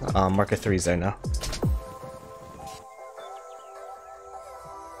 Marker 3 is there now.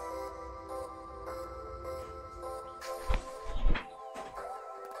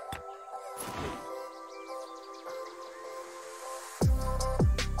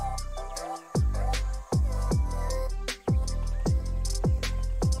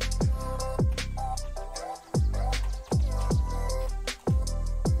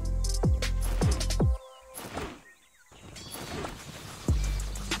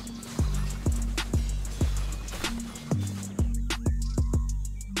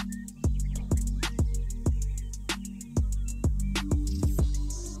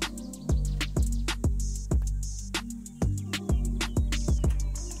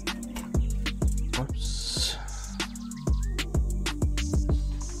 Whoops.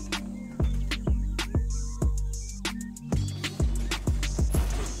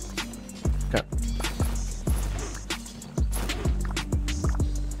 Okay.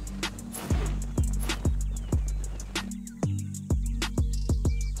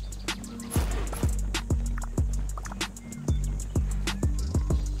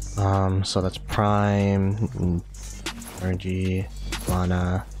 So that's Prime, Energy,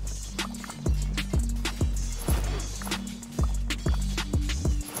 Lana.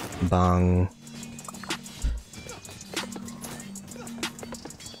 Bang.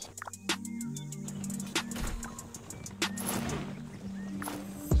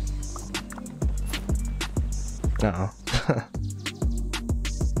 Uh-oh.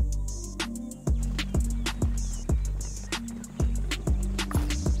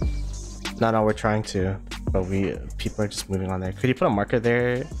 No, we're trying to, but people are just moving on there. Could you put a marker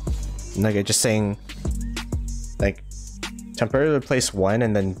there? Like, just saying, like, temporarily place 1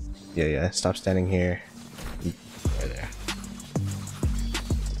 and then, yeah, stop standing here. Right there.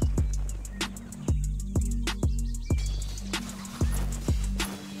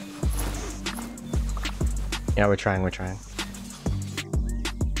 Yeah, we're trying.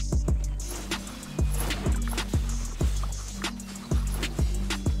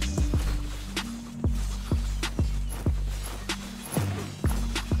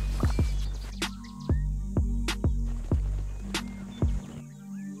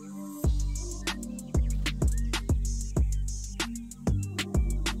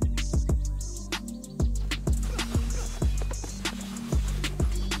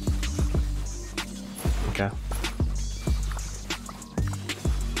 Okay.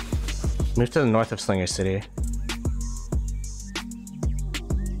 Move to the north of Slinger City.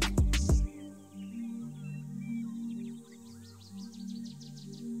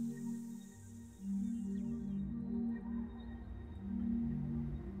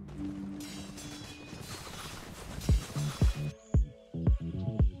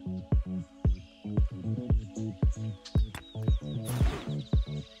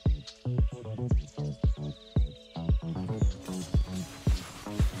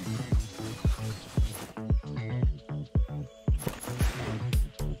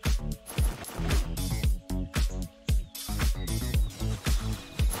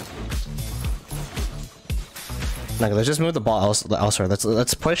 No, let's just move the ball elsewhere.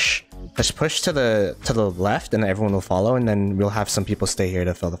 Let's push to the left, and everyone will follow, and then we'll have some people stay here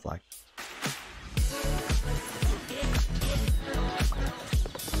to fill the flag.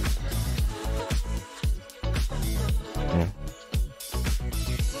 Yeah.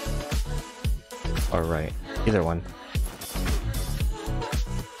 Or right, either one.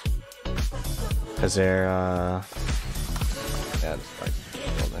 Cause they're yeah, it's like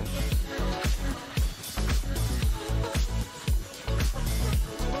building.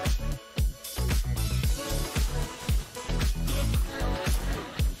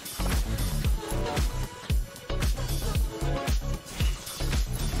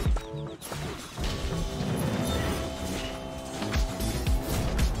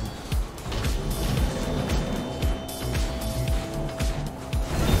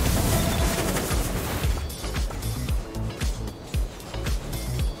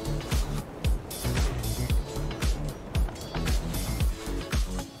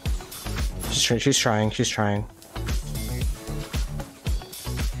 She's trying. She's trying.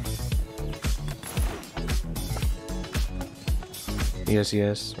 Yes,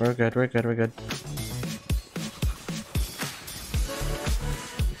 yes. We're good. We're good. We're good.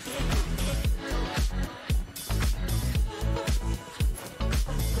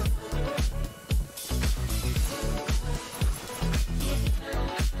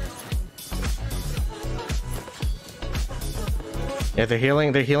 Yeah, they're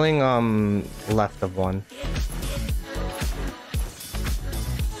healing. They're healing. Left of one.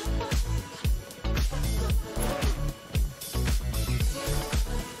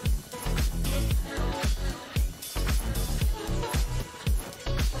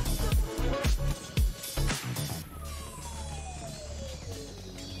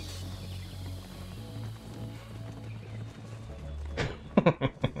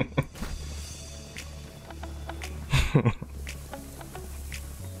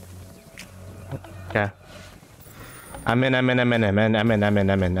 Okay. I'm in.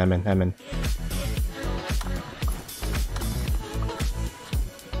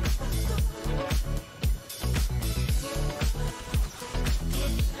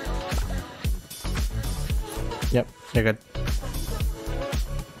 Yep, you're good.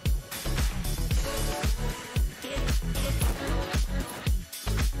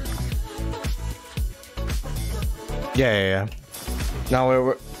 Yeah.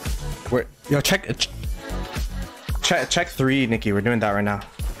 No, we're yo, check 3, Nikki. We're doing that right now.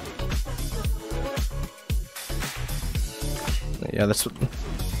 Yeah, that's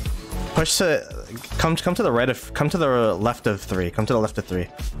push to come to the right of come to the left of 3. Come to the left of 3.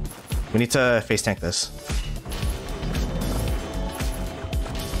 We need to face tank this.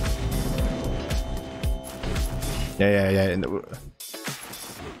 Yeah.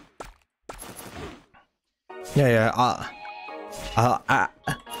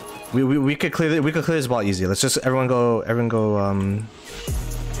 We could clear this ball easy. Let's just everyone go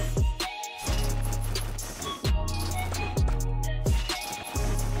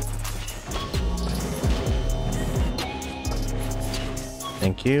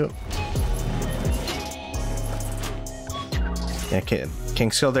Thank you. Yeah,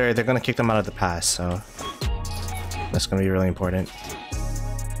 King's still there. They're gonna kick them out of the pass, so that's gonna be really important.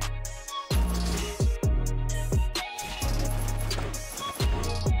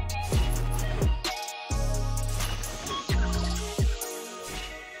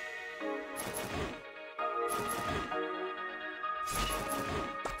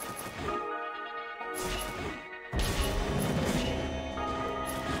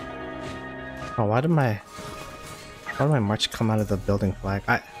 Oh, why did my march come out of the building flag?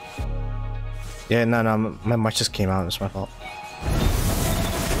 Yeah, no, my march just came out. It's my fault.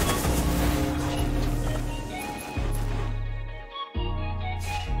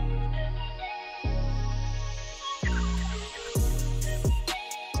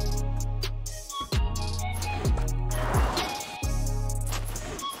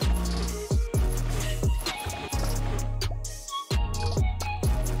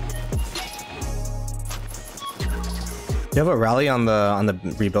 Do you have a rally on the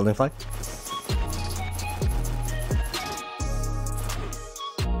rebuilding flag?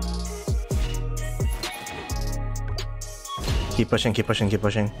 Keep pushing.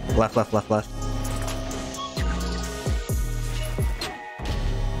 Left.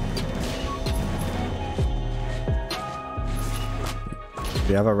 Do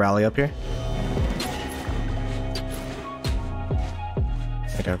you have a rally up here?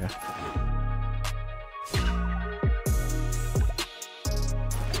 Okay.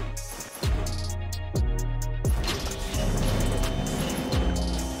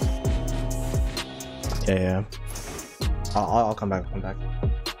 Yeah. I'll come back.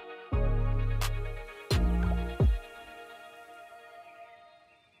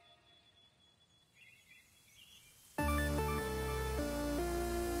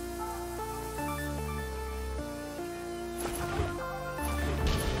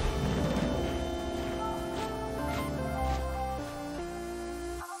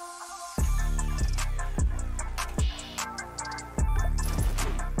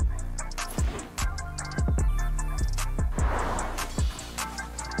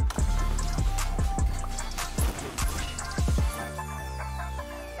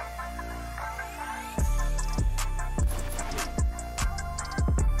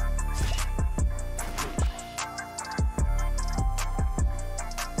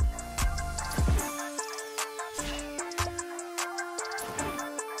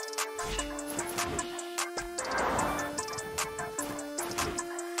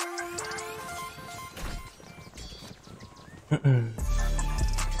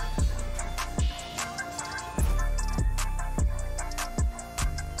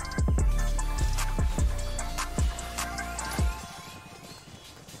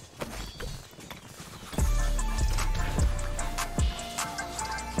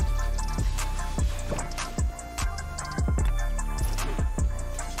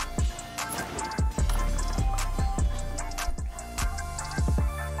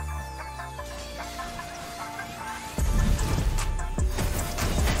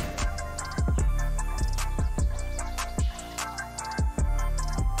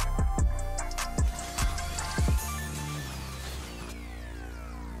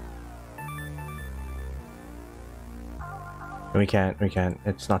 We can't.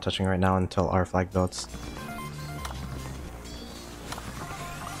 It's not touching right now until our flag builds.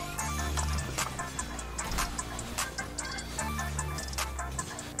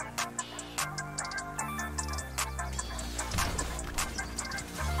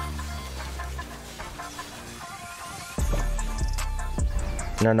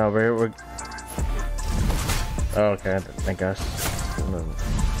 No, we're... Oh, okay, I guess.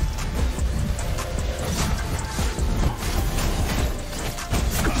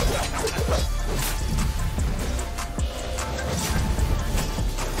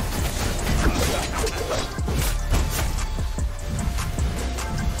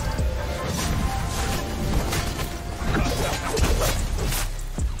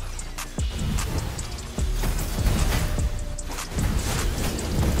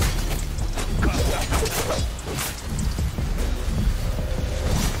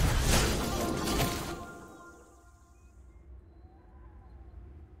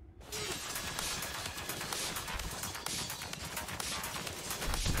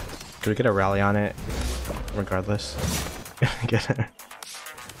 Do we get a rally on it? Regardless. Get it.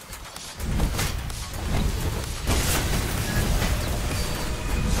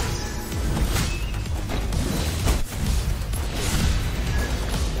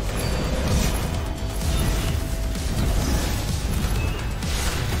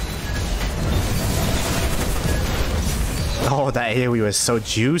 Oh, that AoE was so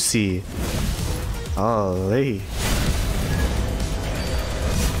juicy. Holy.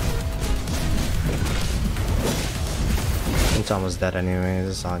 It's almost dead anyways,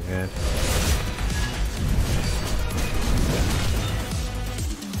 it's all good.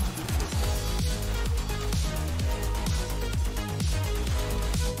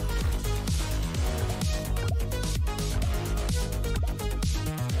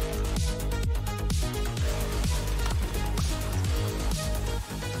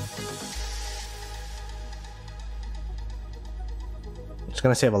 It's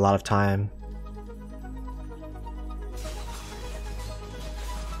gonna save a lot of time.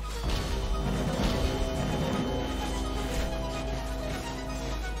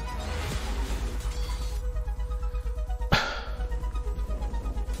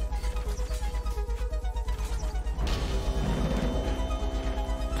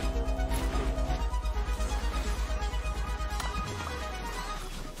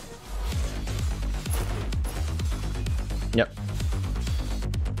 Yep.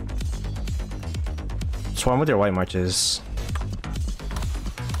 Swarm with your white marches.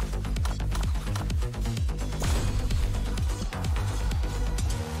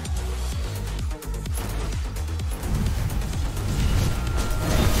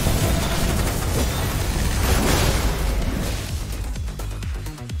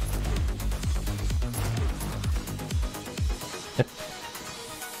 Yep.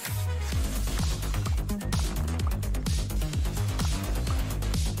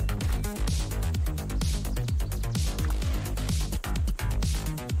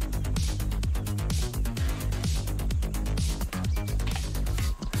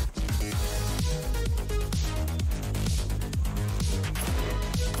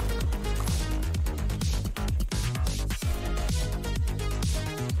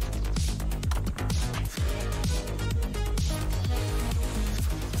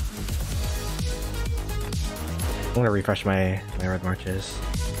 I'm gonna refresh my red marches.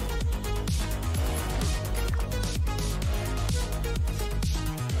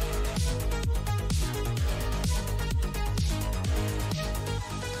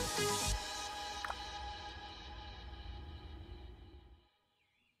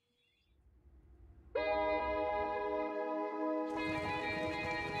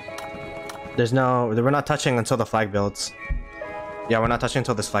 We're not touching until the flag builds. Yeah, we're not touching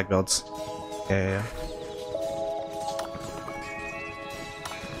until this flag builds. Yeah.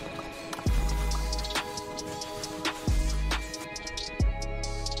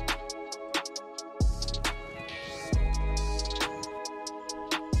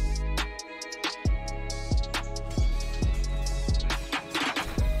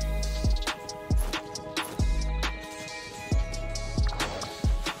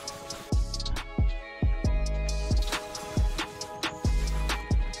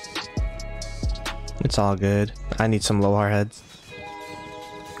 It's all good. I need some low hard heads.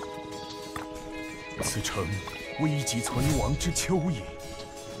 此城危急存亡之秋也。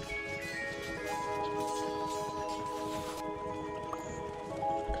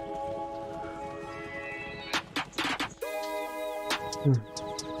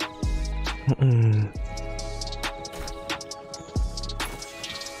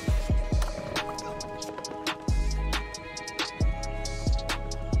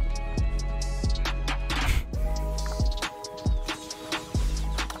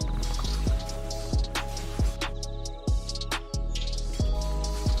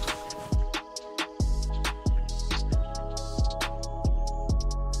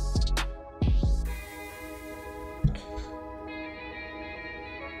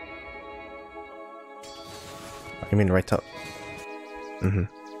You mean right to? Mm-hmm.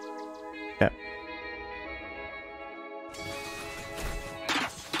 Yeah.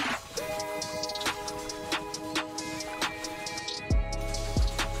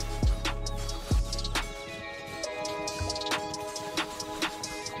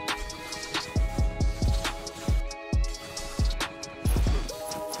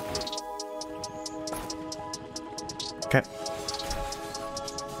 Okay.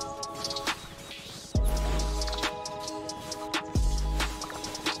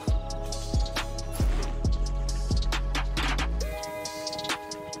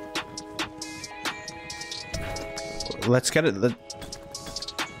 Let's get it.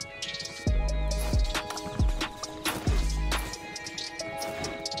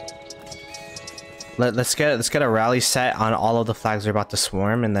 Let's get a rally set on all of the flags we're about to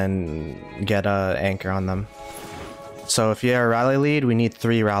swarm, and then get a anchor on them. So if you're a rally lead, we need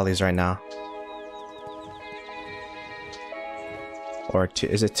 3 rallies right now. Or 2?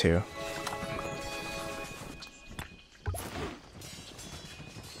 Is it 2?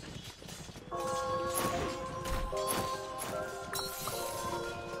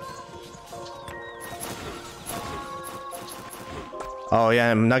 Oh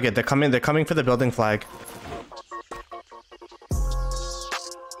yeah, Nugget, they're coming for the building flag.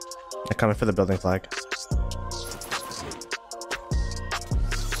 They're coming for the building flag.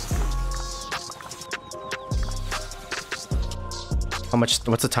 How much,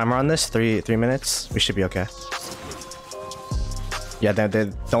 what's the timer on this? 3 minutes? We should be okay. Yeah,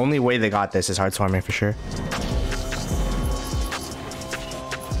 the only way they got this is hard swarming for sure.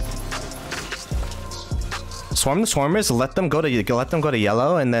 Swarm the swarmers, let them go to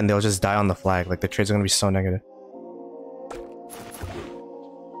yellow, and then they'll just die on the flag. Like the trades are gonna be so negative.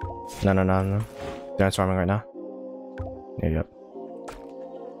 No. They're not swarming right now. Yeah, yep.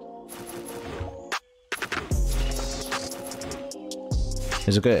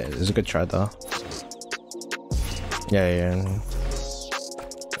 It's a good try though. Yeah.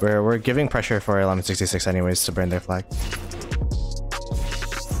 We're giving pressure for 1166 anyways to burn their flag.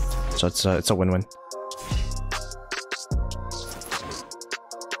 So it's a win-win.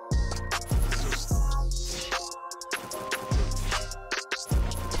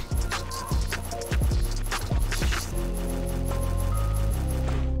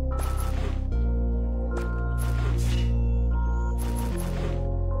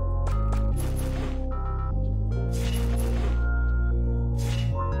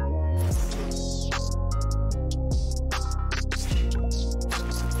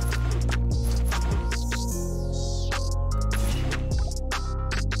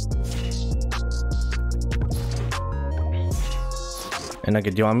 And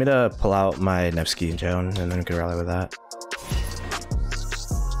Nugget, do you want me to pull out my Nevsky and Joan and then we can rally with that?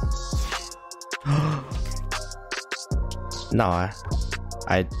 No,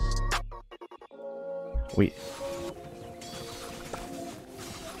 we.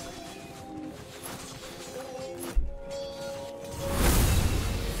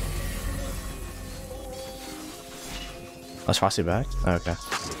 Oh, is Frosty back? Oh, okay.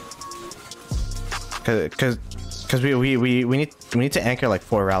 Cause we need to anchor like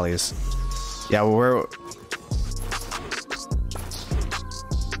 4 rallies. Yeah, we're.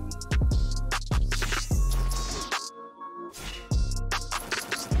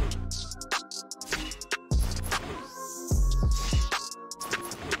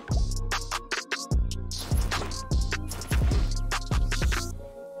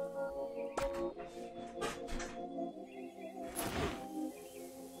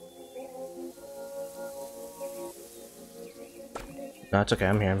 No, it's okay.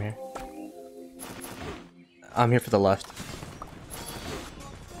 I'm here. I'm here for the left.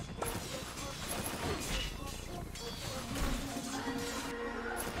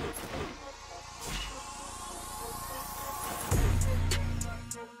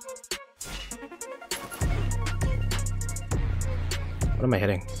 What am I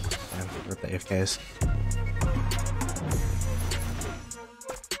hitting? Damn, rip the AFKs.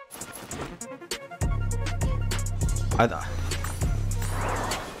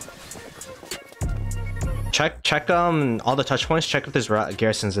 Check all the touch points. Check if there's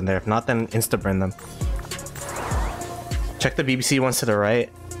garrisons in there. If not, then insta burn them. Check the BBC ones to the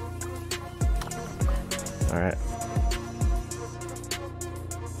right. All right.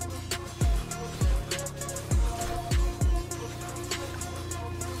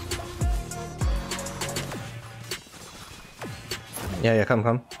 Yeah,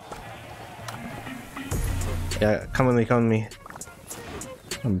 come. Yeah, come with me.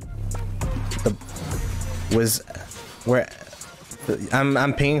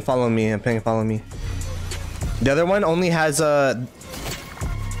 I'm pinging, follow me. The other one only has a...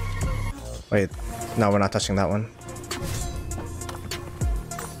 Wait, no, we're not touching that one.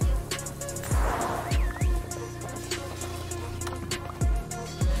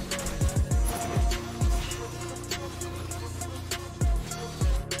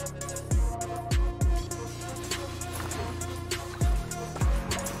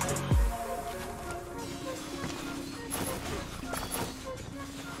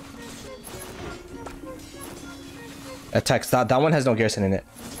 Text, that one has no garrison in it.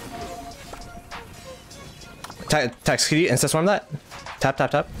 Text, can you insta-swarm that? Tap,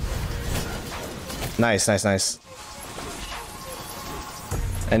 tap, tap. Nice, nice, nice.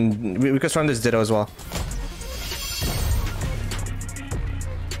 And we could swarm this Ditto as well.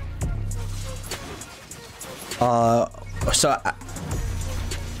 So...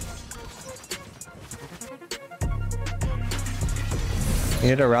 We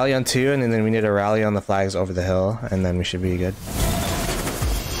need a rally on 2, and then we need a rally on the flags over the hill, and then we should be good.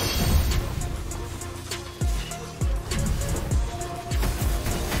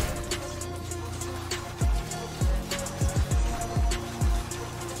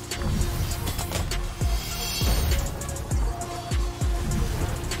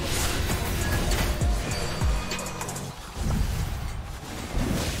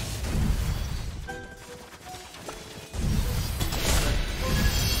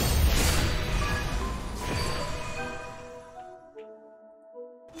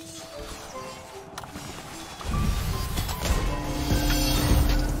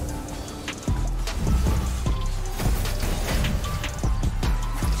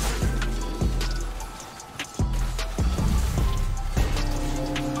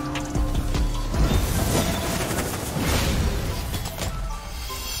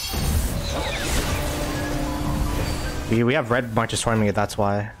 We have red marches swarming it, that's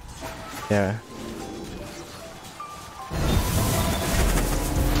why. Yeah.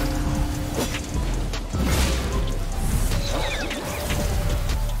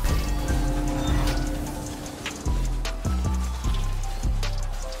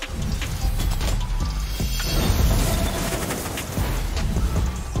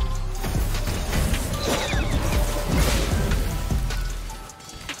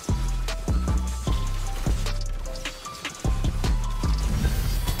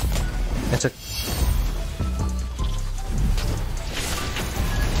 It's a...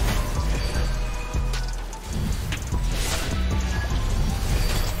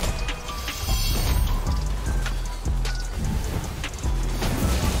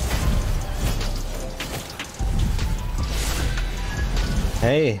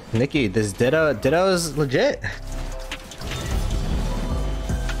 Hey, Nikki, this Ditto is legit.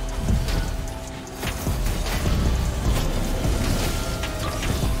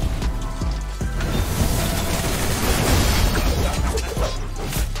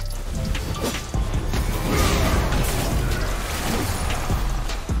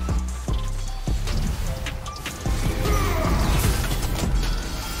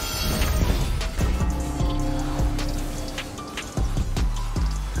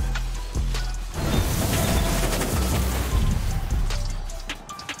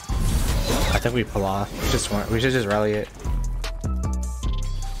 I think we pull off. We should just rally it.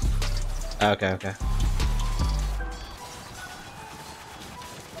 Okay, okay.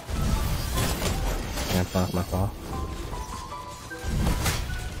 Yeah, fuck my fall.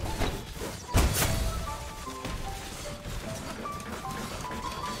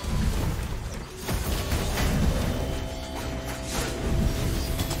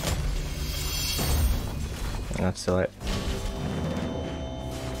 That's still it.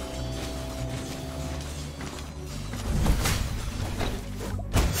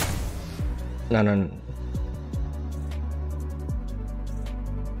 No, no, no.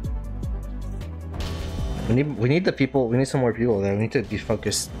 We need the people. We need some more people there. We need to be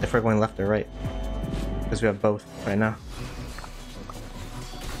focused if we're going left or right, because we have both right now.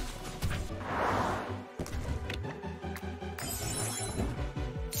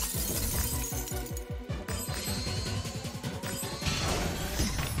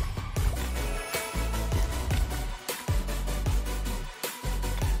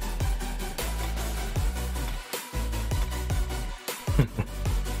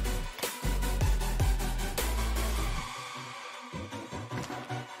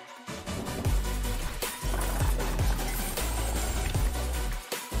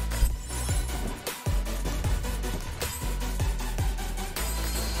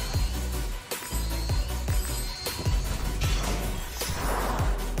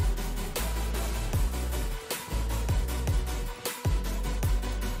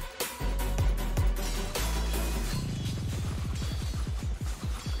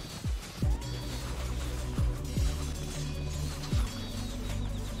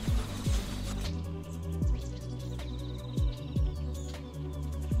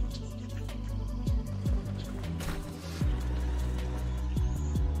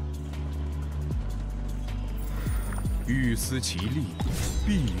 欲思其利，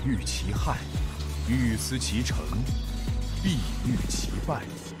必虑其害；欲思其成，必虑其败。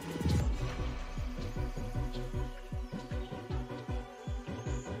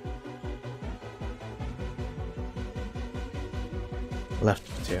 Left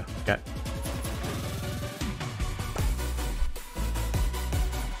 2. Okay.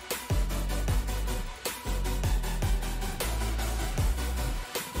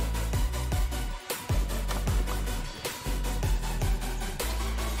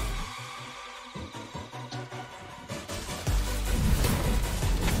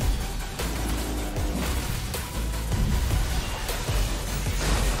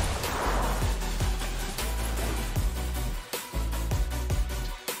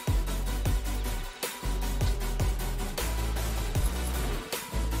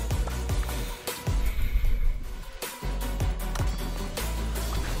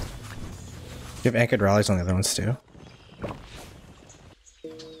 You have anchored rallies on the other ones too.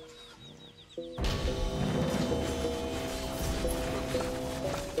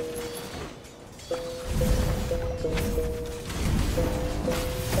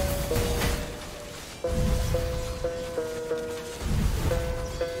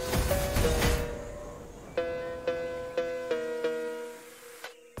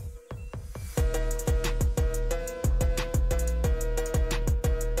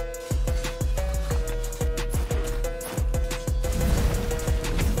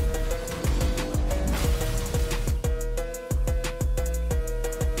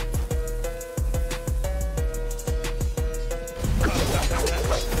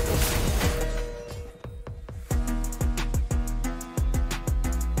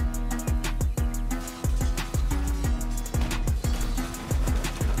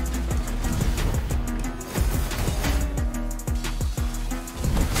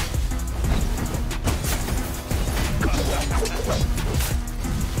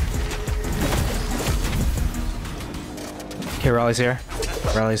 Okay, rally's here.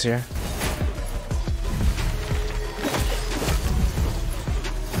 Rally's here.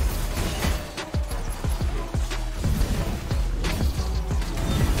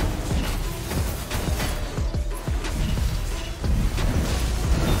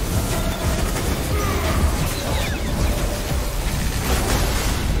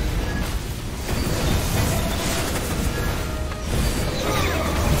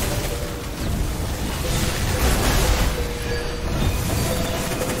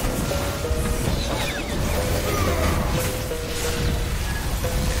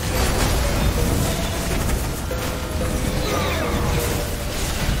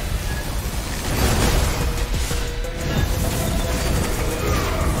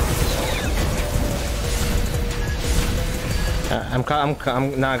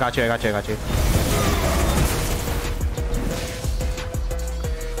 No, I got you, I got you.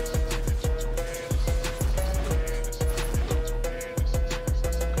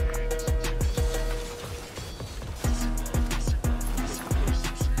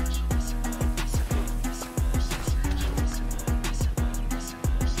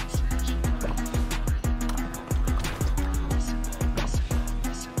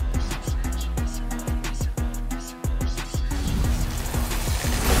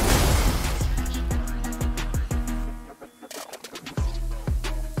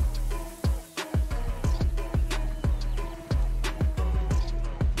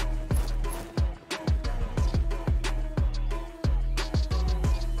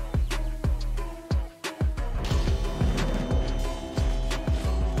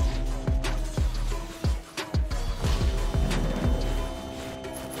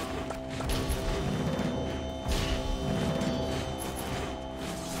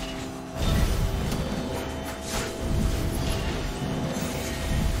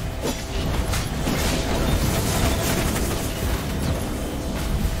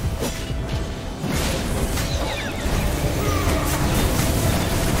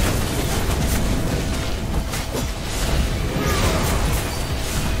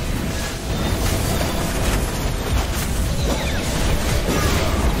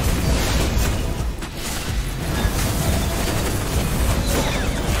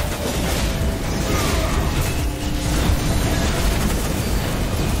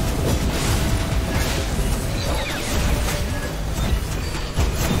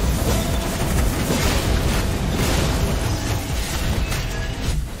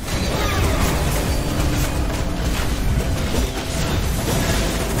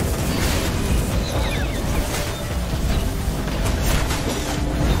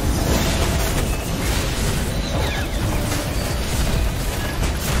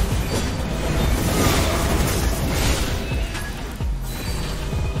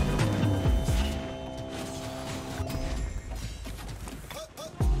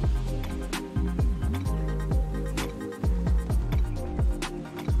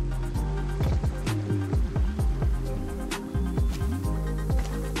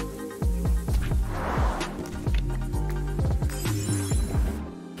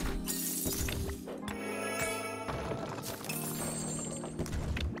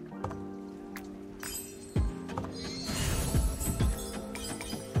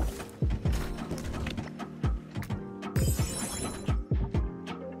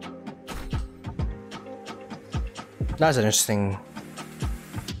 That was an interesting...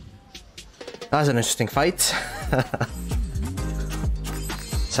 That was an interesting fight.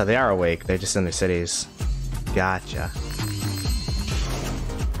 So they are awake, they're just in their cities. Gotcha.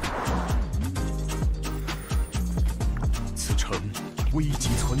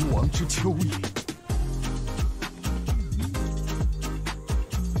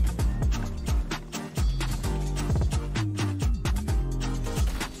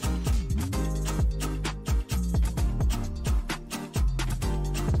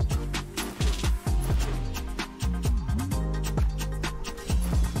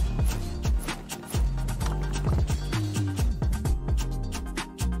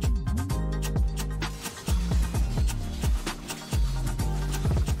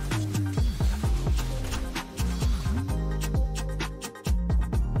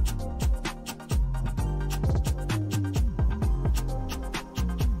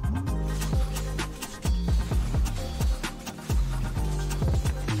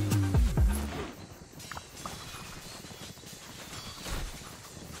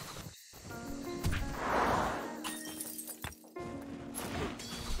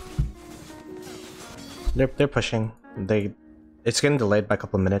 They're pushing. It's getting delayed by a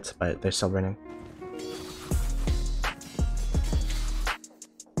couple of minutes, but they're still running.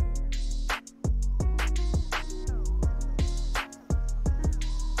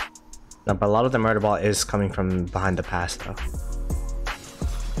 No, but a lot of the murder ball is coming from behind the pass, though.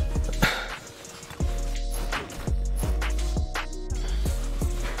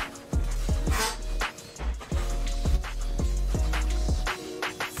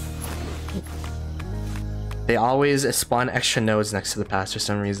 They always spawn extra nodes next to the pass for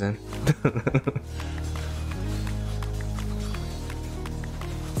some reason.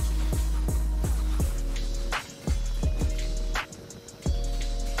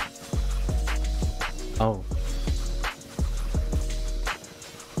 Oh.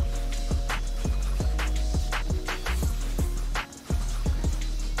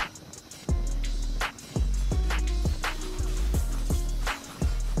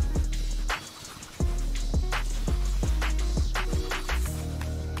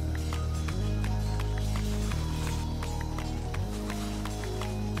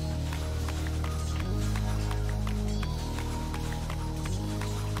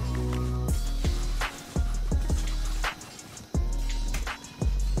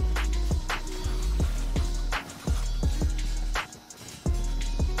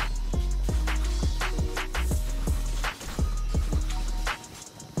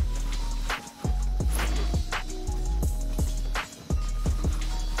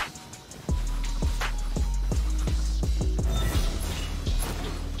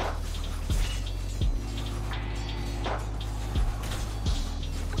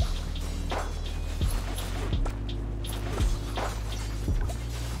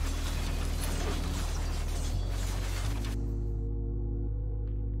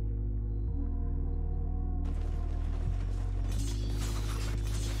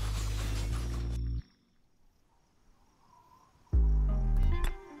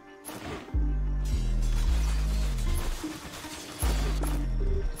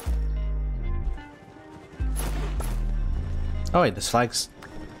 Oh wait, this flag's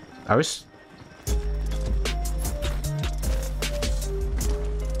ours?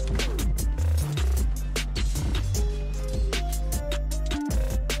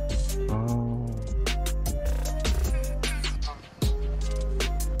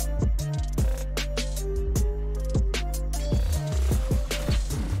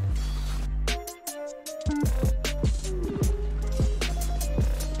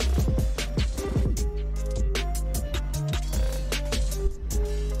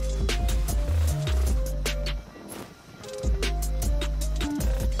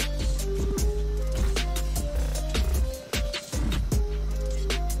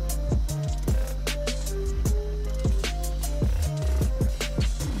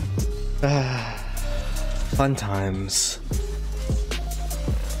 Fun times.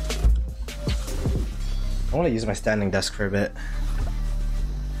 I want to use my standing desk for a bit.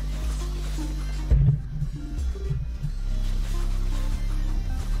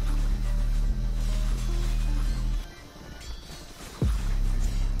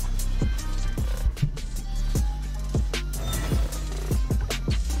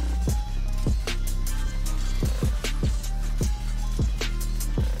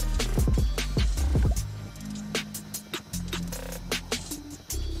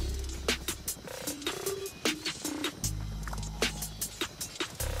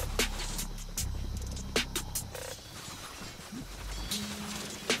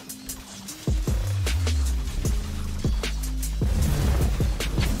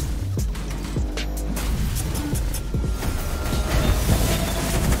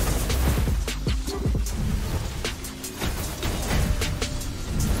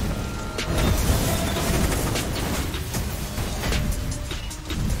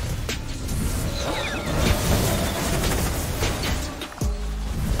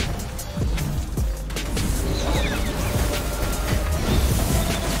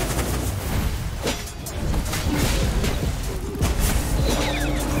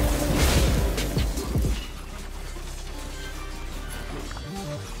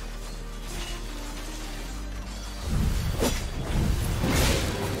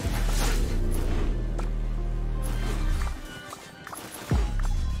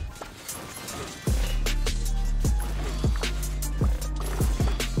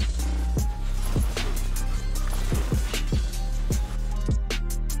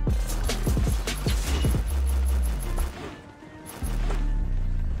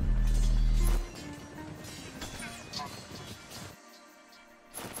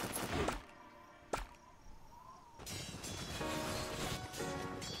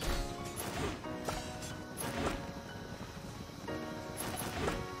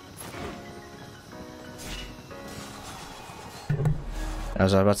 I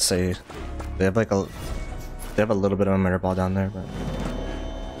was about to say they have like they have a little bit of a murder ball down there, but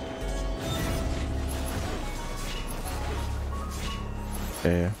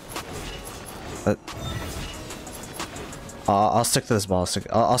yeah. But I'll stick to this ball.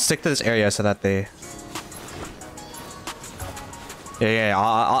 I'll stick to this area so that they. Yeah.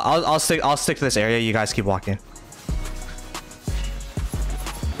 I'll stick to this area. You guys keep walking.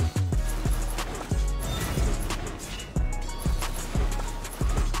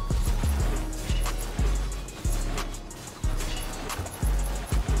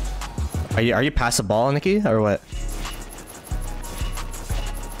 Are you past the ball, Nikki, or what?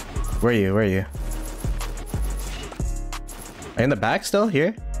 Where are you? Where are you? Are you in the back still?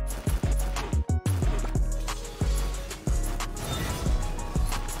 Here?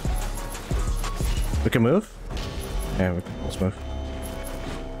 We can move? Yeah, let's move.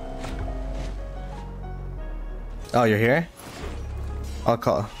 Oh, you're here? I'll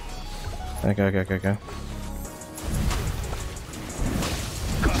call. Okay.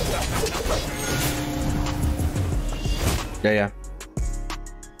 Yeah.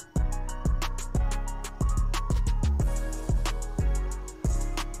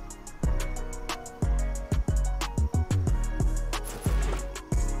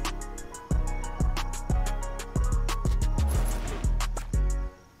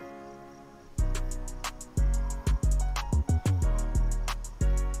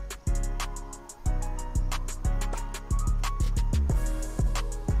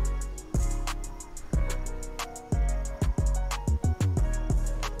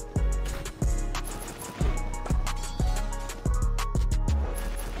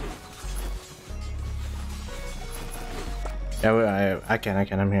 Yeah, I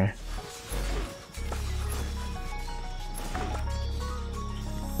can, I'm here.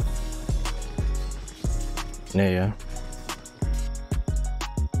 Yeah.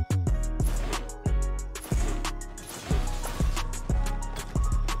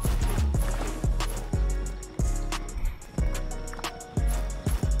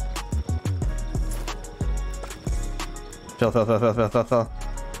 Fill.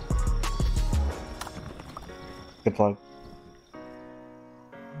 Good plug.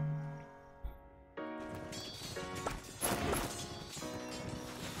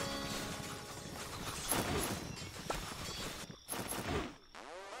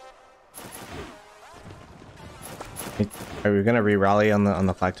 Are we gonna re-rally on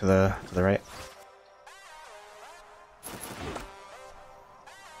the flag to the right?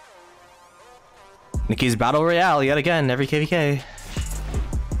 Nikki's Battle Royale yet again, every KVK.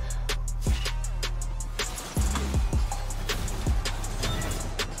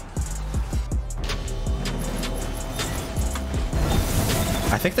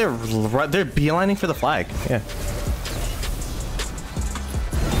 I think they're beelining for the flag. Yeah.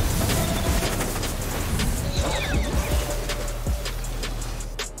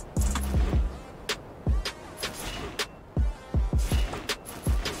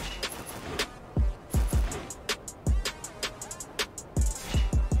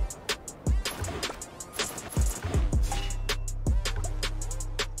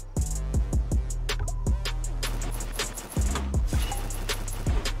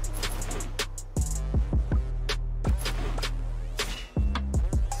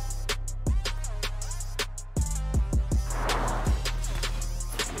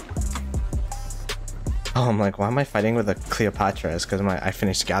 Oh, I'm like, why am I fighting with a Cleopatra? It's because I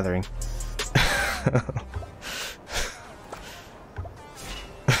finished gathering.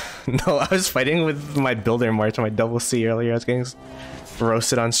 No, I was fighting with my Builder March, my double C earlier. I was getting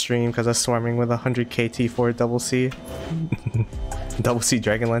roasted on stream because I was swarming with 100 KT for double C. Double C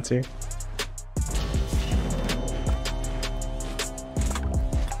Dragon Lancer.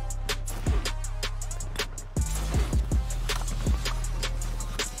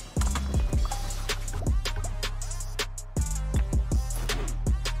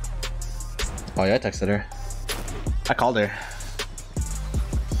 Oh yeah, I texted her. I called her.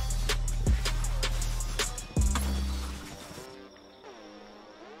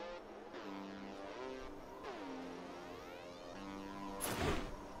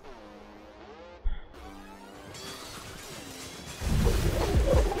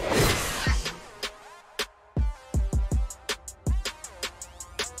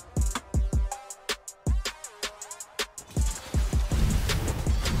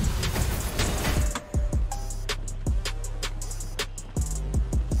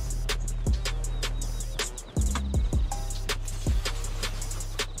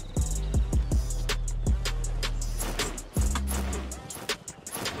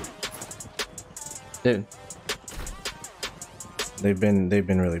 Dude. They've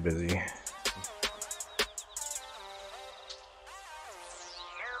been really busy.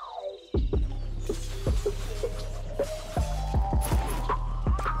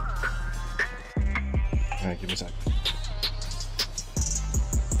 Alright, give me a sec.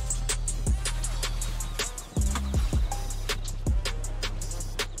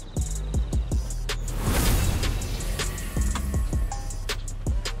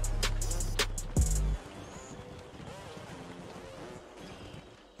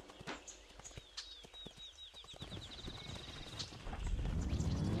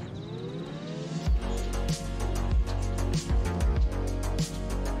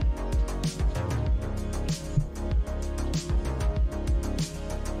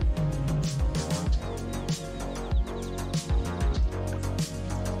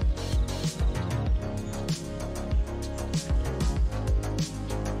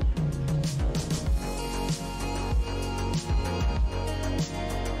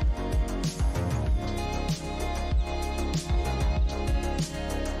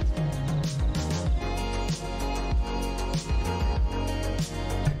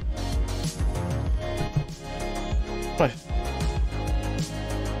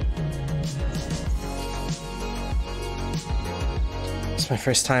 It's my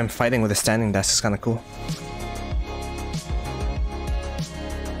first time fighting with a standing desk. It's kind of cool.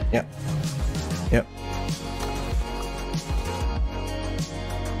 Yep. Yep.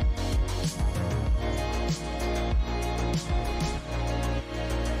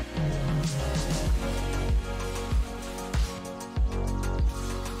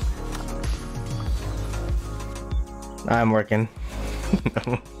 I'm working.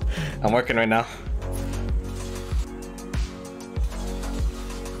 I'm working right now.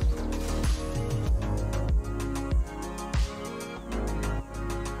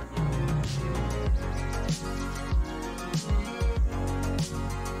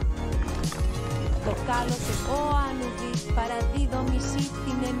 Το κάλος εγώ ανουβή παραδίδω μισή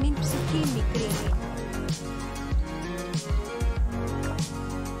την εμήν ψυχή μικρή.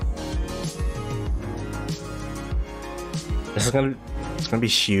 It's gonna be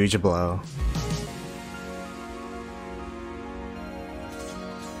huge blow.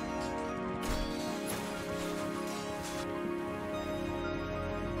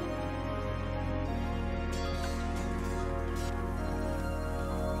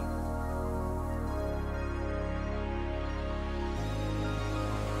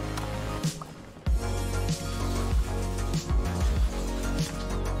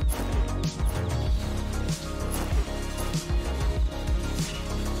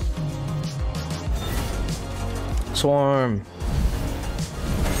 Swarm.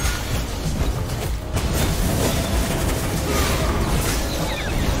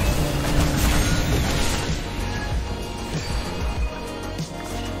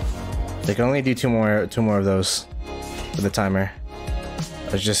 They can only do two more of those for the timer.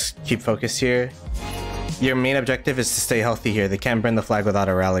 Let's just keep focused here. Your main objective is to stay healthy here. They can't burn the flag without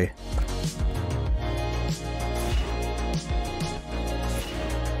a rally.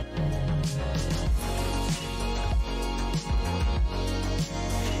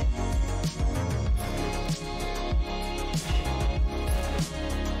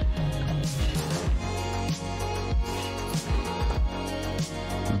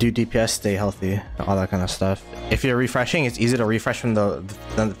 Do DPS, stay healthy, all that kind of stuff. If you're refreshing, it's easy to refresh from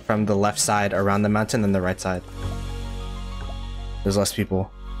the left side around the mountain than the right side. There's less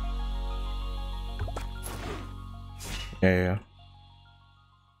people. Yeah.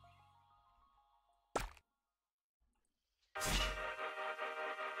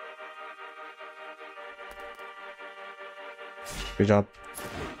 Good job.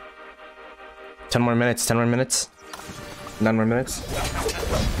 10 more minutes, 10 more minutes. 9 more minutes.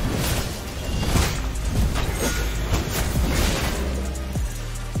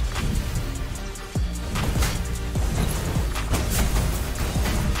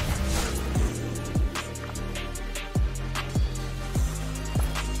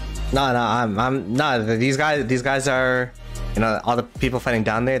 No, I'm not. These guys are, you know, all the people fighting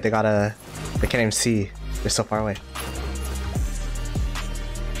down there. They can't even see. They're so far away.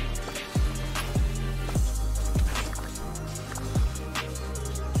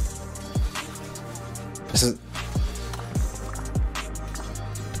 This is.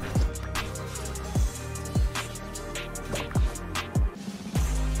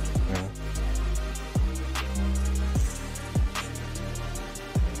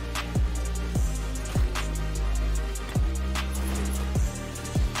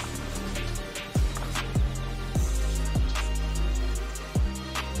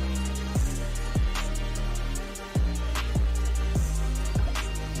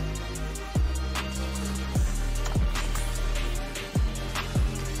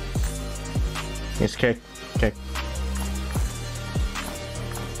 He's kick. Kick.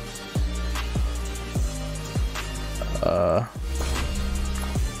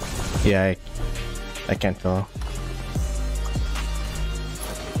 Yeah, I can't tell.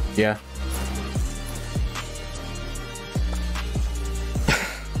 Yeah.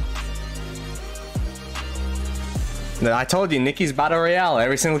 I told you, Nikki's Battle Royale,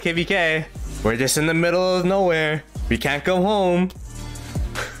 every single KVK. We're just in the middle of nowhere. We can't go home.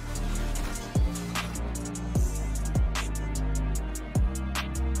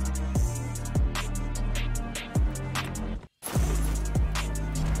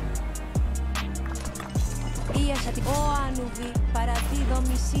 Ω άνουβη, παραδίδω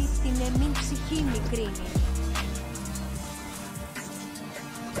μισή την εμήν ψυχή μικρήνη.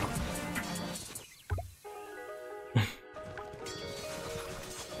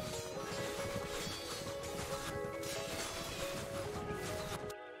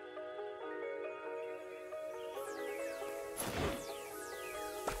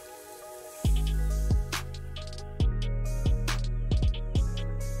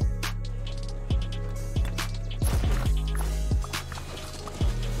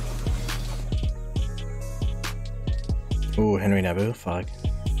 Ooh, Henry Nabu, fuck.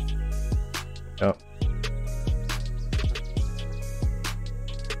 Oh.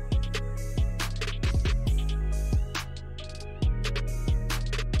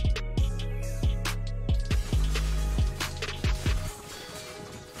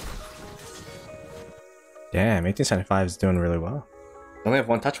 Damn, 1875 is doing really well. I only have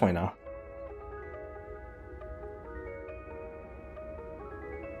one touch point now.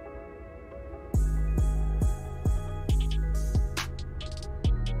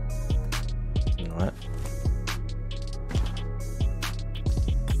 What?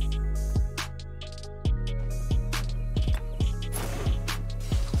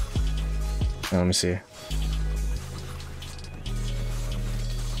 Let me see.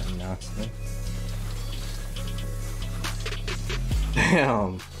 Announcement.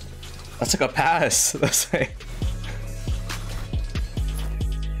 Damn, that's like a pass. That's like.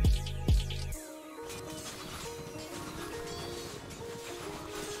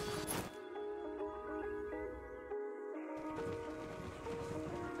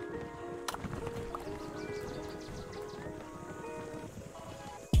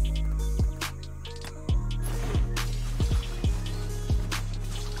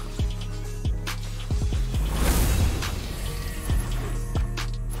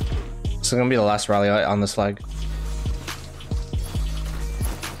 This is gonna be the last rally on this flag.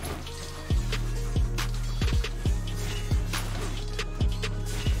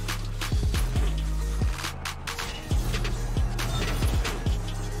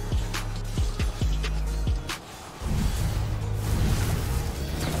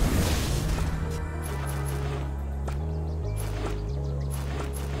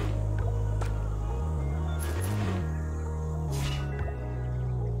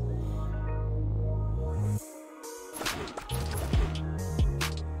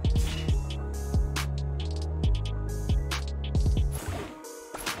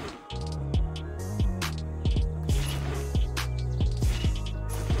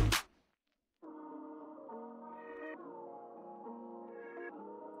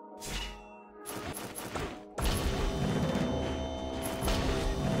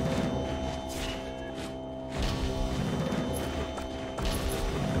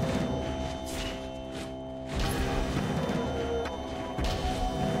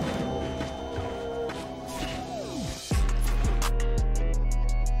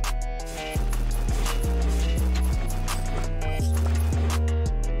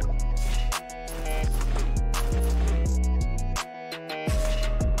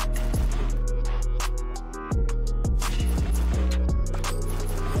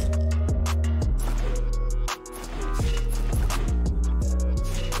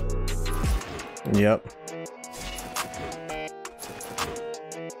 Yep.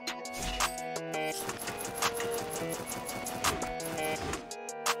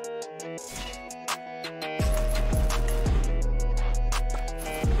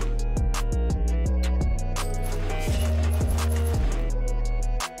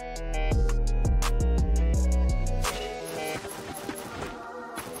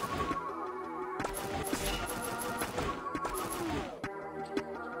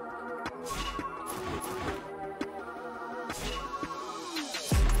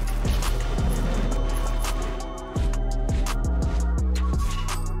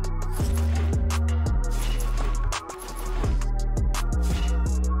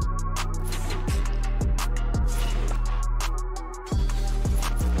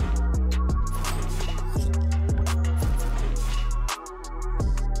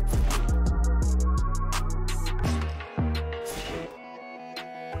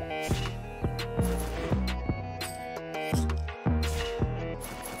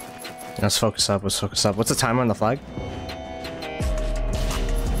 Let's focus up. Let's focus up. What's the timer on the flag?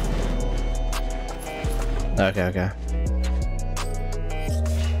 Okay, okay.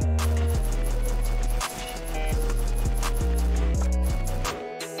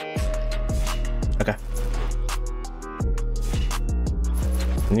 Okay.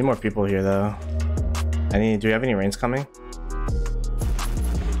 I need more people here though. Do we have any rains coming?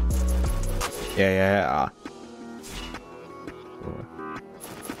 Yeah.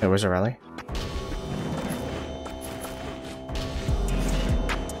 Hey, where's the rally?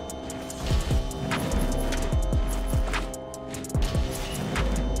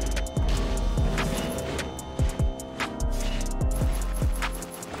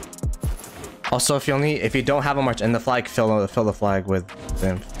 Also, if you don't have a march in the flag, fill the flag with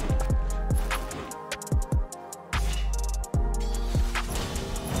them.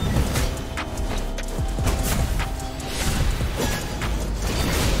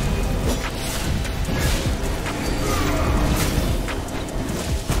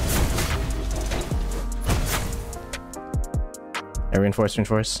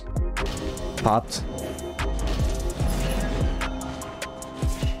 Reinforce. Popped.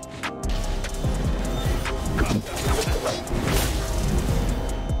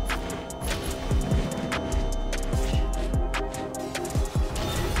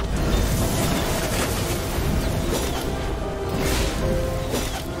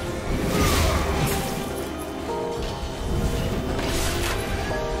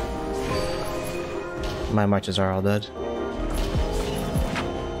 My marches are all dead.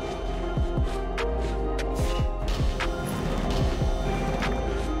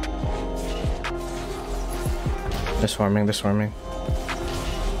 They're swarming.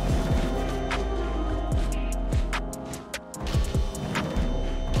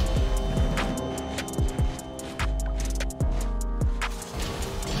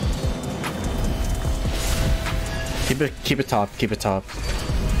 Keep it top.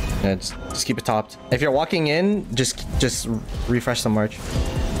 Yeah, just keep it topped. If you're walking in, just refresh the march.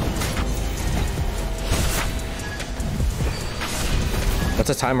 What's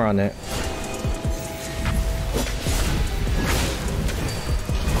the timer on it?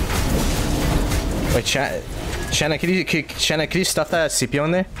 Wait, Shanna, could you stuff that CPO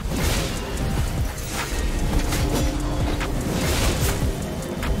in there?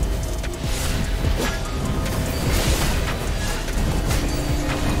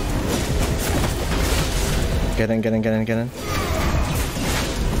 Get in.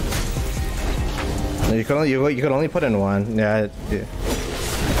 No, you could only put in one. Yeah.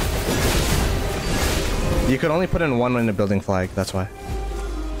 You could only put in one in the building flag. That's why.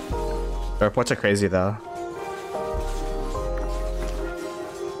 The reports are crazy though.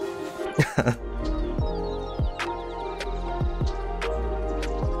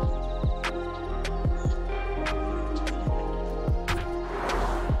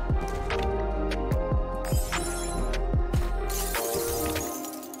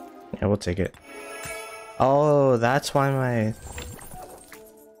 Yeah, we'll take it. Oh, that's why my...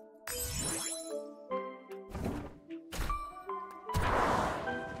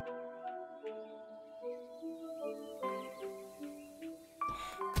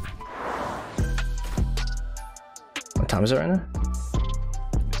 What time is it right now?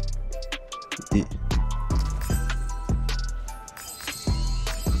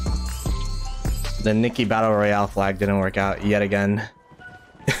 The Nikki Battle Royale flag didn't work out yet again.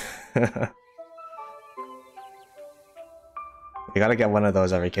 You gotta get one of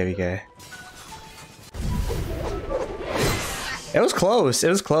those every KVK. It was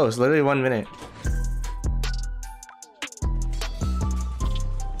close. Literally 1 minute.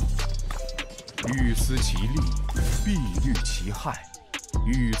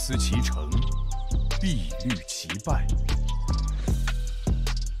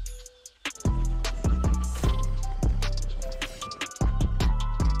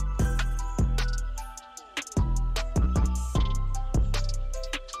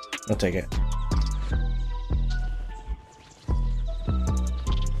 I'll take it.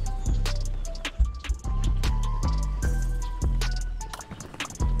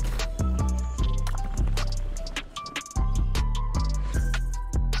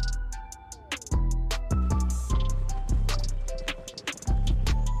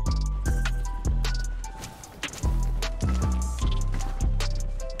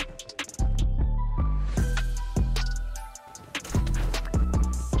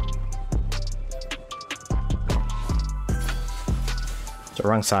 The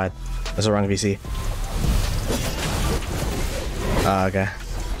wrong side. That's the wrong VC. Okay.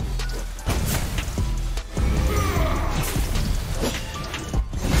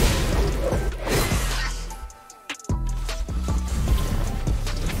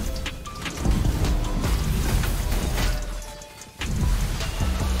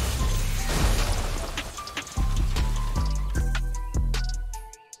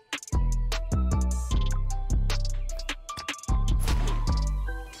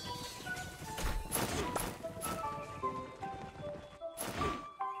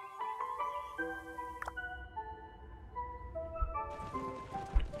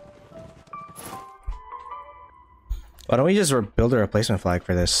 Why don't we just build a replacement flag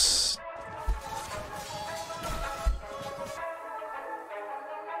for this?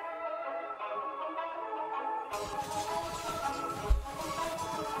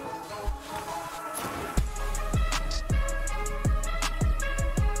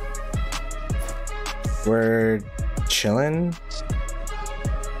 We're chilling.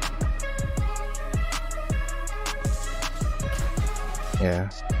 Yeah.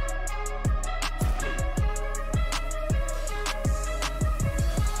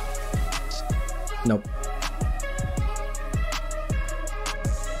 Nope.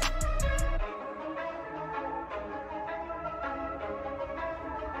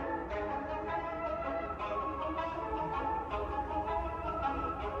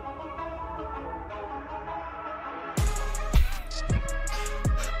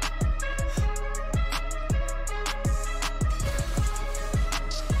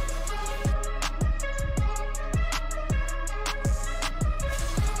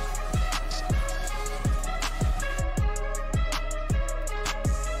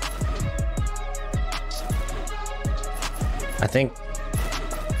 I think.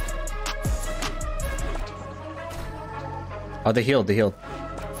 Oh, they healed. They healed.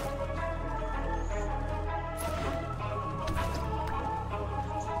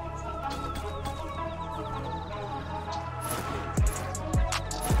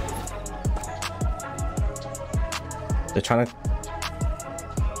 They're trying to.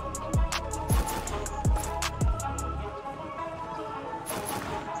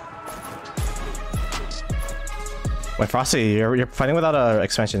 Wait, Frosty, you're fighting without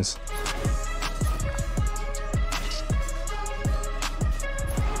expansions.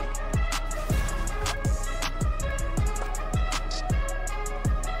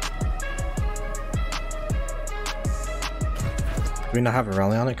 Do we not have a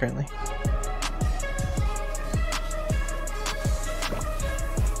rally on it currently?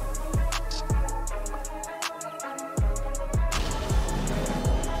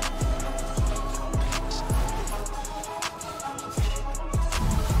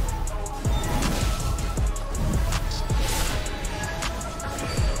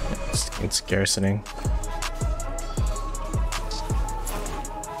 It's garrisoning.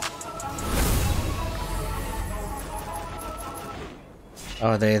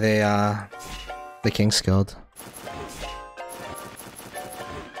 Oh, the King's Guild.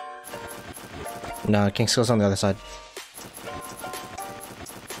 No, King's Guild's on the other side.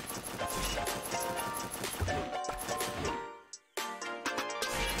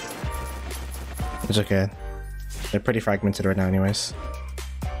 It's okay. They're pretty fragmented right now anyways.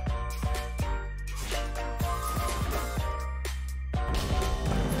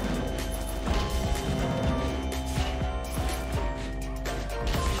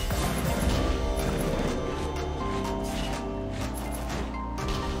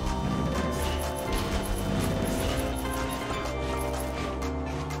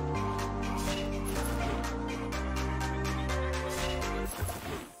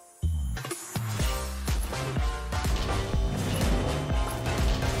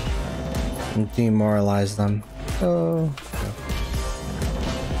 Demoralize them. Oh.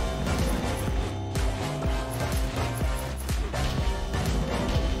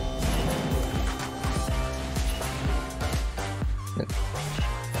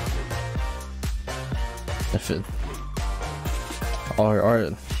 If it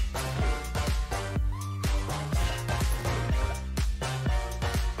or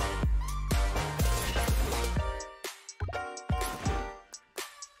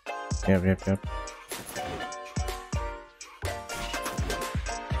Yep.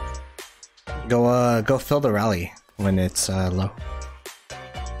 Go fill the rally when it's low.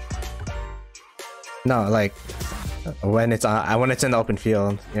 No, like when it's in the open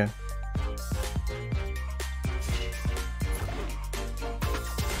field. Yeah.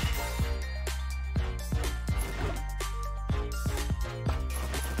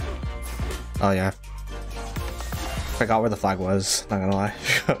 Oh yeah. Forgot where the flag was, not gonna lie.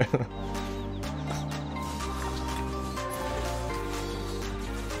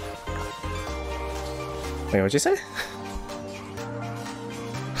 Wait, what'd you say?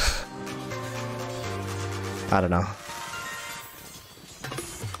 I don't know.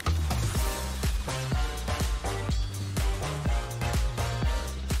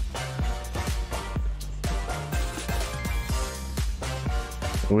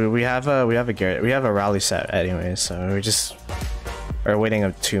 We have a rally set anyways, so we're waiting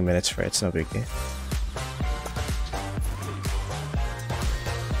up 2 minutes for it. It's no big deal.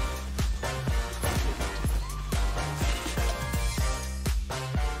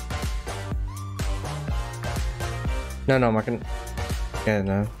 No, Markin. Yeah,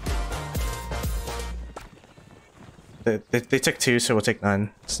 no. They took 2, so we'll take 9.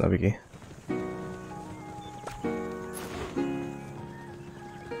 It's no biggie.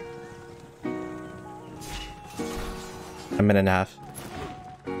 A minute and a half.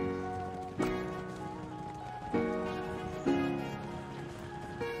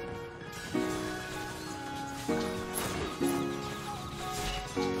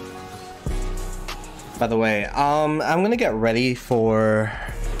 By the way, I'm gonna get ready for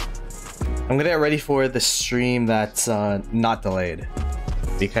the stream that's not delayed,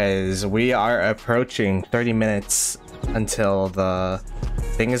 because we are approaching 30 minutes until the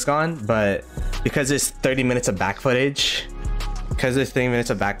thing is gone. But because it's 30 minutes of back footage, I'm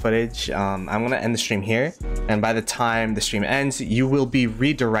gonna end the stream here, and by the time the stream ends, you will be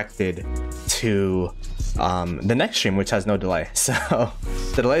redirected to the next stream, which has no delay. So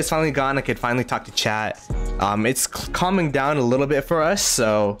the delay is finally gone. I could finally talk to chat. It's calming down a little bit for us,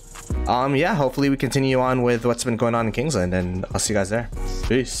 so yeah, hopefully we continue on with what's been going on in Kingsland, and I'll see you guys there.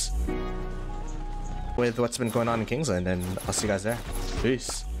 Peace. With what's been going on in Kingsland, and I'll see you guys there.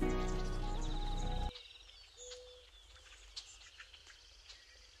 Peace.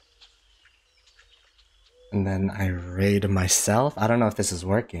 And then I raid myself. I don't know if this is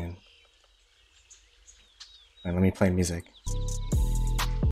working. Right, let me play music.